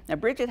 8. Now,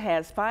 Bridget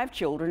has 5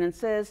 children and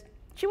says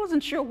she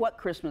wasn't sure what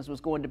Christmas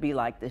was going to be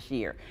like this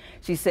year.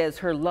 She says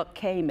her luck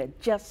came at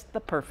just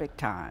the perfect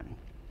time.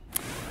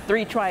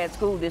 3 Triad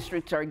school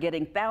districts are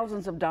getting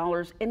thousands of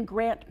dollars in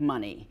grant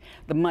money.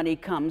 The money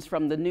comes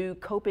from the new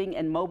Coping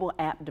and Mobile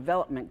App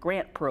Development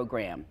Grant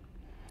Program.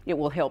 It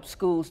will help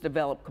schools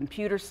develop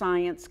computer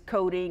science,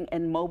 coding,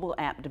 and mobile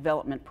app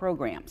development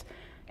programs.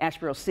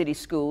 Asheboro City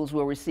schools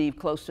will receive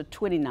close to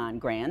 $29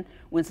 grand.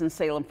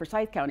 Winston-Salem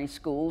Forsyth County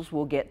schools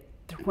will get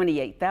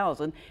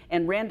 $28,000,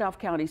 and Randolph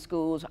County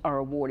schools are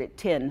awarded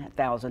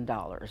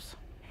 $10,000.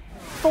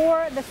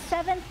 For the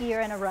 7th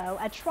year in a row,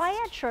 a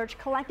Triad church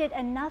collected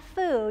enough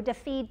food to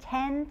feed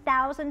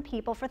 10,000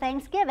 people for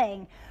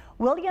Thanksgiving.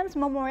 Williams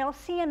Memorial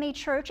CME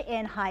Church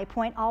in High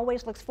Point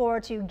always looks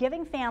forward to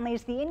giving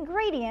families the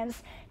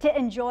ingredients to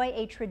enjoy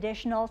a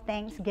traditional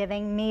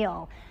Thanksgiving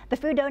meal. The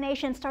food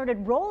donation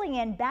started rolling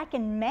in back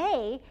in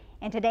May,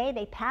 and today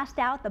they passed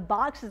out the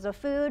boxes of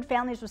food.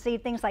 Families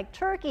received things like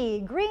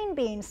turkey, green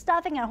beans,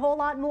 stuffing, and a whole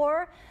lot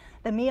more.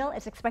 The meal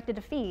is expected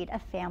to feed a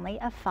family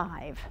of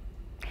 5.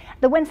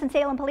 The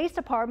Winston-Salem Police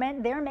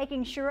Department, they're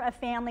making sure a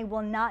family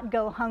will not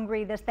go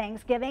hungry this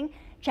Thanksgiving.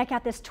 Check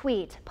out this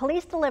tweet.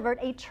 Police delivered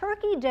a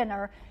turkey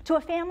dinner to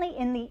a family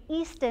in the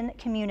Easton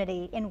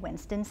community in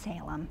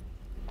Winston-Salem.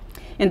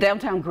 In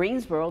downtown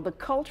Greensboro, the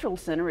Cultural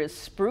Center is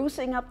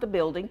sprucing up the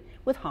building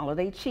with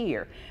holiday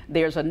cheer.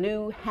 There's a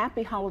new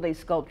Happy Holiday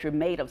sculpture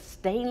made of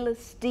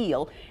stainless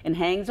steel and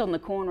hangs on the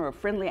corner of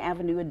Friendly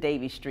Avenue and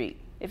Davie Street.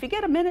 If you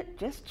get a minute,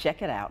 just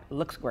check it out. It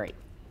looks great.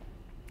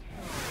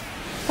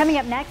 Coming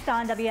up next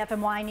on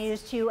WFMY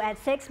News 2 at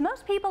 6,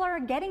 most people are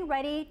getting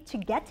ready to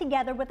get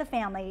together with the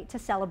family to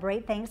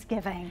celebrate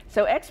Thanksgiving.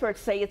 So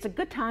experts say it's a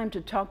good time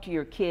to talk to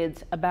your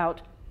kids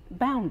about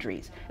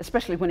boundaries,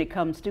 especially when it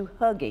comes to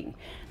hugging.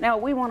 Now,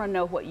 we want to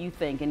know what you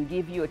think and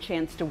give you a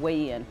chance to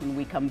weigh in when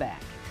we come back.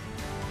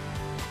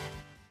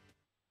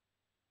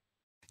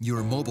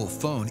 Your mobile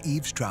phone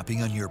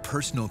eavesdropping on your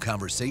personal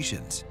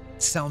conversations.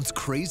 Sounds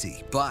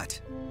crazy,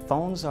 but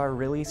phones are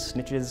really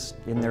snitches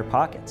in their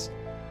pockets.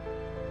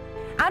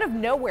 Out of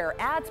nowhere,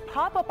 ads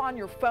pop up on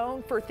your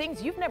phone for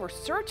things you've never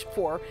searched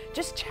for,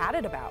 just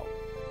chatted about.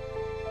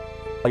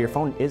 Your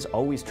phone is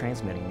always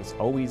transmitting, it's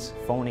always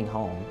phoning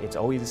home, it's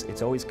always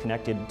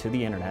connected to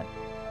the internet.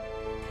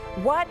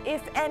 What,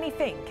 if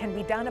anything, can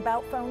be done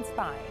about phone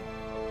spying?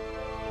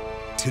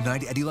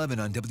 Tonight at 11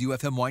 on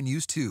WFMY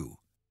News 2.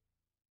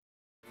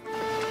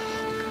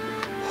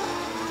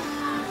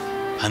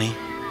 Honey,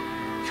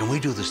 can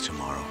we do this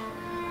tomorrow?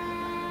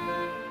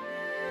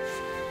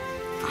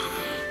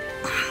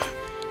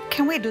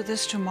 Can we do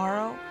this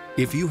tomorrow?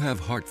 If you have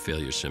heart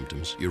failure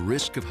symptoms, your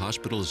risk of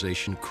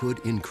hospitalization could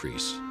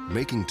increase,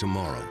 making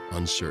tomorrow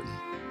uncertain.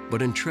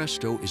 But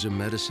Entresto is a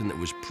medicine that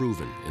was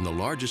proven in the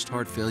largest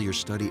heart failure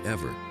study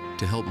ever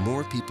to help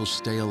more people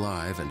stay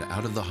alive and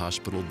out of the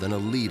hospital than a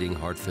leading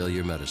heart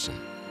failure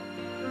medicine.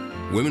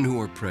 Women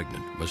who are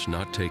pregnant must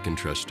not take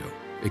Entresto.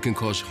 It can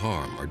cause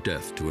harm or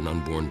death to an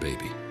unborn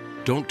baby.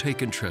 Don't take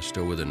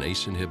Entresto with an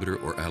ACE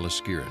inhibitor or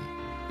aliskiren.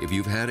 If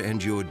you've had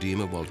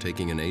angioedema while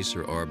taking an ACE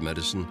or ARB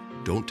medicine,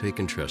 don't take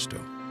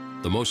Entresto.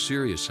 The most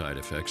serious side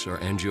effects are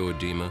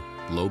angioedema,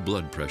 low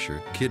blood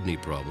pressure, kidney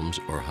problems,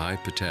 or high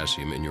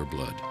potassium in your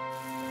blood.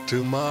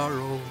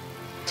 Tomorrow.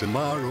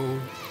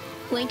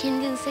 When can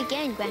we do this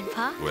again,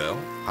 Grandpa? Well,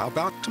 how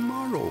about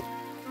tomorrow?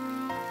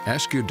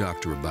 Ask your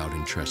doctor about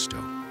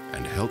Entresto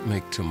and help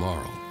make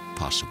tomorrow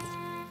possible.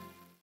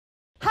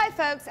 Hi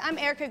folks, I'm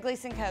Erica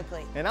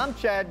Gleason-Coakley. And I'm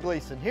Chad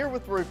Gleason, here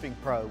with Roofing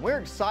Pro. We're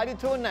excited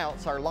to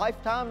announce our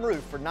lifetime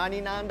roof for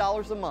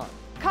 $99 a month.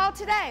 Call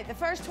today. The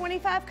first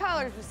 25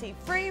 callers receive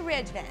free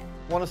ridge vent.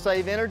 Want to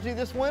save energy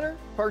this winter?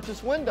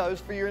 Purchase windows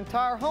for your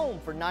entire home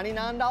for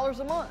 $99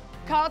 a month.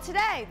 Call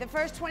today. The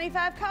first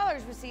 25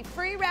 callers receive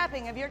free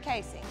wrapping of your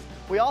casing.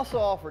 We also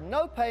offer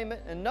no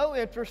payment and no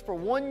interest for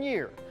 1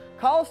 year.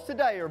 Call us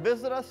today or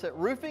visit us at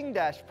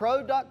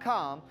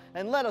roofing-pro.com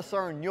and let us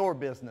earn your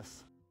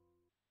business.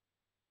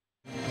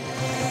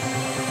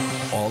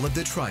 All of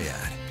the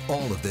triad,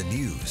 all of the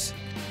news.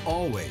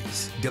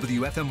 Always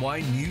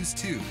WFMY News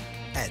 2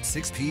 at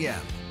 6 p.m.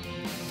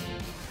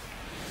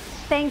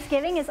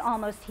 Thanksgiving is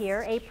almost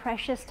here, a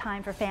precious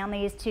time for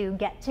families to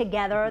get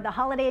together. The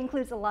holiday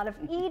includes a lot of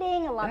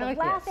eating, a lot of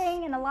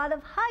laughing, and a lot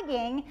of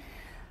hugging.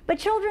 But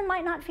children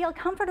might not feel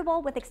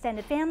comfortable with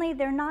extended family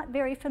they're not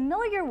very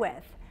familiar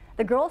with.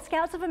 The Girl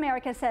Scouts of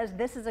America says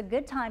this is a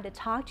good time to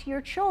talk to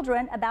your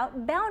children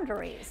about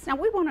boundaries. Now,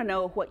 we want to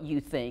know what you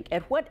think.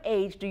 At what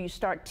age do you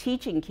start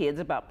teaching kids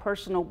about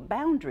personal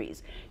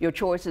boundaries? Your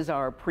choices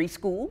are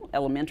preschool,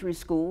 elementary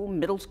school,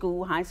 middle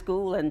school, high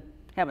school, and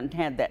haven't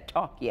had that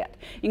talk yet.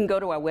 You can go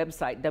to our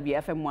website,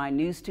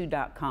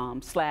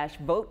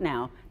 WFMYnews2.com/vote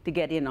now to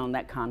get in on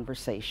that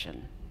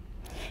conversation.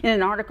 In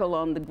an article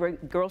on the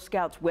Girl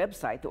Scouts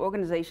website, the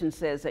organization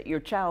says that your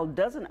child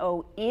doesn't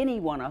owe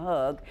anyone a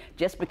hug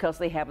just because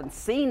they haven't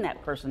seen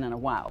that person in a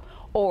while,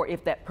 or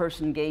if that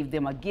person gave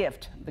them a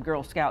gift. The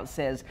Girl Scouts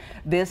says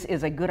this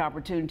is a good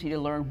opportunity to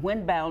learn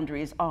when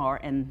boundaries are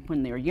and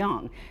when they're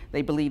young.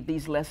 They believe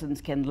these lessons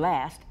can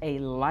last a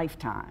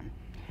lifetime.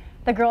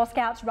 The Girl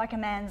Scouts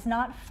recommends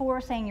not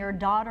forcing your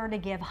daughter to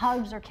give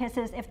hugs or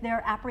kisses if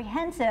they're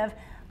apprehensive,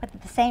 but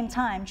at the same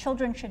time,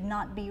 children should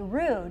not be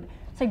rude.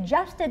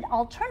 Suggested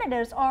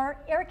alternatives are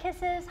air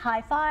kisses,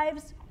 high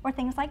fives, or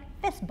things like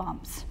fist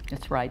bumps.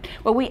 That's right.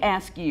 Well, we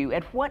ask you,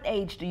 at what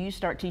age do you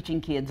start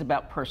teaching kids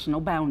about personal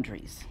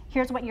boundaries?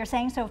 Here's what you're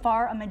saying so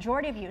far. A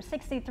majority of you,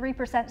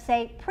 63%,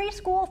 say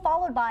preschool,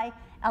 followed by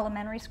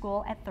elementary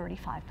school at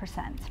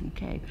 35%.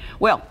 Okay.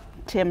 Well,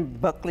 Tim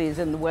Buckley is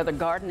in the Weather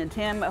Garden. And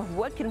Tim,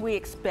 what can we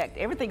expect?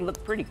 Everything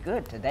looked pretty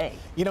good today.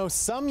 You know,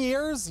 some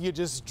years you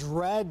just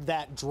dread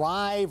that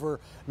drive or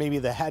maybe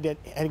the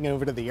heading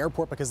over to the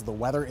airport because the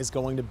weather is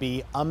going to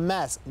be a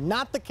mess.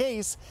 Not the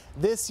case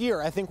this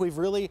year. I think we've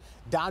really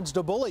dodged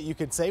a bullet, you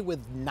could say,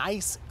 with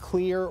nice,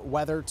 clear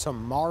weather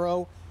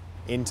tomorrow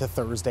into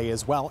Thursday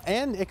as well,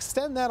 and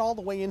extend that all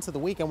the way into the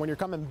weekend. When you're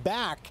coming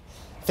back,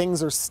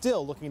 things are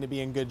still looking to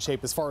be in good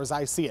shape as far as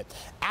I see it.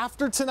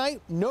 After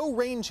tonight, no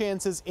rain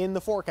chances in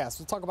the forecast.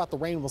 We'll talk about the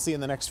rain we'll see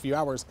in the next few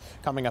hours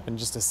coming up in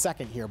just a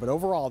second here. But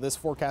overall, this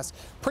forecast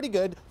pretty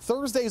good.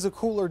 Thursday's a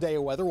cooler day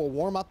of weather. We'll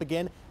warm up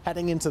again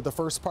heading into the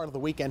first part of the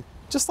weekend,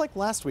 just like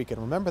last weekend.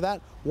 Remember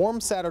that?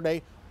 Warm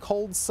Saturday,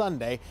 cold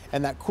Sunday,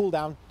 and that cool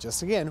down,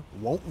 just again,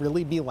 won't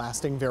really be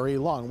lasting very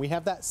long. We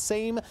have that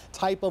same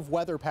type of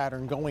weather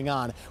pattern going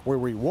on where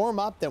we warm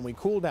up, then we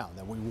cool down,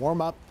 then we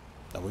warm up,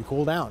 then we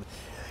cool down.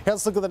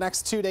 Let's look at the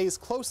next 2 days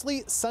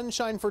closely.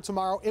 Sunshine for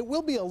tomorrow. It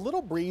will be a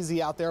little breezy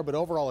out there, but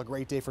overall a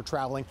great day for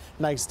traveling.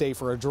 Nice day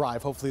for a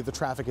drive. Hopefully the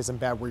traffic isn't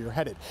bad where you're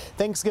headed.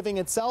 Thanksgiving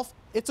itself,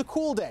 it's a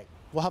cool day.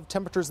 We'll have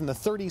temperatures in the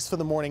 30s for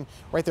the morning,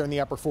 right there in the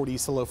upper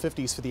 40s to low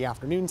 50s for the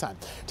afternoon time.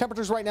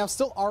 Temperatures right now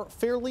still are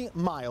fairly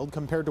mild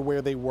compared to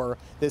where they were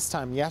this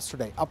time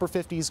yesterday. Upper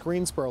 50s,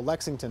 Greensboro,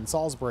 Lexington,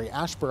 Salisbury,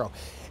 Asheboro,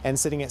 and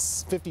sitting at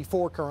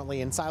 54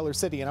 currently in Siler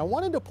City. And I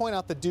wanted to point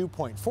out the dew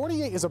point.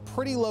 48 is a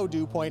pretty low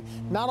dew point,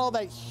 not all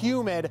that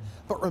humid,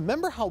 but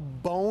remember how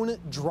bone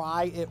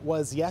dry it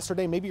was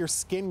yesterday? Maybe your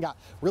skin got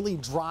really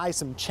dry,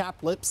 some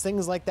chapped lips,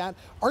 things like that.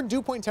 Our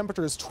dew point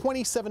temperature is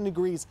 27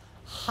 degrees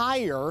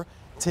higher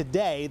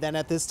today than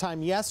at this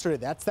time yesterday.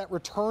 That's that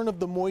return of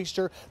the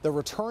moisture, the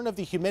return of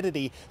the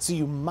humidity, so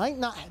you might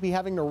not be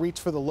having to reach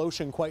for the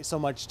lotion quite so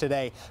much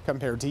today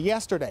compared to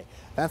yesterday.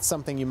 That's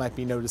something you might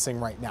be noticing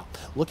right now.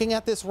 Looking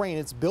at this rain,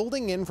 it's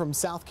building in from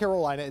South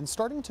Carolina and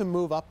starting to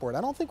move upward.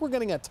 I don't think we're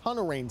getting a ton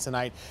of rain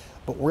tonight,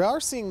 but we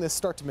are seeing this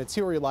start to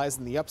materialize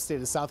in the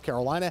upstate of South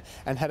Carolina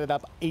and headed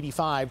up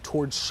 85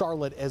 towards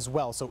Charlotte as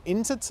well. So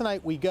into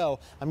tonight we go.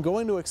 I'm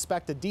going to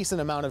expect a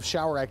decent amount of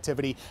shower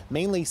activity,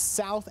 mainly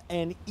south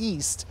and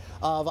east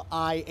of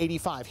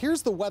I-85.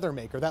 Here's the weather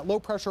maker. That low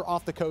pressure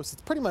off the coast,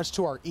 it's pretty much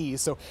to our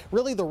east. So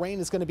really the rain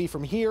is going to be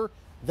from here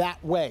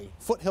that way.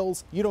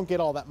 Foothills, you don't get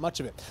all that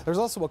much of it. There's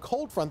also a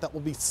cold front that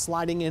will be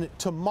sliding in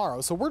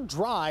tomorrow. So we're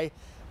dry,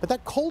 but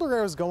that colder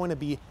air is going to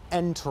be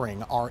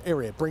entering our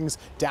area. It brings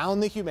down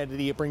the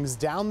humidity, it brings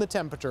down the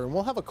temperature, and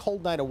we'll have a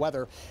cold night of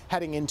weather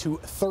heading into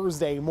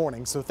Thursday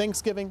morning. So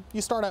Thanksgiving,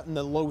 you start out in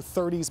the low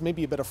 30s,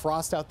 maybe a bit of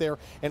frost out there,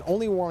 and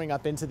only warming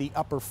up into the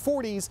upper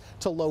 40s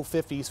to low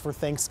 50s for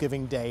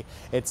Thanksgiving Day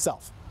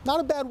itself. Not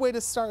a bad way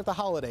to start the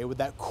holiday with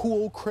that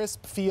cool,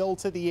 crisp feel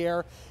to the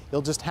air.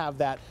 You'll just have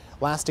that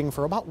lasting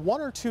for about 1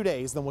 or 2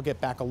 days, then we'll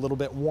get back a little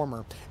bit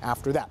warmer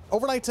after that.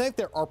 Overnight tonight,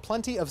 there are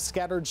plenty of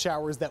scattered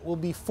showers that will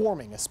be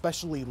forming,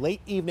 especially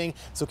late evening,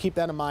 so keep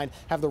that in mind.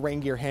 Have the rain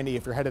gear handy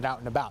if you're headed out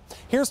and about.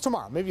 Here's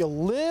tomorrow, maybe a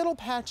little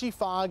patchy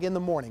fog in the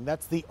morning.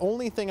 That's the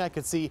only thing I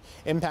could see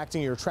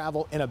impacting your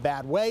travel in a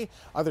bad way.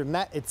 Other than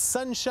that, it's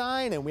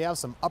sunshine and we have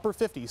some upper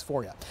 50s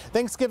for you.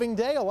 Thanksgiving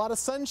Day, a lot of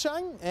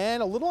sunshine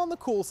and a little on the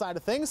cool side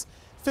of things.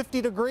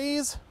 50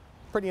 degrees,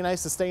 pretty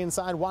nice to stay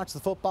inside, watch the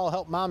football,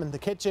 help mom in the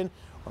kitchen,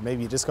 or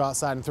maybe you just go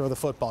outside and throw the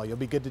football. You'll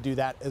be good to do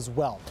that as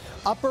well.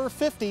 Upper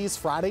 50s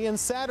Friday and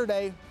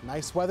Saturday.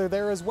 Nice weather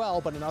there as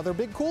well, but another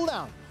big cool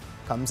down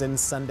comes in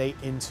Sunday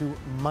into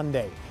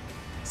Monday.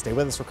 Stay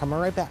with us. We're coming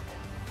right back.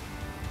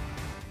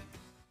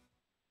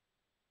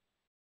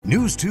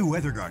 News 2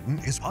 Weather Garden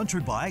is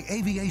sponsored by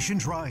Aviation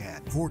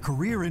Triad. For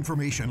career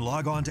information,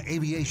 log on to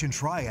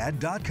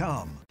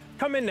aviationtriad.com.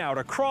 Come in now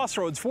to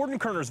Crossroads Ford in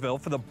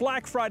Kernersville for the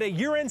Black Friday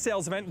year-end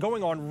sales event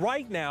going on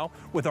right now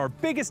with our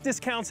biggest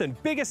discounts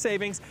and biggest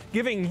savings,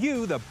 giving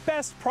you the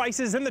best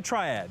prices in the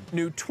Triad.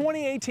 New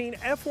 2018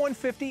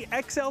 F-150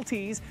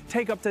 XLTs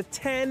take up to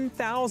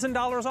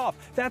 $10,000 off.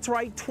 That's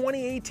right,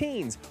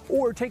 2018s.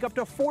 Or take up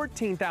to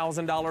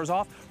 $14,000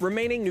 off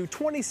remaining new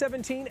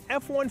 2017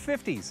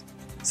 F-150s.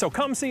 So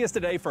come see us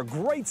today for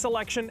great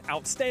selection,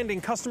 outstanding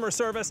customer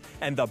service,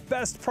 and the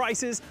best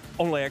prices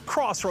only at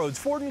Crossroads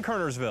Ford in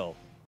Kernersville.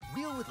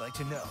 Neil would like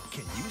to know,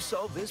 can you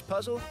solve this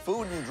puzzle?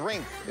 Food and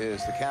drink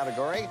is the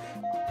category.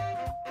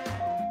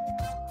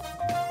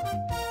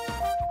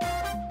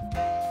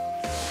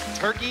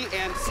 Turkey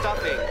and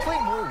stuffing. Play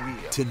more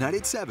real. Tonight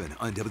at 7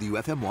 on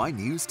WFMY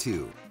News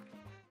 2.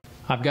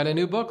 I've got a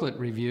new booklet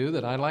review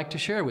that I'd like to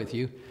share with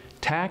you,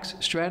 Tax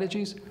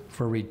Strategies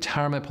for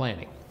Retirement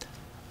Planning.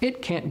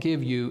 It can't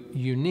give you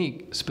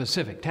unique,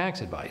 specific tax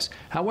advice.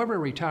 However,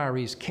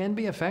 retirees can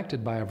be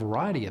affected by a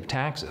variety of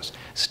taxes,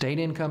 state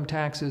income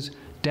taxes,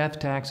 death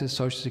taxes,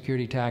 Social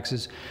Security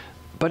taxes,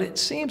 but it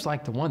seems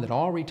like the one that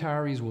all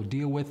retirees will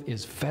deal with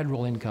is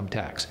federal income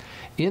tax.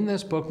 In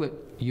this booklet,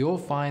 you'll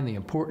find the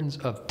importance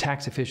of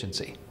tax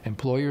efficiency,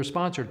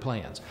 employer-sponsored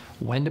plans,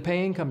 when to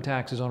pay income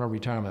taxes on a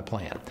retirement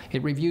plan.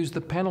 It reviews the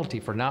penalty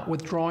for not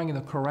withdrawing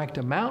the correct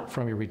amount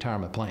from your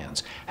retirement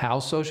plans, how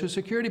Social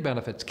Security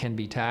benefits can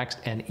be taxed,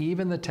 and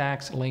even the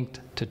tax linked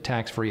to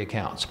tax-free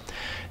accounts.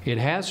 It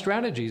has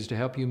strategies to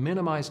help you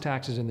minimize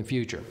taxes in the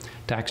future,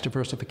 tax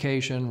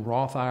diversification,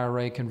 Roth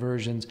IRA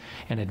conversions,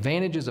 and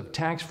advantages of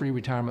tax-free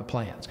retirement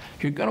plans.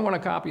 You're going to want a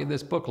copy of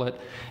this booklet.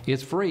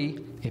 It's free.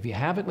 If you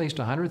have at least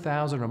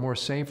 $100,000 or more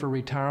saved for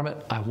retirement,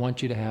 I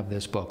want you to have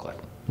this booklet.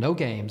 No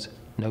games,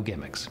 no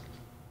gimmicks.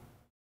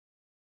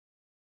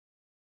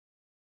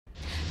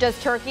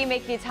 Does turkey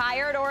make you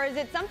tired, or is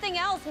it something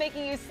else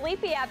making you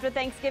sleepy after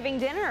Thanksgiving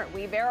dinner?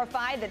 We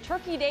verified the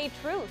Turkey Day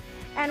truth.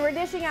 And we're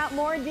dishing out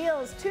more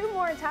deals, 2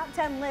 more top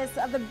 10 lists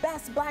of the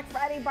best Black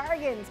Friday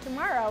bargains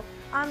tomorrow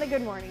on The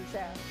Good Morning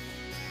Show.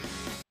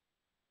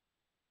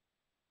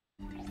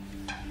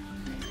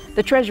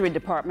 The Treasury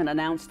Department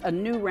announced a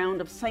new round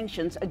of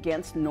sanctions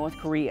against North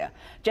Korea.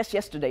 Just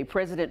yesterday,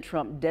 President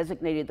Trump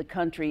designated the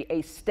country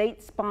a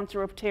state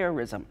sponsor of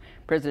terrorism.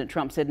 President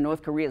Trump said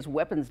North Korea's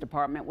weapons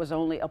department was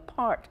only a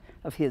part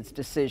of his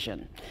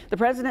decision. The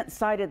president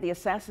cited the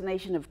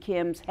assassination of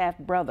Kim's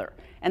half-brother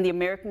and the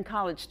American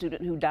college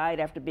student who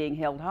died after being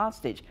held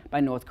hostage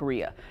by North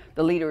Korea.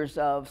 The leaders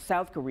of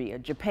South Korea,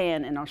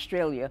 Japan, and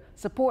Australia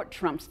support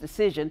Trump's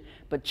decision,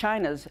 but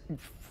China's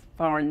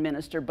foreign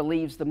minister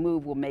believes the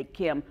move will make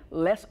Kim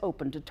less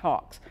open to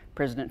talks.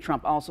 President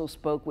Trump also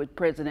spoke with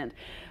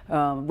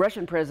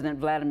Russian President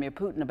Vladimir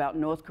Putin about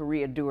North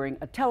Korea during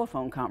a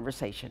telephone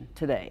conversation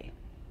today.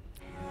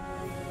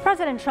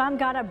 President Trump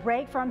got a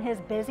break from his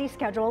busy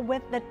schedule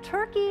with the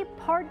turkey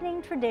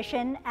pardoning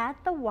tradition at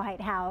the White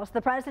House.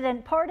 The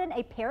president pardoned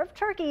a pair of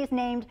turkeys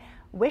named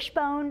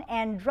Wishbone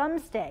and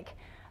Drumstick.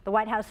 The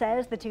White House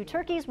says the two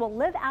turkeys will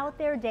live out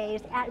their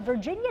days at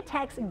Virginia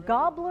Tech's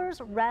Gobbler's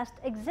Rest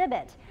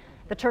exhibit.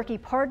 The turkey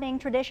pardoning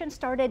tradition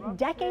started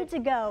decades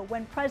ago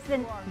when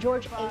President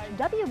George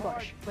H.W.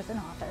 Bush was in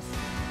office.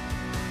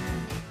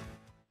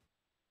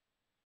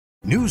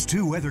 News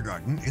 2 Weather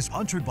Garden is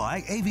sponsored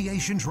by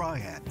Aviation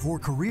Triad. For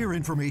career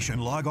information,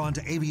 log on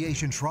to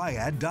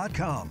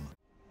aviationtriad.com.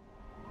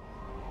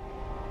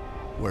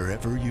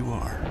 Wherever you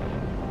are,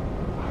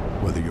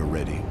 whether you're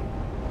ready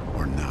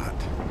or not,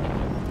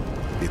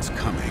 it's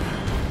coming.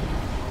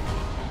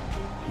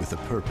 With a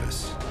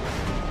purpose,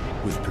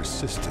 with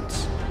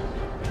persistence,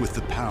 with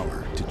the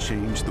power to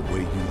change the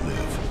way you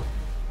live.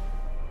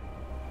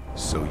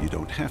 So you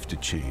don't have to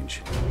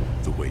change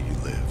the way you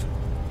live.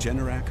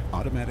 Generac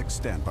automatic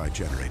standby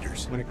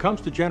generators. When it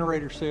comes to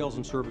generator sales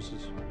and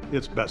services,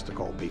 it's best to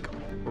call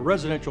Beacom. For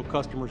residential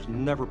customers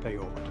never pay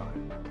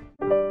overtime.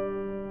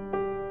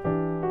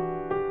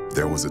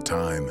 There was a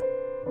time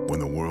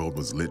when the world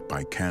was lit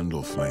by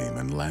candle flame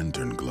and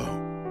lantern glow.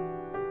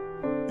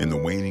 In the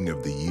waning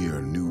of the year,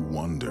 new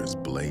wonders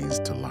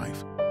blazed to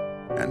life,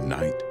 and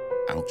night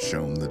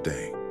outshone the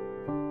day.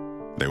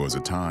 There was a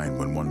time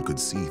when one could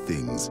see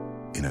things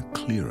in a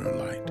clearer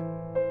light.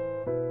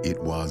 It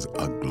was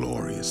a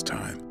glorious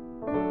time.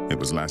 It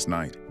was last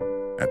night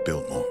at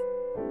Biltmore.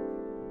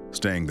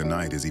 Staying the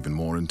night is even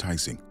more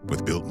enticing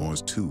with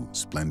Biltmore's 2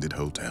 splendid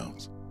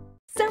hotels.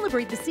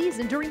 Celebrate the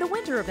season during the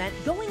winter event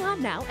going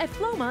on now at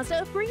Flo Mazda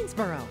of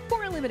Greensboro.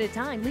 For a limited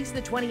time, lease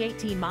the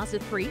 2018 Mazda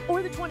 3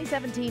 or the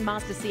 2017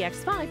 Mazda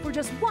CX-5 for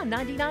just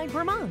 $199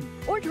 per month.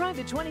 Or drive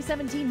the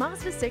 2017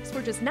 Mazda 6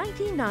 for just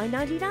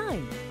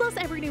 $19,999. Plus,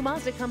 every new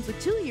Mazda comes with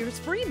 2 years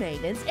free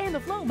maintenance and the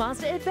Flo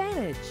Mazda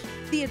Advantage.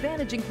 The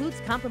Advantage includes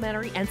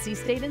complimentary NC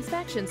State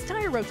inspections,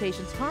 tire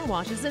rotations, car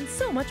washes, and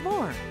so much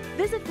more.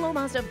 Visit Flo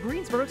Mazda of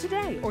Greensboro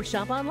today or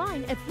shop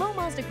online at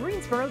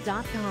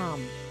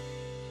FloMazdaGreensboro.com.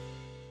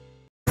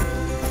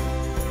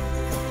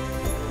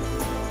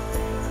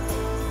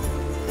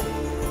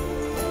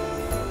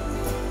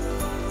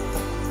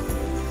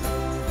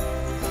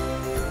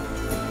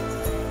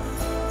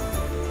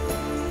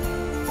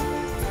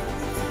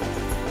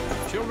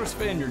 Childress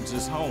Vineyards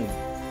is home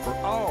for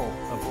all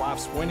of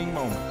life's winning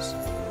moments.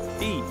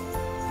 Eat,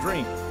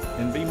 drink,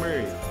 and be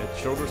merry at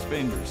Childress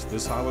Vineyards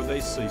this holiday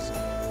season.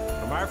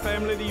 From our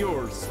family to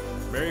yours,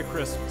 Merry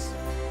Christmas.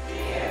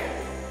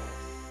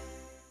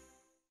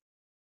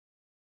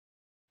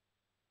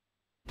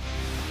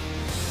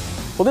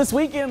 Well, this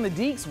weekend, the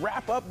Deacs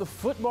wrap up the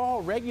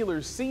football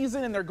regular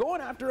season, and they're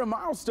going after a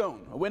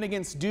milestone. A win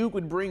against Duke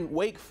would bring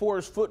Wake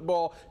Forest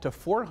football to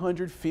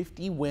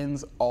 450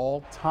 wins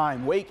all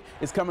time. Wake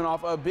is coming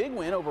off a big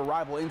win over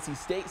rival NC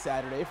State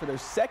Saturday for their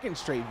 2nd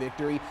straight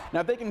victory. Now,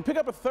 if they can pick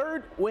up a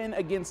 3rd win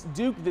against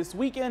Duke this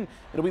weekend,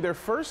 it'll be their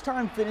first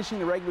time finishing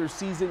the regular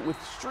season with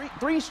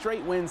 3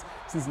 straight wins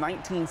since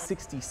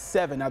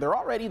 1967. Now, they're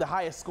already the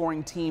highest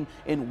scoring team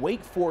in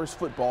Wake Forest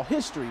football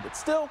history, but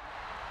still,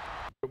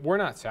 we're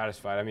not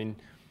satisfied. I mean,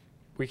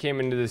 we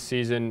came into this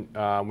season,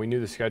 we knew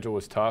the schedule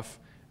was tough,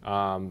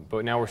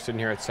 but now we're sitting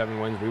here at 7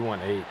 wins. We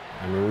want 8.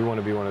 I mean, we want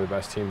to be one of the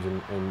best teams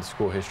in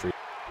school history.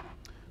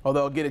 Well,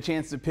 they'll get a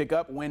chance to pick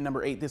up win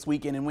number 8 this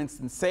weekend in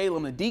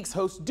Winston-Salem. The Deacs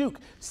host Duke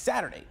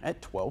Saturday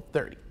at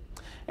 12:30.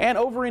 And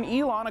over in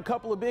Elon, a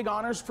couple of big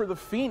honors for the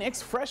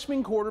Phoenix.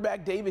 Freshman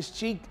quarterback Davis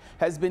Cheek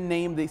has been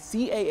named the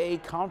CAA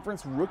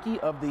Conference Rookie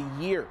of the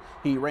Year.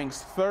 He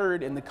ranks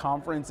 3rd in the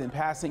conference in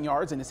passing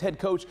yards, and his head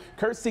coach,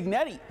 Kurt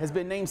Signetti, has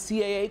been named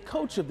CAA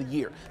Coach of the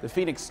Year. The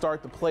Phoenix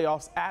start the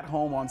playoffs at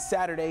home on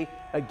Saturday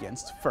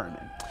against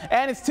Furman.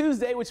 And it's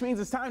Tuesday, which means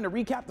it's time to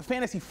recap the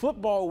fantasy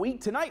football week.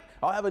 Tonight,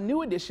 I'll have a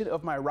new edition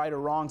of my Right or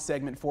Wrong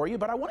segment for you,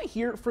 but I want to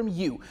hear from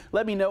you.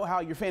 Let me know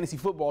how your fantasy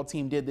football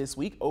team did this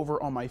week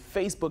over on my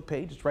Facebook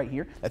page. It's right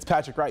here. That's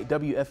Patrick Wright,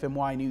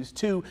 WFMY News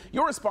 2.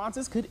 Your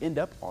responses could end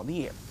up on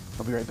the air.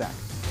 I'll be right back.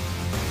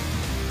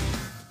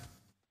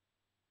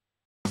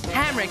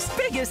 Hamrick's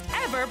biggest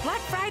ever Black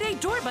Friday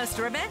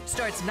doorbuster event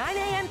starts 9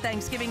 a.m.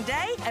 Thanksgiving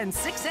Day and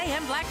 6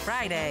 a.m. Black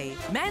Friday.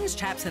 Men's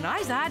chaps and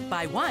Izod,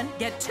 buy one,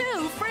 get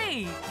two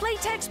free.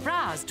 Playtex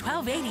bras,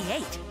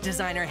 $12.88.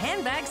 Designer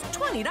handbags,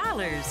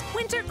 $20.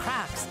 Winter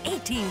Crocs,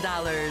 $18.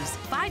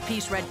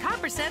 5-piece red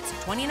copper sets,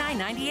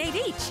 $29.98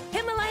 each.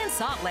 Himalayan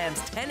salt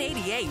lamps,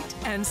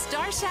 $10.88. And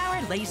Star Shower,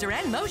 Laser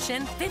and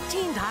Motion,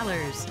 $15.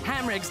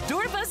 Hamrick's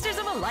doorbusters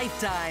of a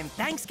lifetime.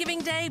 Thanksgiving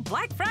Day,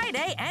 Black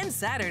Friday, and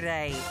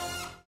Saturday.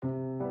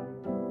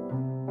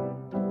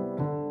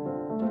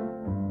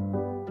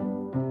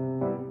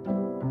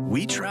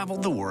 We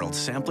traveled the world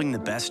sampling the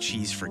best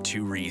cheese for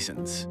 2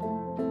 reasons.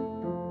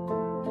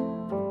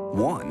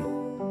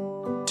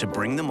 1, to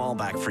bring them all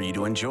back for you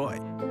to enjoy.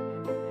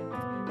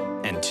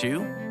 And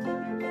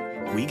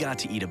 2, we got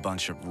to eat a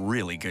bunch of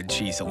really good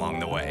cheese along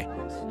the way.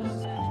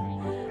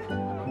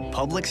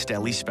 Publix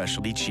Deli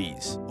Specialty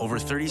Cheese. Over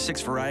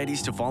 36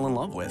 varieties to fall in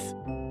love with.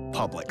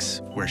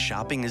 Publix, where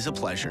shopping is a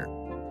pleasure.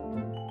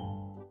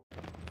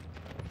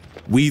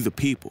 We the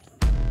people.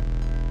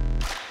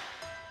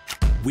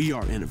 We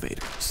are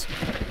innovators,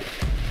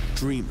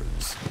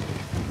 dreamers,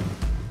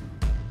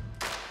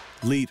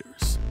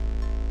 leaders.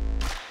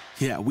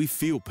 Yeah, we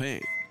feel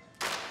pain.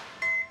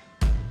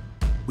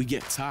 We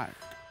get tired,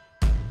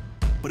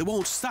 but it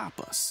won't stop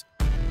us.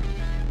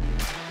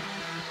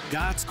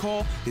 God's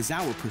call is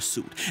our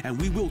pursuit, and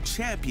we will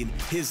champion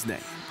His name.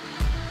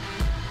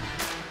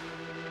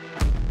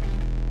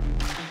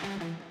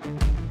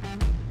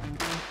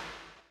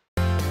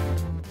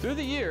 Through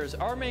the years,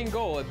 our main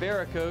goal at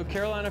Barrico,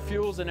 Carolina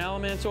Fuels and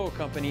Alamance Oil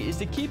Company is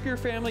to keep your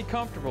family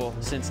comfortable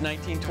since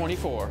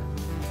 1924.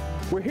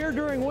 We're here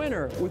during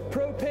winter with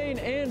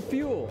propane and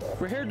fuel.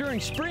 We're here during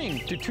spring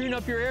to tune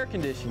up your air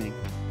conditioning.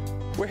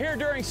 We're here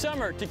during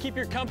summer to keep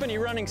your company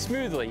running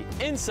smoothly,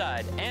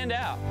 inside and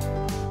out.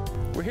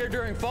 We're here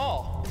during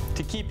fall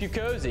to keep you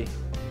cozy.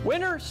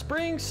 Winter,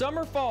 spring,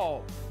 summer,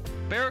 fall.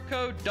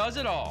 Barrico does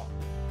it all.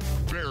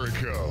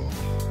 Barrico,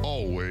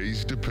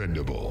 always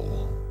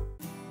dependable.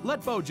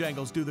 Let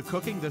Bojangles do the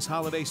cooking this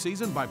holiday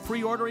season by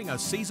pre-ordering a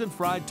seasoned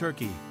fried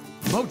turkey.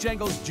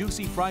 Bojangles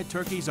juicy fried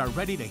turkeys are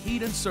ready to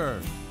heat and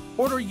serve.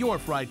 Order your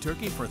fried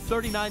turkey for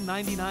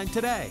 $39.99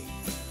 today.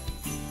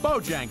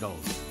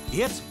 Bojangles,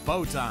 it's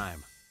bow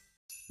time.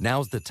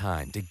 Now's the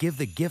time to give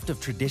the gift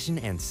of tradition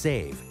and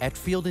save at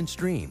Field &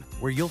 Stream,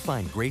 where you'll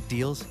find great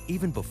deals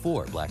even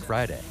before Black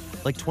Friday.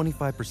 Like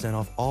 25%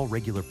 off all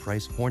regular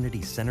price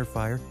Hornady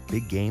centerfire,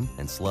 big game,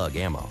 and slug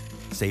ammo.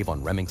 Save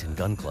on Remington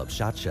Gun Club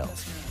shot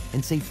shells.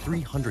 And save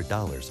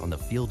 $300 on the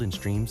Field &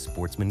 Stream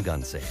Sportsman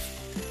Gun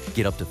Safe.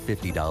 Get up to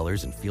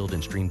 $50 in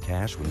Field & Stream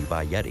cash when you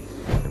buy Yeti.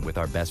 And with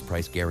our best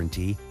price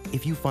guarantee,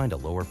 if you find a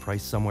lower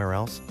price somewhere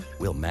else,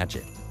 we'll match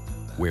it.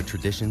 Where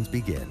traditions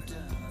begin.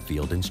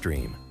 Field &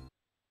 Stream.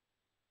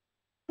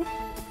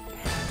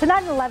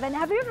 Tonight at 11,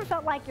 have you ever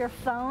felt like your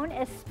phone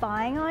is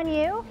spying on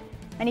you?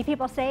 Many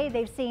people say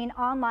they've seen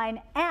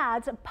online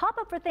ads pop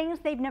up for things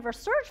they've never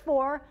searched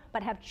for,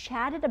 but have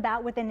chatted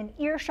about within an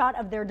earshot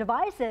of their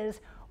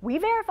devices. We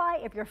verify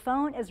if your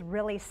phone is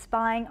really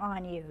spying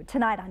on you.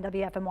 Tonight on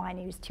WFMY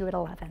News 2 at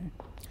 11.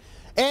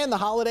 And the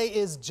holiday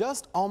is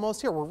just almost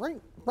here. We're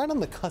right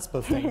on the cusp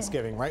of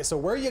Thanksgiving, right? So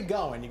where are you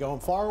going? You going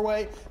far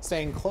away,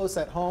 staying close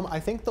at home? I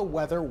think the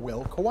weather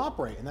will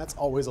cooperate, and that's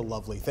always a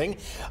lovely thing.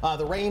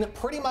 The rain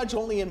pretty much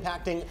only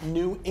impacting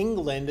New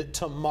England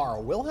tomorrow.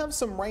 We'll have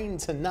some rain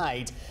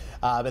tonight,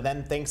 but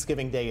then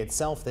Thanksgiving Day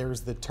itself,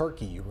 there's the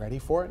turkey. You ready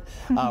for it?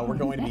 We're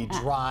going to be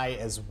dry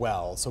as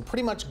well. So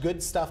pretty much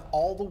good stuff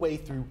all the way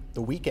through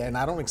the weekend.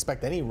 I don't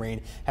expect any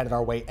rain headed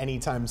our way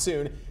anytime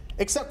soon.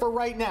 Except for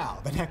right now,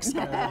 the next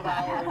couple of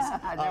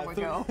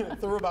hours.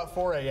 Through about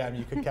 4 a.m.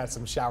 you could catch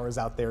some showers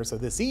out there. So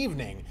this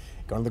evening,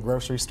 go to the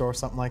grocery store,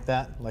 something like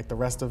that, like the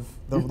rest of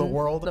the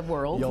world.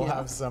 You'll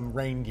have some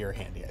rain gear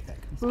handy, I think.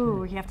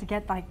 Ooh, you have to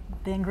get like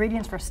the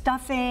ingredients for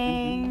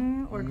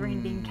stuffing or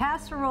green bean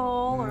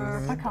casserole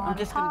or pecan pie. I'm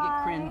just going to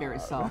get cranberry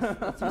sauce.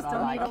 That's what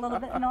I like. Need a little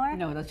bit more?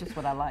 No, that's just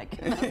what I like.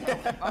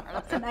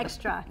 Some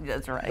extra.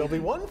 That's right. There'll be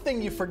one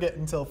thing you forget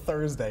until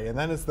Thursday, and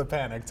then it's the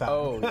panic time.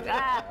 Oh,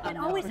 it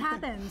always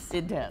happens.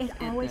 It does. It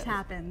always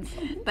happens.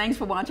 Thanks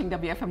for watching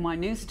WFMY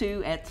News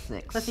 2 at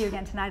 6. We'll see you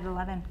again tonight at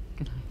 11.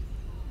 Good night.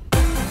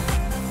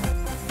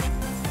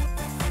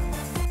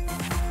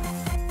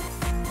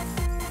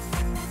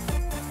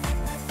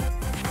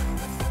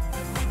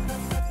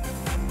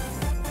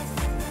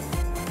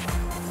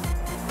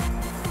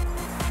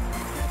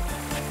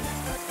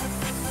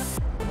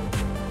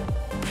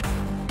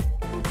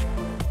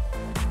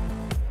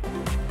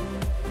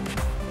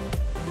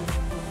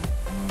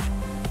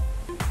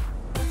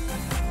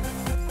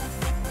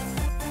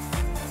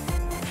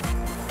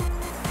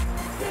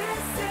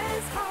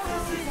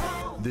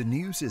 The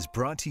news is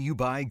brought to you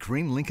by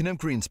Green Lincoln of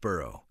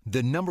Greensboro,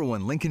 the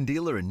 #1 Lincoln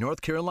dealer in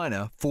North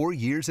Carolina 4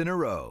 years in a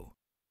row.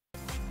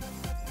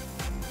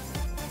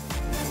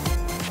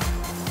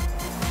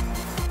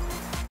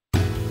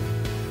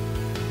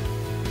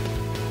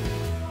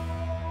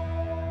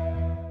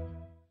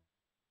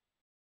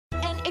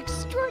 An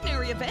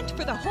extraordinary event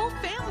for the whole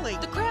family. Julie.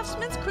 The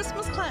Craftsman's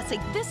Christmas Classic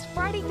this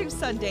Friday through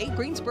Sunday,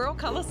 Greensboro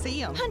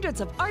Coliseum.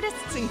 Hundreds of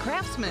artists and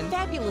craftsmen,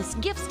 fabulous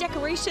gifts,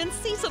 decorations,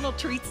 seasonal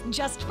treats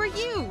just for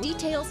you.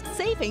 Details,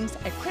 savings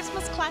at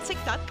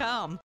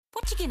ChristmasClassic.com.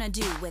 What you gonna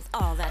do with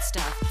all that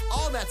stuff?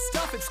 All that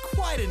stuff, it's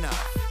quite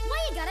enough.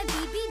 Why you gotta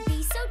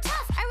be so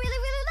tough? I really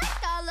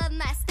like all of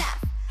my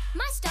stuff.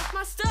 My stuff,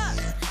 my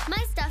stuff.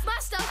 My stuff, my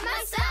stuff,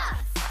 my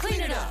stuff.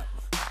 Clean it up.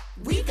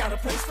 We got a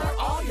place for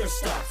all your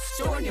stuff.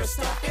 Storing your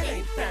stuff, it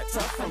ain't that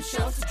tough. From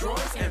shelves to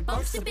drawers and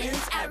bunks to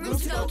bins. At Room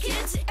to Go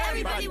Kids,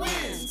 everybody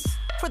wins.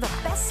 For the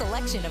best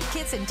selection of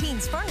kids and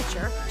teens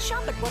furniture,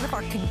 shop at one of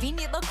our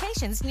convenient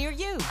locations near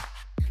you.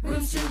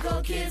 Room to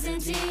Go Kids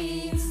and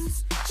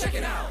Teens. Check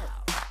it out.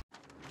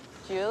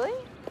 Julie?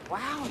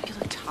 Wow, you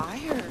look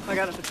tired. I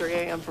got up at 3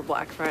 a.m. for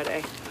Black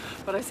Friday,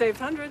 but I saved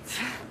hundreds.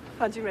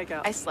 How'd you make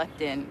out? I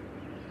slept in.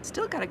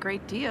 Still got a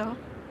great deal.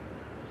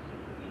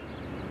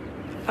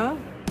 Oh.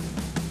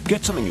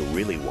 Get something you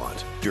really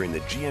want during the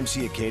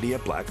GMC Acadia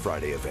Black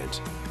Friday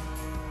event.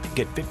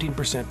 Get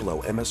 15%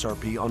 below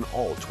MSRP on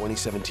all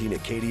 2017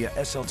 Acadia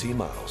SLT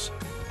models.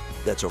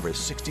 That's over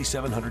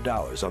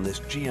 $6,700 on this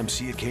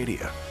GMC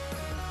Acadia.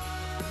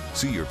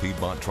 See your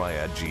Piedmont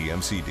Triad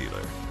GMC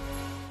dealer.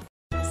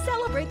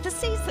 Celebrate the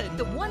season,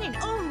 the one and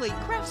only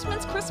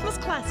Craftsman's Christmas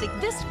Classic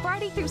this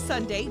Friday through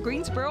Sunday,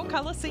 Greensboro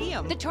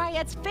Coliseum. The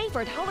Triad's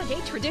favorite holiday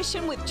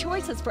tradition with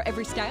choices for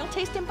every style,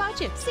 taste, and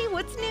budget. See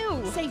what's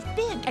new. Save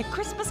big at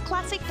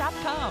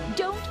ChristmasClassic.com.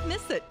 Don't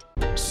miss it.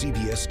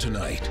 CBS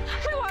Tonight.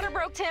 My water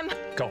broke, Tim.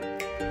 Go.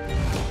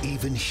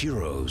 Even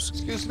heroes.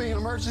 Excuse me, an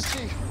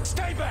emergency.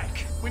 Stay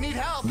back. We need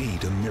help.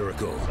 Need a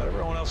miracle. Let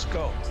everyone else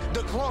go.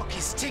 The clock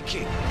is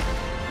ticking.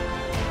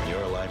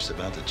 Your life's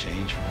about to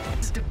change.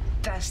 It's the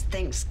best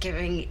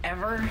Thanksgiving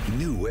ever.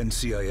 New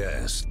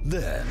NCIS.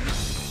 Then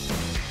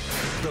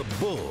the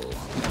bull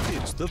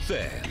hits the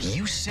fans.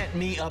 You set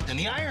me up, and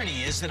the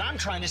irony is that I'm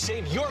trying to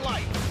save your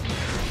life.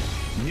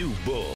 New bull.